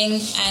huge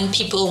thing and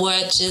people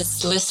were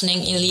just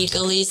listening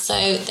illegally,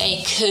 so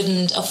they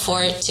couldn't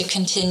afford to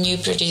continue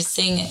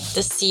producing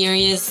the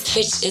series,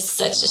 which is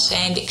such a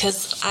shame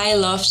because I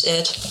loved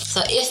it.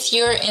 So if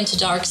you're into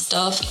dark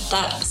stuff,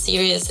 that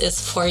series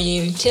is for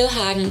you. Till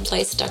Hagen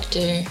plays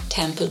Dr.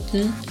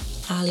 Templeton,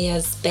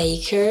 alias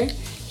Baker.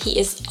 He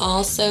is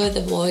also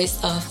the voice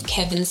of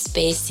Kevin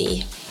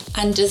Spacey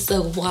and does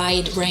a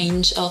wide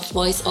range of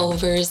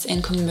voiceovers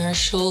in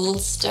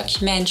commercials,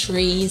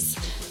 documentaries.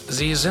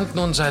 Sie sind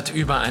nun seit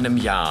über einem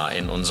Jahr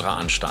in unserer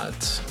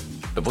Anstalt.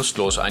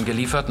 Bewusstlos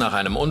eingeliefert nach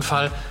einem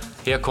Unfall,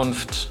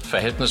 Herkunft,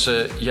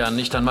 Verhältnisse, ja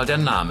nicht einmal der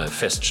Name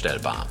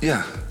feststellbar.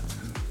 Ja.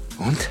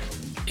 Und?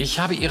 Ich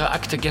habe Ihre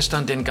Akte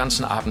gestern den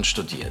ganzen Abend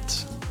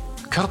studiert.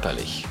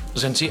 Körperlich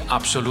sind Sie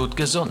absolut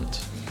gesund.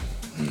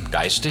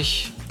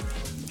 Geistig?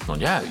 Nun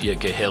ja, Ihr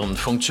Gehirn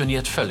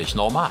funktioniert völlig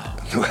normal.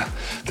 Nur,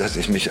 dass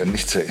ich mich an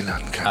nichts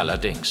erinnern kann.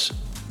 Allerdings.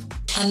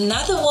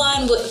 Another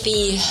one would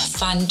be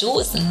Van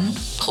Dusen,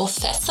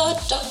 Professor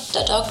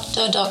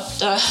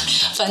Dr.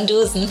 Van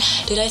Dusen.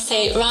 Did I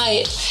say it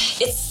right?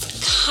 It's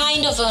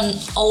kind of an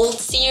old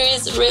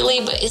series, really,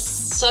 but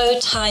it's so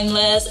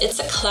timeless. It's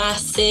a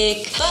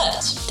classic.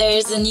 But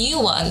there's a new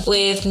one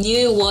with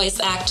new voice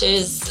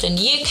actors, the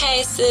new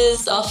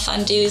cases of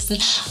Van Dusen,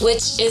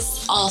 which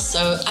is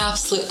also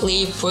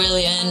absolutely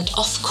brilliant.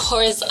 Of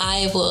course,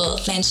 I will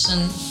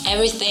mention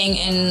everything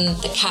in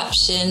the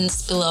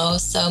captions below,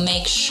 so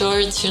make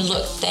sure to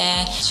look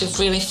there to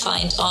really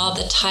find all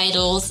the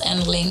titles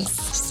and links.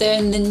 So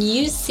in the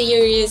new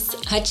series,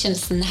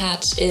 Hutchinson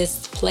Hatch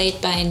is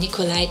played by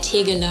Nikolai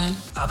Tegeler.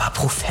 Aber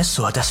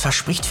Professor, das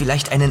verspricht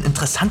vielleicht einen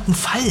interessanten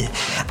Fall.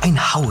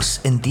 Ein Haus,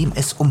 in dem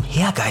es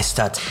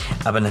umhergeistert.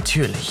 Aber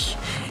natürlich,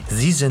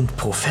 Sie sind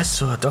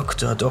Professor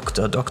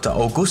Dr.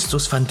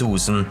 Augustus Van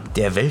Dusen,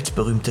 der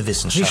weltberühmte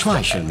Wissenschaftler. Sie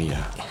schmeicheln mir,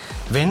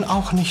 wenn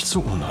auch nicht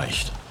zu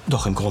Unrecht.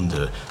 Doch im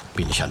Grunde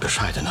bin ich ein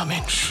bescheidener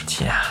Mensch.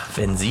 Tja,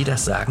 wenn Sie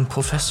das sagen,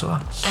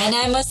 Professor. And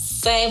I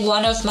must say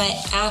one of my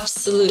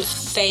absolute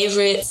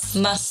favorites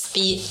must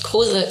be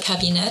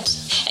Koselkabinett.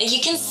 You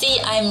can see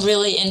I'm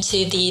really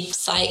into the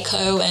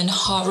psycho and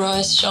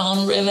horror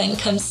genre when it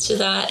comes to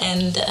that,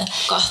 and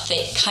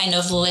gothic kind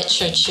of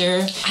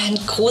literature. And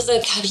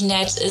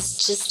Gruselkabinett is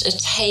just a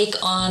take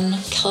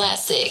on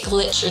classic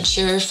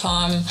literature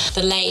from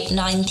the late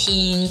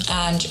 19th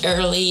and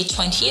early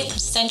 20th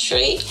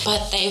century,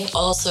 but they've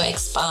also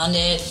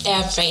expanded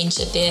their range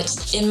a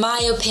bit. In my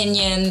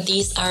opinion,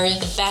 these are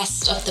the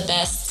best of the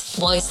best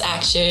voice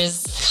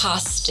actors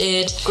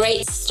casted,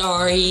 great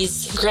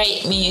stories,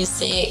 great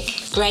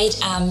music, great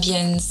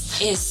ambience.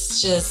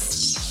 It's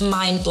just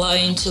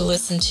mind-blowing to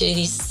listen to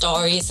these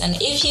stories. And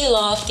if you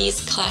love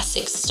these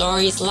classic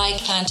stories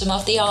like Phantom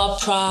of the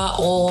Opera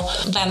or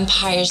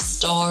vampire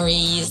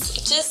stories,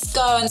 just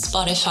go on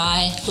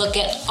Spotify, look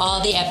at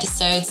all the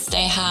episodes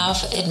they have.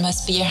 It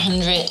must be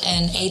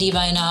 180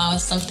 by now,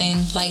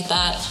 something like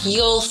that.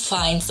 You'll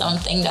find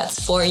something that's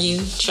for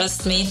you,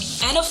 trust me.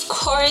 And of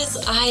course,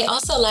 I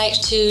also like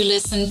to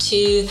listen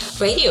to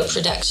radio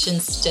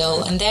productions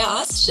still, and there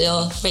are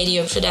still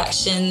radio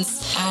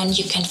productions, and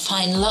you can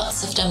find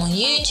lots of them on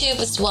YouTube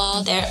as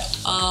well. They're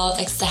all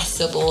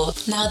accessible.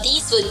 Now,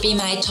 these would be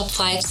my top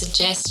 5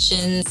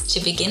 suggestions to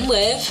begin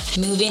with.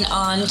 Moving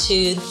on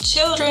to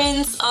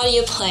children's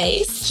audio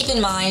plays. Keep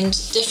in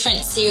mind,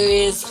 different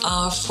series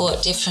are for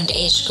different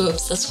age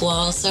groups as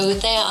well, so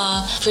there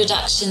are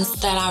productions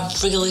that are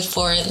really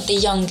for the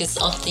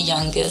youngest of the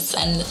youngest,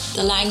 and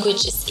the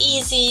language is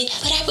easy,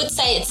 but I would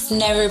say it's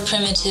never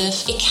primitive.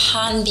 It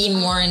can be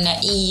more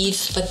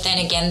naive, but then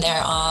again,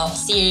 there are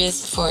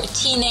series for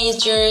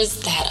teenagers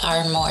that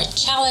are more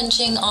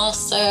challenging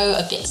also,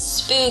 a bit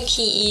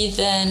spooky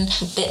even,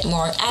 a bit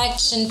more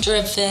action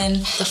driven.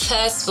 The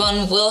first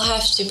one will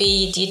have to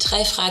be Die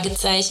 3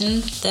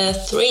 Fragezeichen, the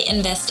 3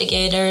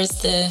 investigators,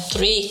 the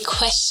 3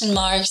 question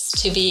marks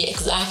to be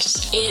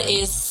exact. It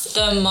is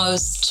the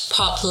most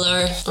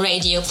popular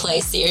radio play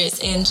series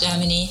in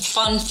Germany.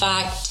 Fun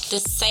fact, the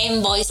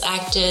same voice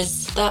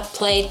actors that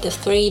played the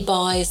 3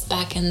 boys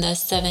back in the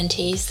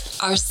 70s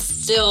are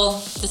still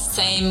the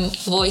same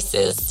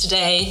voices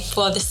today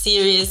for the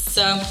series.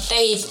 So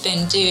they've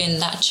been doing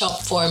that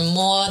job for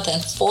more than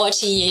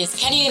 40 years.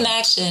 Can you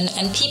imagine?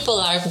 And people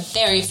are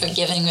very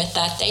forgiving with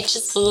that. They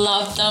just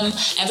love them.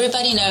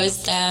 Everybody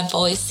knows their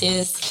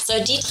voices.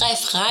 So Die 3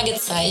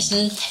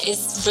 Fragezeichen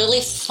is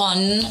really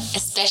fun,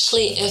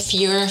 especially if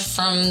you're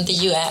from the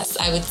US,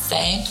 I would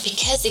say,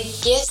 because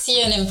it gives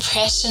you an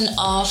impression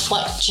of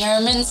what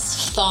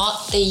Germans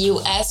thought the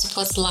US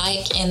was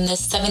like in the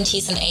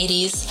 70s and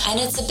 80s. And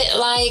it's a bit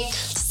like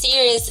the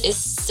series is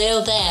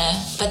still there.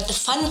 But the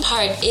fun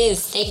part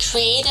is they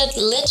created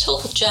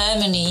Little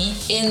Germany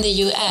in the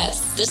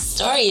US. The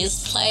story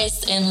is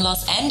placed in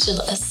Los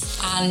Angeles.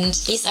 And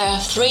these are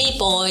 3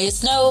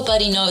 boys.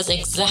 Nobody knows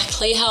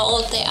exactly how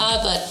old they are,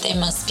 but they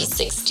must be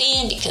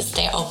 16 because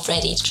they're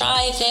already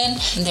driving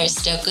and they're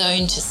still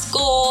going to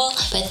school.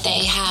 But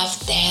they have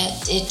their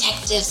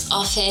detective's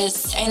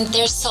office and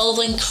they're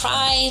solving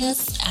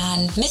crimes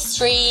and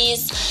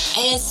mysteries.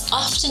 And it's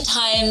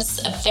oftentimes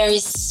a very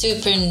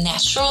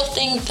supernatural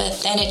thing, but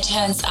then it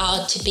turns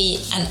out to be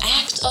an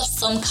act of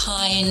some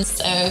kind.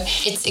 So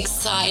it's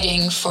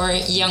exciting for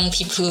young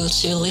people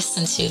to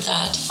listen to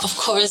that. Of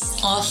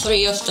course, all 3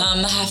 of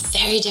them have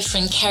very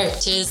different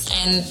characters,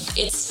 and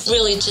it's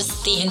really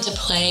just the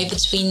interplay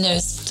between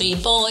those 3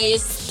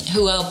 boys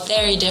who are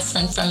very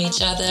different from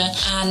each other.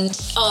 And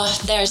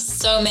there's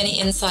so many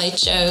inside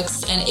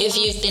jokes, and if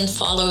you've been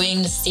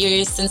following the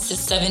series since the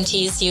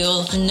 70s,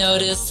 you'll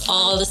notice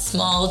all the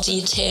small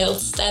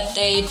details that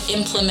they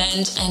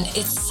implement, and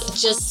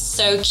it's just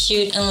so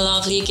cute and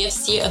lovely. It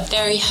gives you a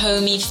very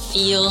homey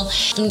feel.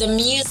 And the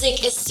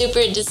music is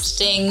super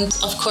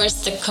distinct. Of course,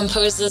 the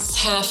composers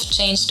have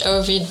changed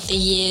over the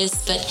years,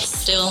 but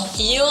still,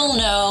 you'll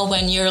know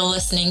when you're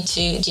listening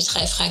to Die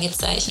 3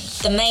 Fragezeichen.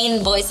 The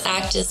main voice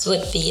actors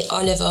would be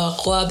Oliver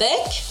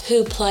Rohrbeck,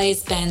 who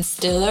plays Ben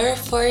Stiller,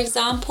 for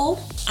example.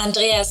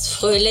 Andreas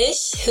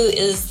Fröhlich, who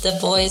is the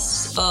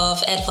voice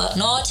of Edward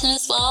Norton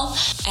as well.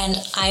 And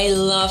I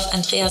love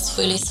Andreas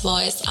Fröhlich's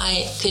voice.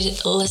 I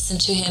could listen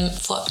to him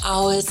for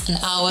hours and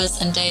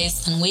hours and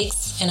days and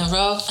weeks in a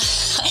row.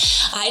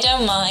 I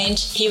don't mind.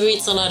 He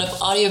reads a lot of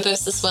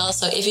audiobooks as well,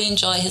 so if you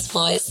enjoy his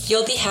voice,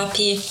 you'll be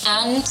happy.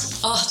 And,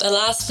 the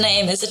last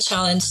name is a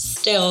challenge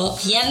still.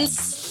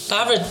 Jens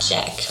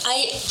Wawrczyk.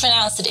 I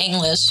pronounced it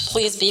English.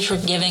 Please be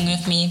forgiving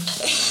with me.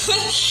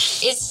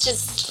 It's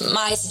just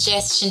my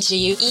suggestion to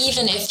you.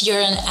 Even if you're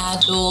an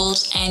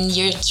adult and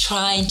you're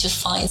trying to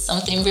find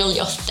something really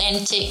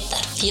authentic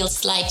that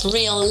feels like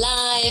real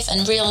life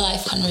and real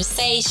life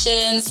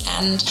conversations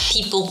and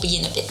people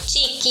being a bit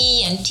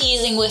cheeky and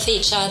teasing with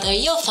each other,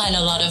 you'll find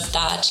a lot of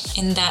that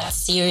in that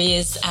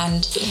series.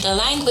 And the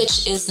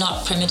language is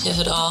not primitive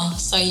at all.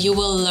 So you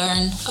will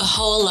learn a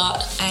whole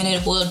lot and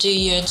it will do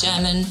your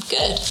German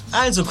good.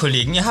 Also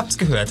Kollegen, ihr habt's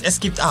gehört, es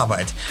gibt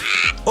Arbeit.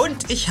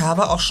 Und ich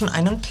habe auch schon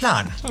einen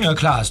Plan. Ja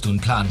klar hast du einen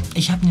Plan.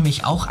 Ich habe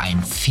nämlich auch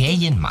ein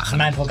Ferienmachen.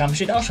 Mein Programm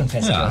steht auch schon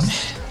fest. Ja.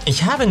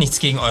 Ich habe nichts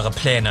gegen eure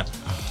Pläne.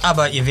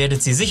 Aber ihr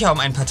werdet sie sicher um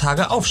ein paar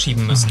Tage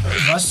aufschieben müssen.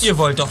 Was? Ihr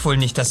wollt doch wohl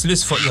nicht, dass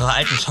Liz vor ihrer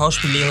alten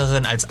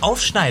Schauspiellehrerin als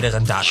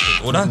Aufschneiderin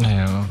dasteht, oder?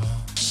 Naja.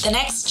 The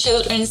next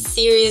children's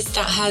series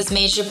that has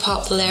major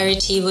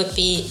popularity would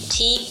be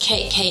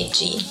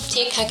TKKG.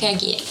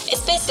 TKKG.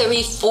 It's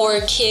basically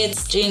 4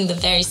 kids doing the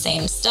very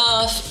same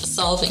stuff,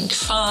 solving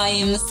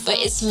crimes, but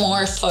it's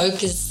more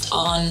focused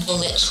on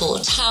little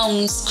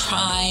towns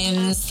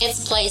crimes.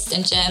 It's placed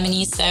in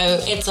Germany, so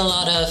it's a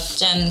lot of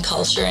German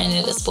culture in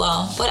it as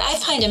well. What I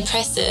find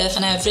impressive,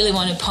 and I really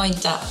want to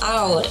point that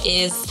out,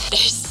 is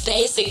there's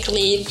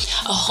basically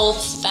a whole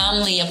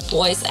family of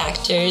voice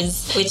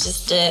actors, which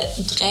is the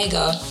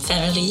Dräger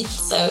family.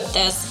 So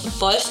there's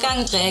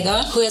Wolfgang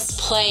Dräger, who has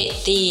played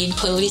the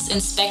police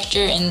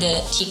inspector in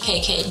the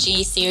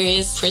TKKG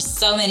series for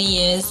so many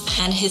years,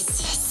 and his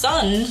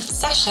son,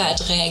 Sascha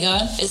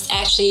Dräger, is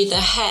actually the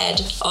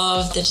head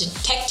of the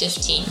detective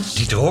team.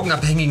 Die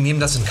Drogenabhängigen nehmen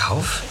das in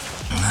Kauf?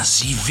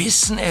 Sie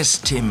wissen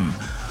es, Tim.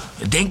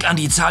 Denk an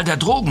die Zahl der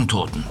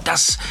Drogentoten.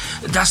 Das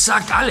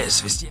sagt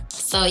alles, wisst ihr?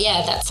 So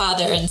yeah, that's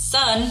father and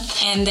son.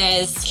 And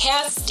there's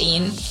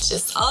Kerstin, which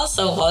is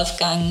also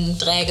Wolfgang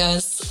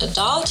Dräger's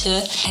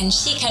daughter. And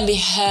she can be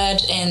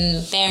heard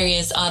in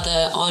various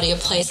other audio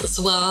plays as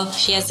well.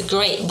 She has a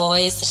great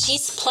voice.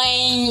 She's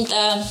playing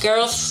the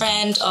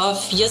girlfriend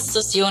of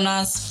Justus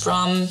Jonas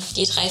from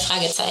Die 3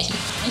 Fragezeichen.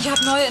 Ich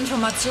habe neue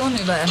Informationen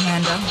über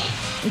Amanda.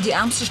 Die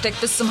Ärmste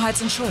steckt bis zum Hals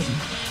in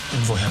Schulden.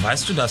 Und woher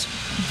weißt du das?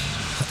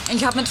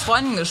 Ich habe mit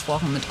Freunden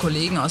gesprochen, mit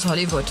Kollegen aus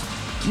Hollywood.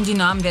 Die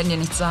Namen werden dir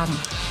nichts sagen.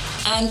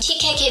 And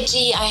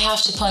TKKG, I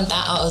have to point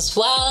that out as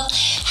well,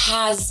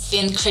 has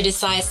been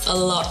criticized a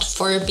lot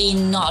for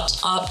being not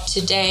up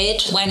to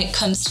date when it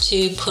comes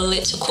to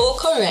political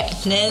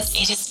correctness.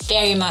 It is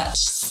very much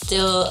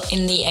still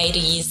in the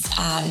 80s,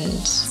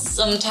 and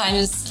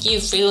sometimes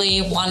you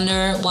really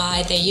wonder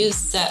why they use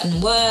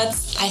certain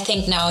words. I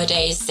think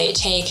nowadays they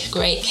take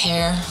great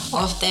care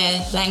of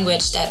the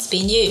language that's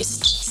being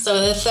used. So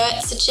the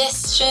third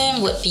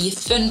suggestion would be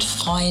Fünf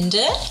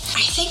Freunde.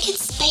 I think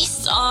it's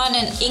based on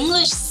an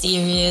English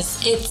series.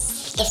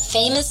 It's The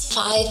Famous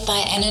Five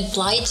by Enid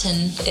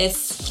Blyton.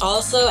 It's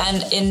also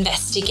an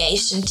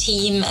investigation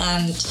team,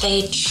 and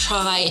they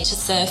try to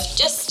serve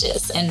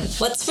justice. And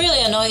what's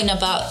really annoying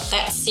about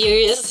that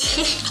series,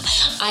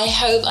 I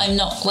hope I'm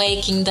not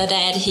waking the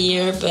dead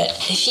here, but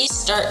if you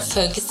start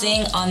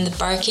focusing on the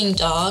barking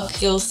dog,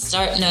 you'll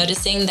start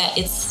noticing that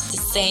it's the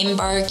same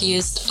bark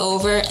used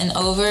over and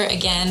over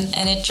again,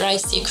 and it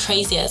drives you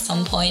crazy at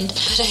some point.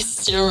 But I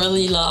still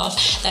really love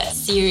that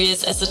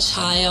series as a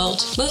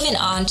child. Moving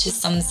on to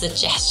some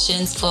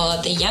suggestions for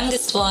the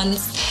youngest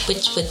ones,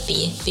 which would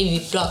be Bibi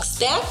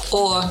Blocksberg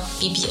or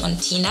Bibi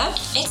und Tina.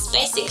 It's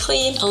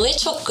basically a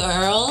little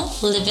girl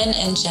living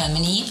in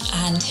Germany,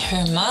 and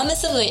her mom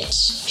is a witch.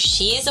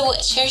 She is a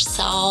witch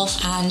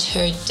herself, and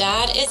her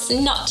dad is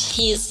not.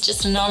 He is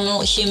just a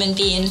normal human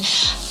being,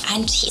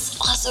 and he's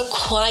also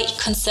quite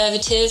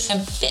conservative,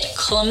 a bit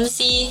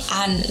clumsy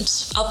and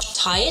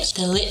uptight.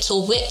 The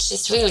little witch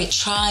is really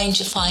trying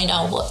to find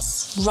out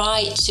what's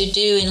right to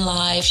do in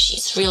life.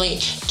 She's really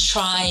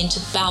trying to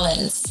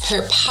balance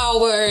her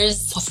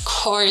powers. Of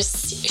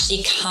course,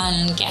 she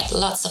can get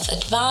lots of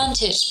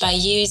advantage by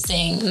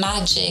using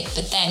magic,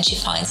 but then she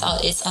finds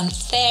out it's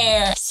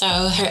unfair. So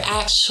her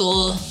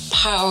actual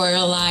power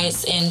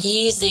lies in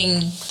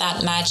using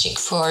that magic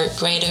for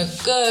greater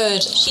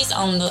good. She's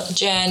on the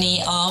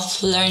journey of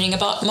learning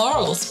about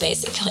morals,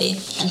 basically.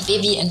 And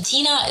Bibi and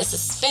Tina is a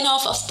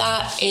spin-off of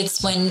that.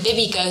 It's when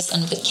Bibi goes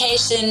on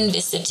vacation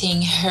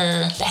visiting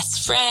her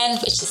best friend,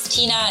 which is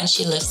Tina, and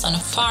she lives on a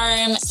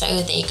farm.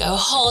 So they go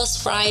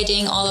horse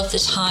riding all of the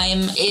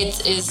time.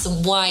 It is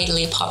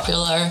widely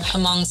popular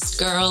amongst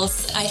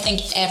girls. I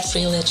think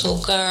every little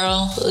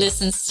girl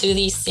listens to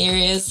these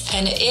series,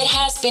 and it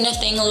has been a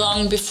thing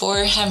long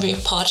before Harry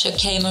Potter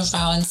came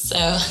around,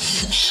 so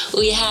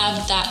we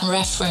have that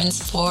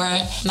reference for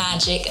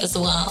magic as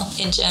well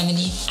in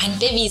Germany. And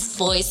Bibi's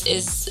voice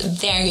is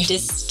very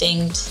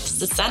distinct.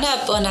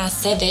 Susanna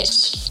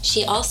Bonasevich,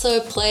 she also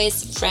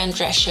plays Fran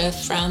Drescher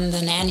from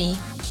The Nanny,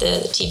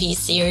 the TV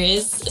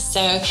series. So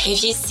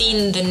if you've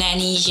seen The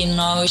Nanny, you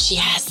know she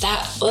has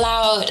that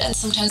loud and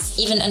sometimes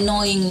even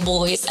annoying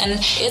voice, and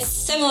it's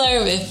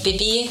similar with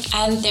Bibi.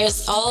 And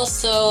there's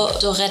also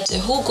Dorette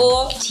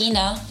Hugo,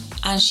 Tina,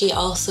 and she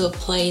also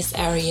plays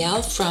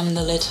Ariel from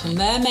The Little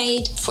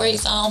Mermaid, for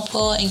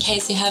example, in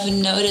case you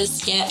haven't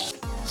noticed yet.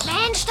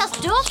 Mensch, das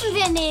dürfen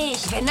wir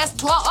nicht. Wenn das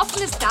Tor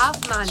offen ist, darf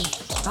man.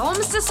 Warum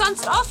ist es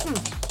sonst offen?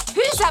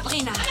 Hü,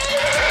 Sabrina.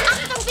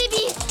 Achtung,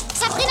 Bibi.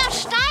 Sabrina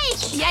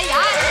steigt. Ja,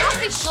 schaff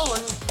ich schon.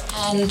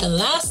 And the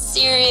last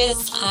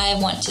series I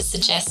want to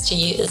suggest to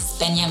you is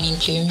Benjamin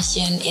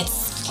Blümchen.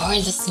 It's for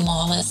the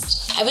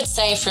smallest. I would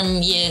say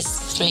from years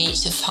 3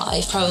 to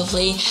 5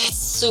 probably.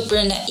 It's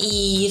super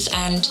naive,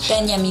 and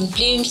Benjamin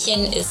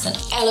Blümchen is an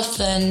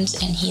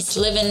elephant and he's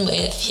living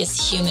with his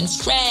human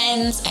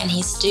friends and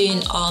he's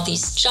doing all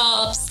these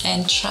jobs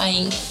and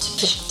trying to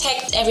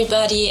protect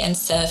everybody and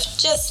serve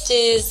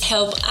justice,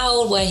 help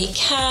out where he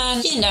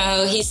can. You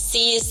know, he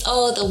sees,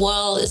 oh, the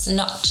world is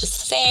not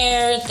just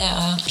fair, there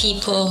are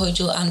people who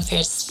do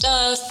unfair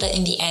stuff, but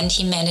in the end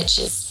he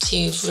manages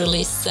to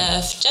really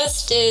serve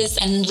justice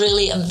and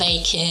really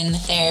awaken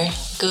their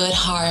good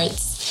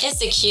hearts.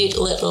 It's a cute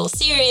little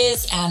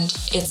series and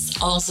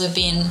it's also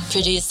been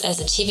produced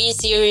as a TV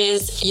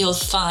series. You'll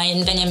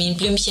find Benjamin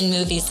Blümchen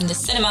movies in the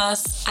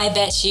cinemas. I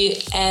bet you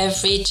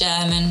every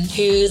German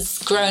who's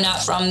grown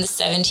up from the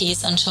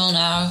 70s until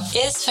now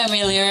is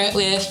familiar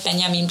with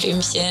Benjamin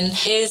Blümchen.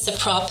 It's a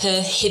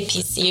proper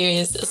hippie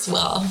series as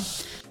well.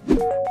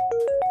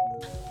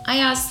 I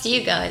asked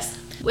you guys,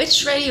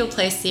 which radio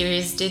play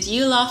series did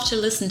you love to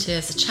listen to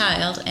as a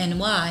child and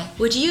why?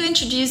 Would you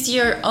introduce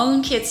your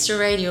own kids to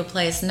radio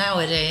plays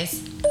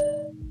nowadays?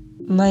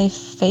 My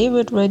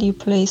favorite radio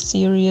play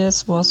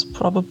series was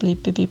probably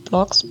Bibi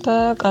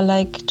Blocksberg. I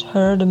liked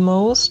her the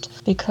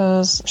most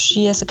because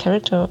she as a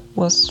character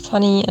was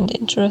funny and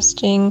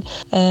interesting,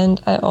 and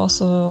I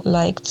also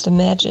liked the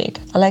magic.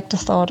 I liked the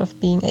thought of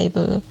being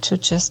able to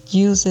just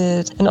use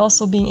it and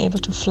also being able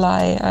to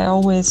fly. I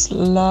always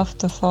loved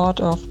the thought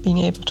of being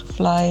able to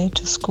fly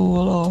to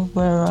school or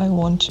wherever I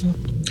want to.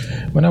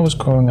 When I was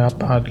growing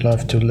up, I'd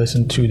love to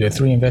listen to the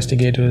Three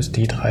Investigators,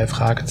 die drei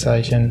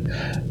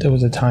Fragezeichen. There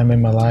was a time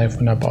in my life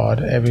when I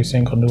bought every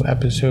single new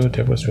episode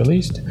that was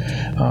released.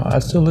 I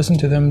still listen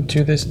to them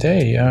to this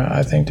day.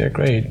 I think they're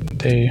great.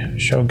 They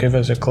give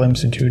us a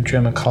glimpse into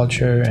German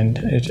culture, and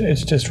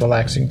it's just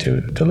relaxing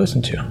to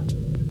listen to.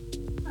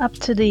 Up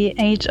to the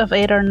age of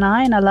 8 or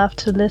 9, I loved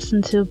to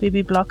listen to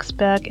Bibi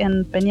Blocksberg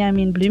and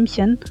Benjamin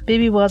Blümchen.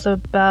 Bibi was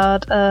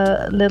about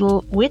a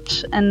little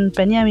witch and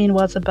Benjamin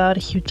was about a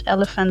huge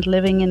elephant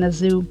living in a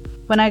zoo.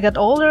 When I got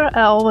older,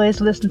 I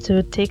always listened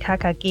to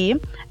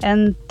TKKG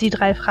and Die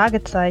drei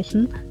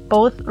Fragezeichen,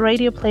 both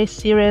radio play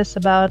series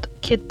about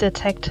kid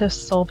detectives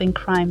solving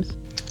crimes.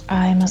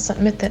 I must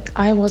admit that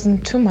I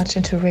wasn't too much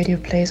into radio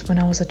plays when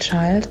I was a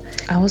child.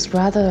 I was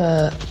rather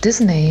a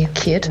Disney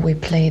kid. We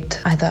played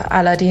either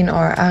Aladdin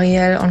or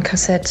Ariel on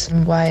cassette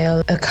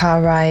while a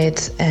car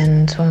ride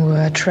and when we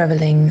were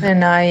traveling.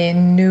 And I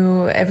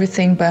knew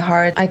everything by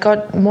heart. I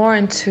got more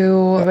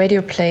into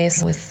radio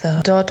plays with the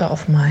daughter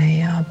of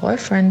my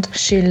boyfriend.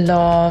 She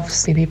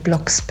loves Bibi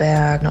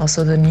Blocksberg and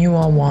also the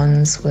newer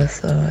ones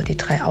with die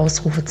drei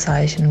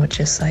Ausrufezeichen, which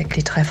is like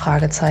die drei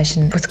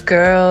Fragezeichen with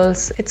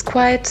girls. It's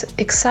quite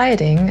exciting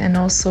and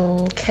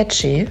also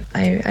catchy.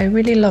 I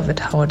really love it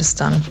how it is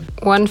done.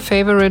 One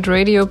favorite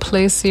radio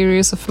play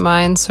series of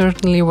mine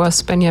certainly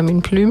was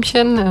Benjamin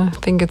Blümchen. I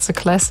think it's a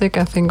classic.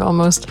 I think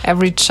almost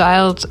every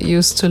child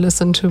used to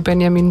listen to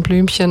Benjamin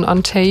Blümchen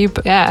on tape.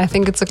 Yeah, I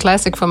think it's a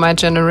classic for my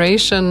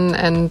generation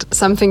and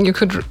something you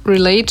could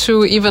relate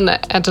to even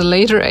at a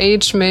later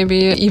age,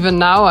 maybe even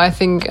now. I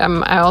think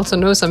I also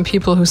know some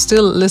people who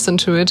still listen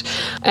to it.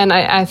 And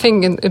I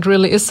think it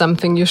really is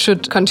something you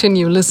should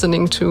continue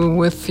listening to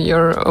with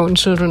your own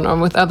children or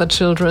with other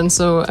children.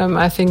 So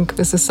I think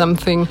this is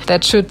something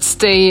that should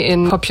stay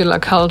in popular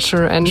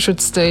culture and should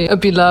stay a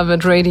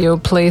beloved radio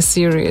play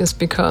series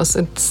because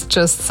it's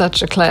just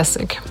such a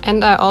classic.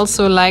 And I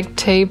also like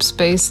tapes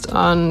based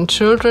on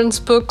children's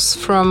books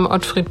from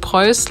Ottfried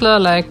Preußler,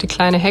 like Die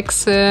kleine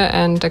Hexe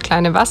and Der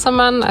kleine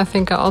Wassermann. I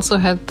think I also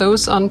had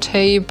those on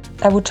tape.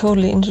 I would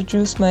totally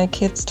introduce my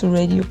kids to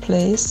radio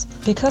plays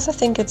because I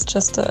think it's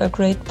just a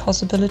great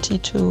possibility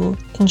to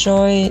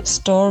enjoy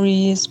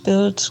stories,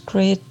 build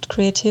great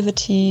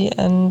creativity,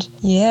 and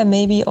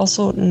maybe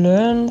also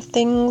learn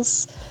things.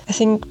 I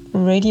think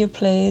radio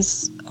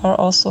plays are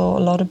also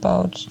a lot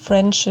about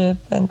friendship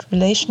and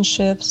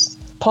relationships,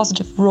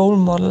 positive role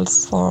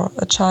models for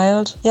a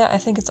child. I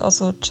think it's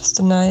also just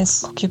a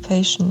nice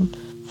occupation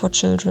for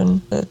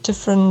children, a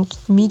different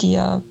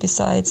media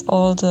besides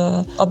all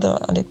the other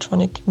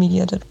electronic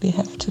media that we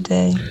have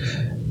today.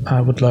 I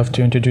would love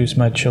to introduce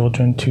my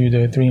children to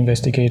the Three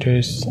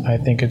Investigators. I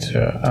think it's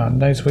a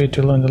nice way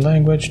to learn the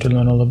language, to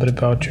learn a little bit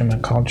about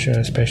German culture,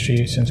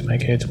 especially since my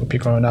kids would be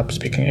growing up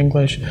speaking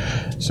English.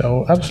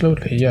 So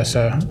absolutely, yes,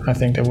 I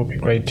think that would be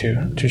great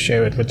to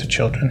share it with the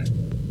children.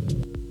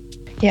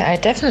 Yeah, I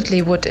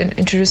definitely would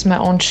introduce my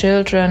own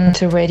children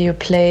to radio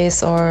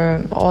plays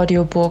or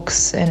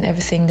audiobooks and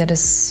everything that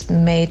is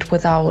made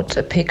without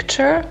a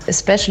picture,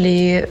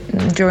 especially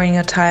during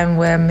a time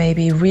where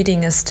maybe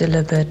reading is still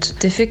a bit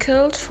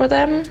difficult for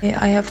them.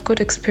 I have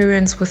good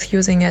experience with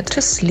using it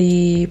to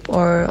sleep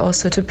or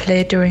also to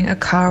play during a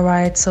car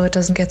ride so it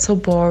doesn't get so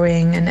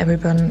boring and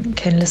everyone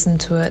can listen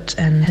to it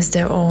and has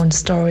their own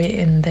story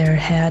in their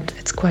head.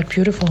 It's quite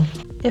beautiful.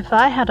 If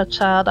I had a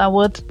child, I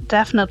would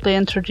definitely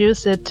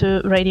introduce it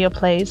to radio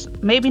plays.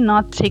 Maybe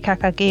not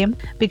TKKG,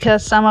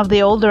 because some of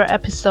the older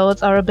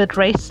episodes are a bit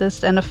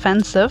racist and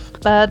offensive,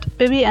 but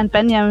Bibi and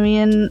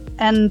Benjamin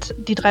and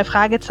die drei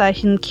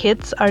Fragezeichen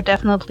kids are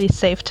definitely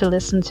safe to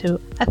listen to.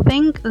 I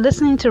think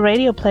listening to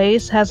radio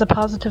plays has a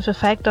positive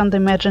effect on the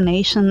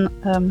imagination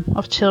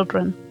of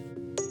children.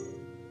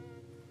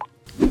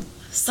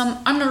 Some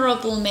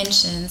honorable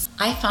mentions.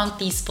 I found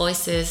these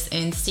voices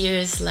in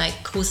series like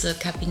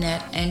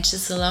Gruselkabinett and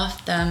just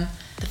loved them.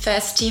 The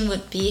first team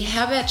would be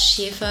Herbert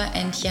Schäfer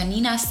and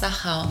Janina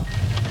Sachau.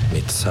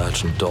 Mit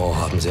Sergeant Daw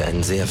haben Sie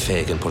einen sehr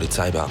fähigen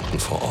Polizeibeamten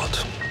vor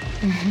Ort.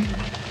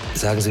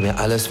 Sagen Sie mir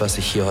alles, was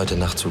sich hier heute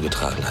Nacht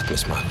zugetragen hat,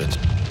 Miss Margaret.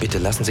 Bitte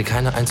lassen Sie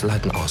keine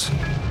Einzelheiten aus.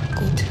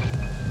 Gut.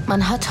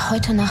 Man hat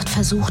heute Nacht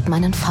versucht,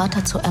 meinen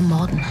Vater zu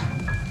ermorden.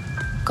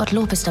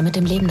 Gottlob ist er mit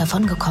dem Leben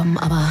davongekommen,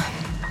 aber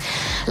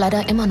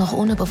leider immer noch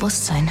ohne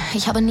Bewusstsein.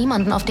 Ich habe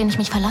niemanden, auf den ich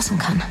mich verlassen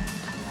kann.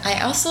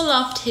 I also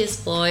loved his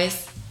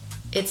voice.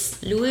 It's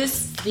Louis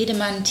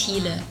Friedemann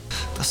Thiele.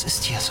 Das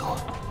ist hier so.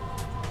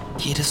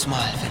 Jedes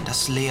Mal, wenn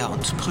das Lehr-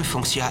 und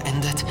Prüfungsjahr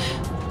endet,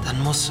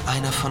 dann muss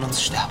einer von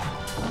uns sterben.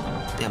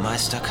 Der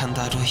Meister kann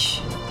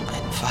dadurch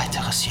ein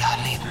weiteres Jahr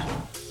leben.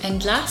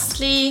 And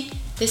lastly,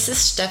 this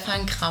is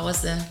Stefan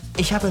Krause.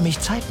 Ich habe mich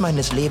Zeit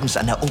meines Lebens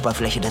an der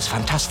Oberfläche des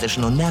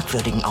Fantastischen und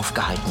Merkwürdigen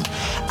aufgehalten.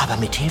 Aber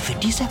mit Hilfe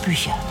dieser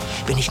Bücher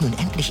bin ich nun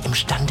endlich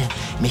imstande,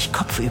 mich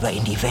kopfüber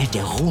in die Welt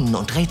der Runen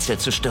und Rätsel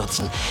zu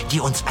stürzen,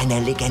 die uns eine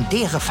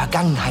legendäre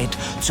Vergangenheit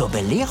zur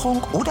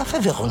Belehrung oder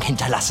Verwirrung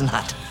hinterlassen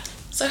hat.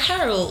 So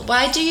Harold,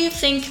 why do you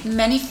think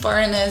many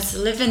foreigners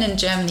living in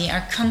Germany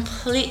are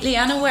completely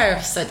unaware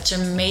of such a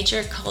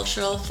major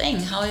cultural thing?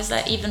 How is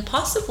that even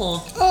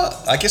possible?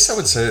 I guess I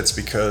would say it's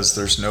because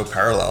there's no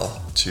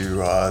parallel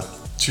to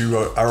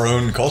our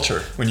own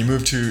culture. When you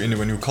move into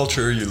a new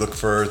culture, you look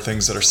for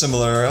things that are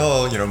similar.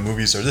 Oh,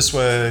 movies are this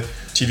way,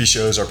 TV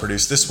shows are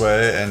produced this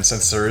way, and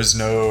since there is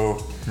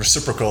no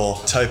reciprocal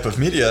type of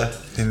media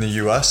in the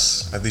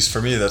US, at least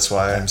for me, that's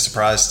why I'm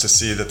surprised to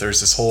see that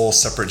there's this whole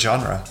separate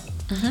genre.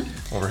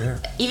 Over here.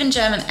 Even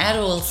German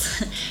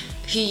adults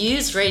who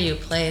use radio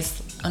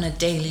plays on a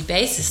daily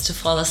basis to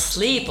fall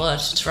asleep or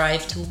to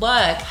drive to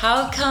work,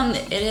 how come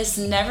it is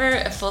never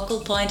a focal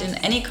point in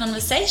any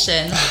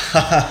conversation?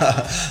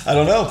 I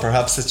don't know.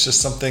 Perhaps it's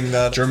just something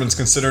that Germans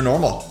consider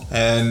normal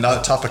and not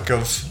a topic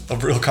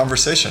of real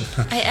conversation.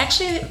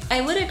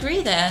 I would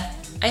agree there.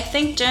 I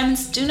think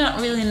Germans do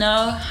not really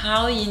know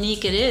how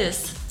unique it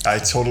is. I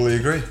totally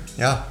agree.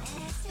 Yeah.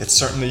 It's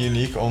certainly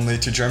unique only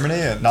to Germany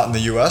and not in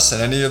the US,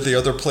 and any of the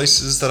other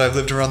places that I've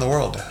lived around the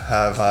world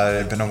have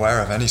I been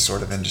aware of any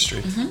sort of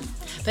industry.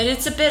 But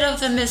it's a bit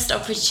of a missed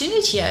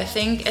opportunity, I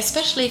think,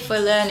 especially for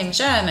learning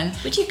German.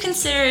 Would you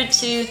consider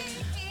to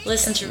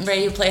listen to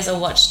radio plays or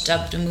watch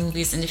dubbed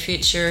movies in the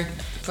future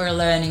for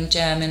learning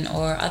German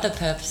or other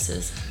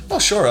purposes? Oh,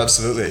 sure,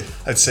 absolutely.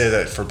 I'd say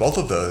that for both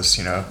of those,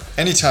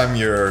 anytime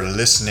you're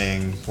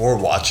listening or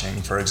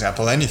watching, for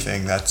example,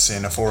 anything that's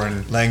in a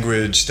foreign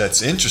language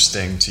that's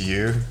interesting to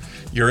you,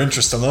 your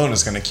interest alone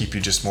is going to keep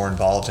you just more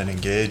involved and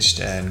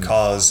engaged and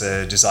cause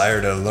a desire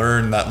to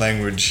learn that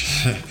language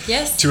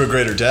yes. to a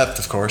greater depth,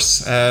 of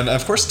course. And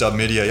of course, dub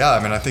media,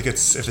 I think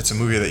if it's a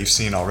movie that you've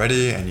seen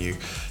already and you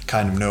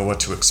kind of know what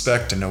to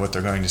expect and know what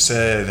they're going to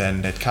say,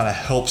 then it kind of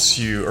helps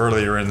you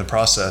earlier in the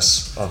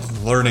process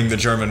of learning the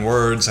German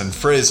words and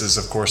phrases,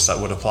 of course, that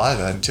would apply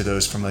then to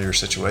those familiar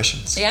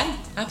situations. Yeah,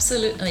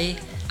 absolutely.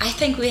 I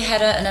think we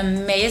had an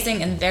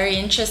amazing and very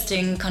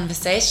interesting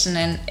conversation,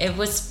 and it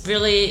was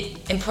really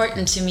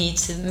important to me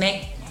to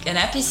make an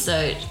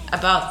episode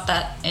about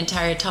that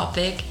entire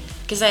topic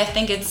because I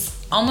think it's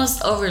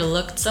almost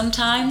overlooked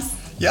sometimes.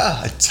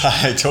 Yeah,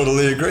 I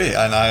totally agree,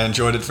 and I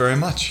enjoyed it very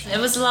much. It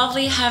was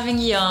lovely having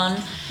you on.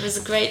 It was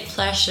a great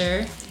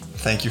pleasure.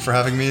 Thank you for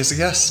having me as a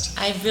guest.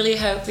 I really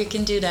hope we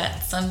can do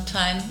that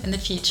sometime in the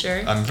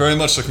future. I'm very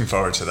much looking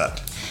forward to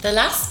that. The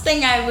last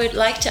thing I would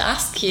like to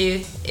ask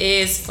you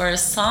is for a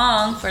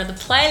song for the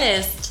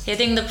playlist,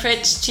 Hitting the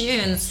Bridge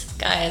Tunes.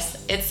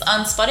 Guys, it's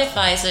on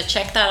Spotify, so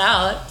check that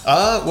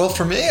out. Well,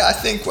 for me, I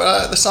think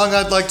the song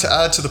I'd like to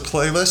add to the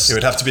playlist, it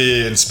would have to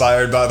be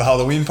inspired by the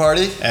Halloween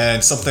party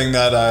and something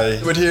that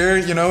I would hear,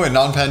 in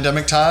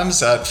non-pandemic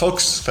times at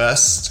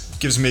Volksfest.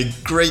 Gives me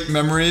great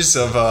memories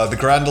of the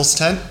Grandels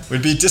tent.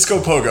 Would be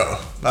Disco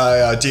Pogo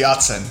by Die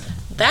Atzen.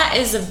 That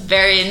is a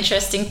very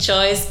interesting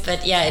choice,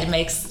 but yeah, it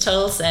makes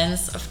total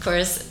sense. Of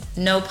course,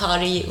 no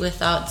party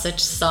without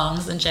such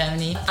songs in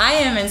Germany. I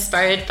am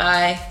inspired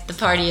by the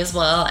party as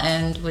well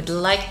and would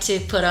like to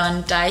put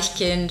on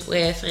Deichkind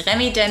with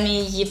Remi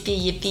Demi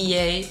Yippie Yippie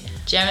Yay,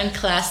 German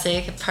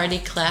classic, a party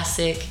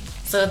classic.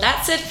 So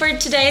that's it for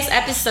today's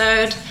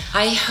episode.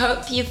 I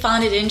hope you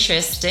found it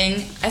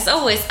interesting. As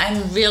always,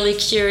 I'm really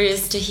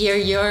curious to hear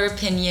your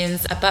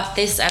opinions about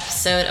this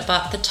episode,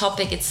 about the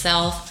topic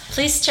itself.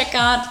 Please check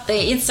out the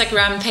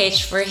Instagram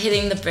page for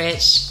Hitting the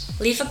Bridge.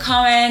 Leave a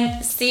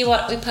comment, see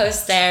what we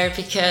post there,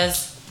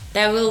 because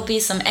There will be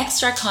some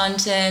extra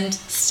content.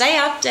 Stay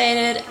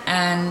updated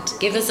and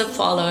give us a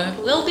follow.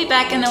 We'll be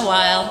back in a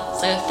while.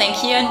 So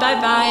thank you and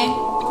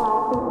bye-bye.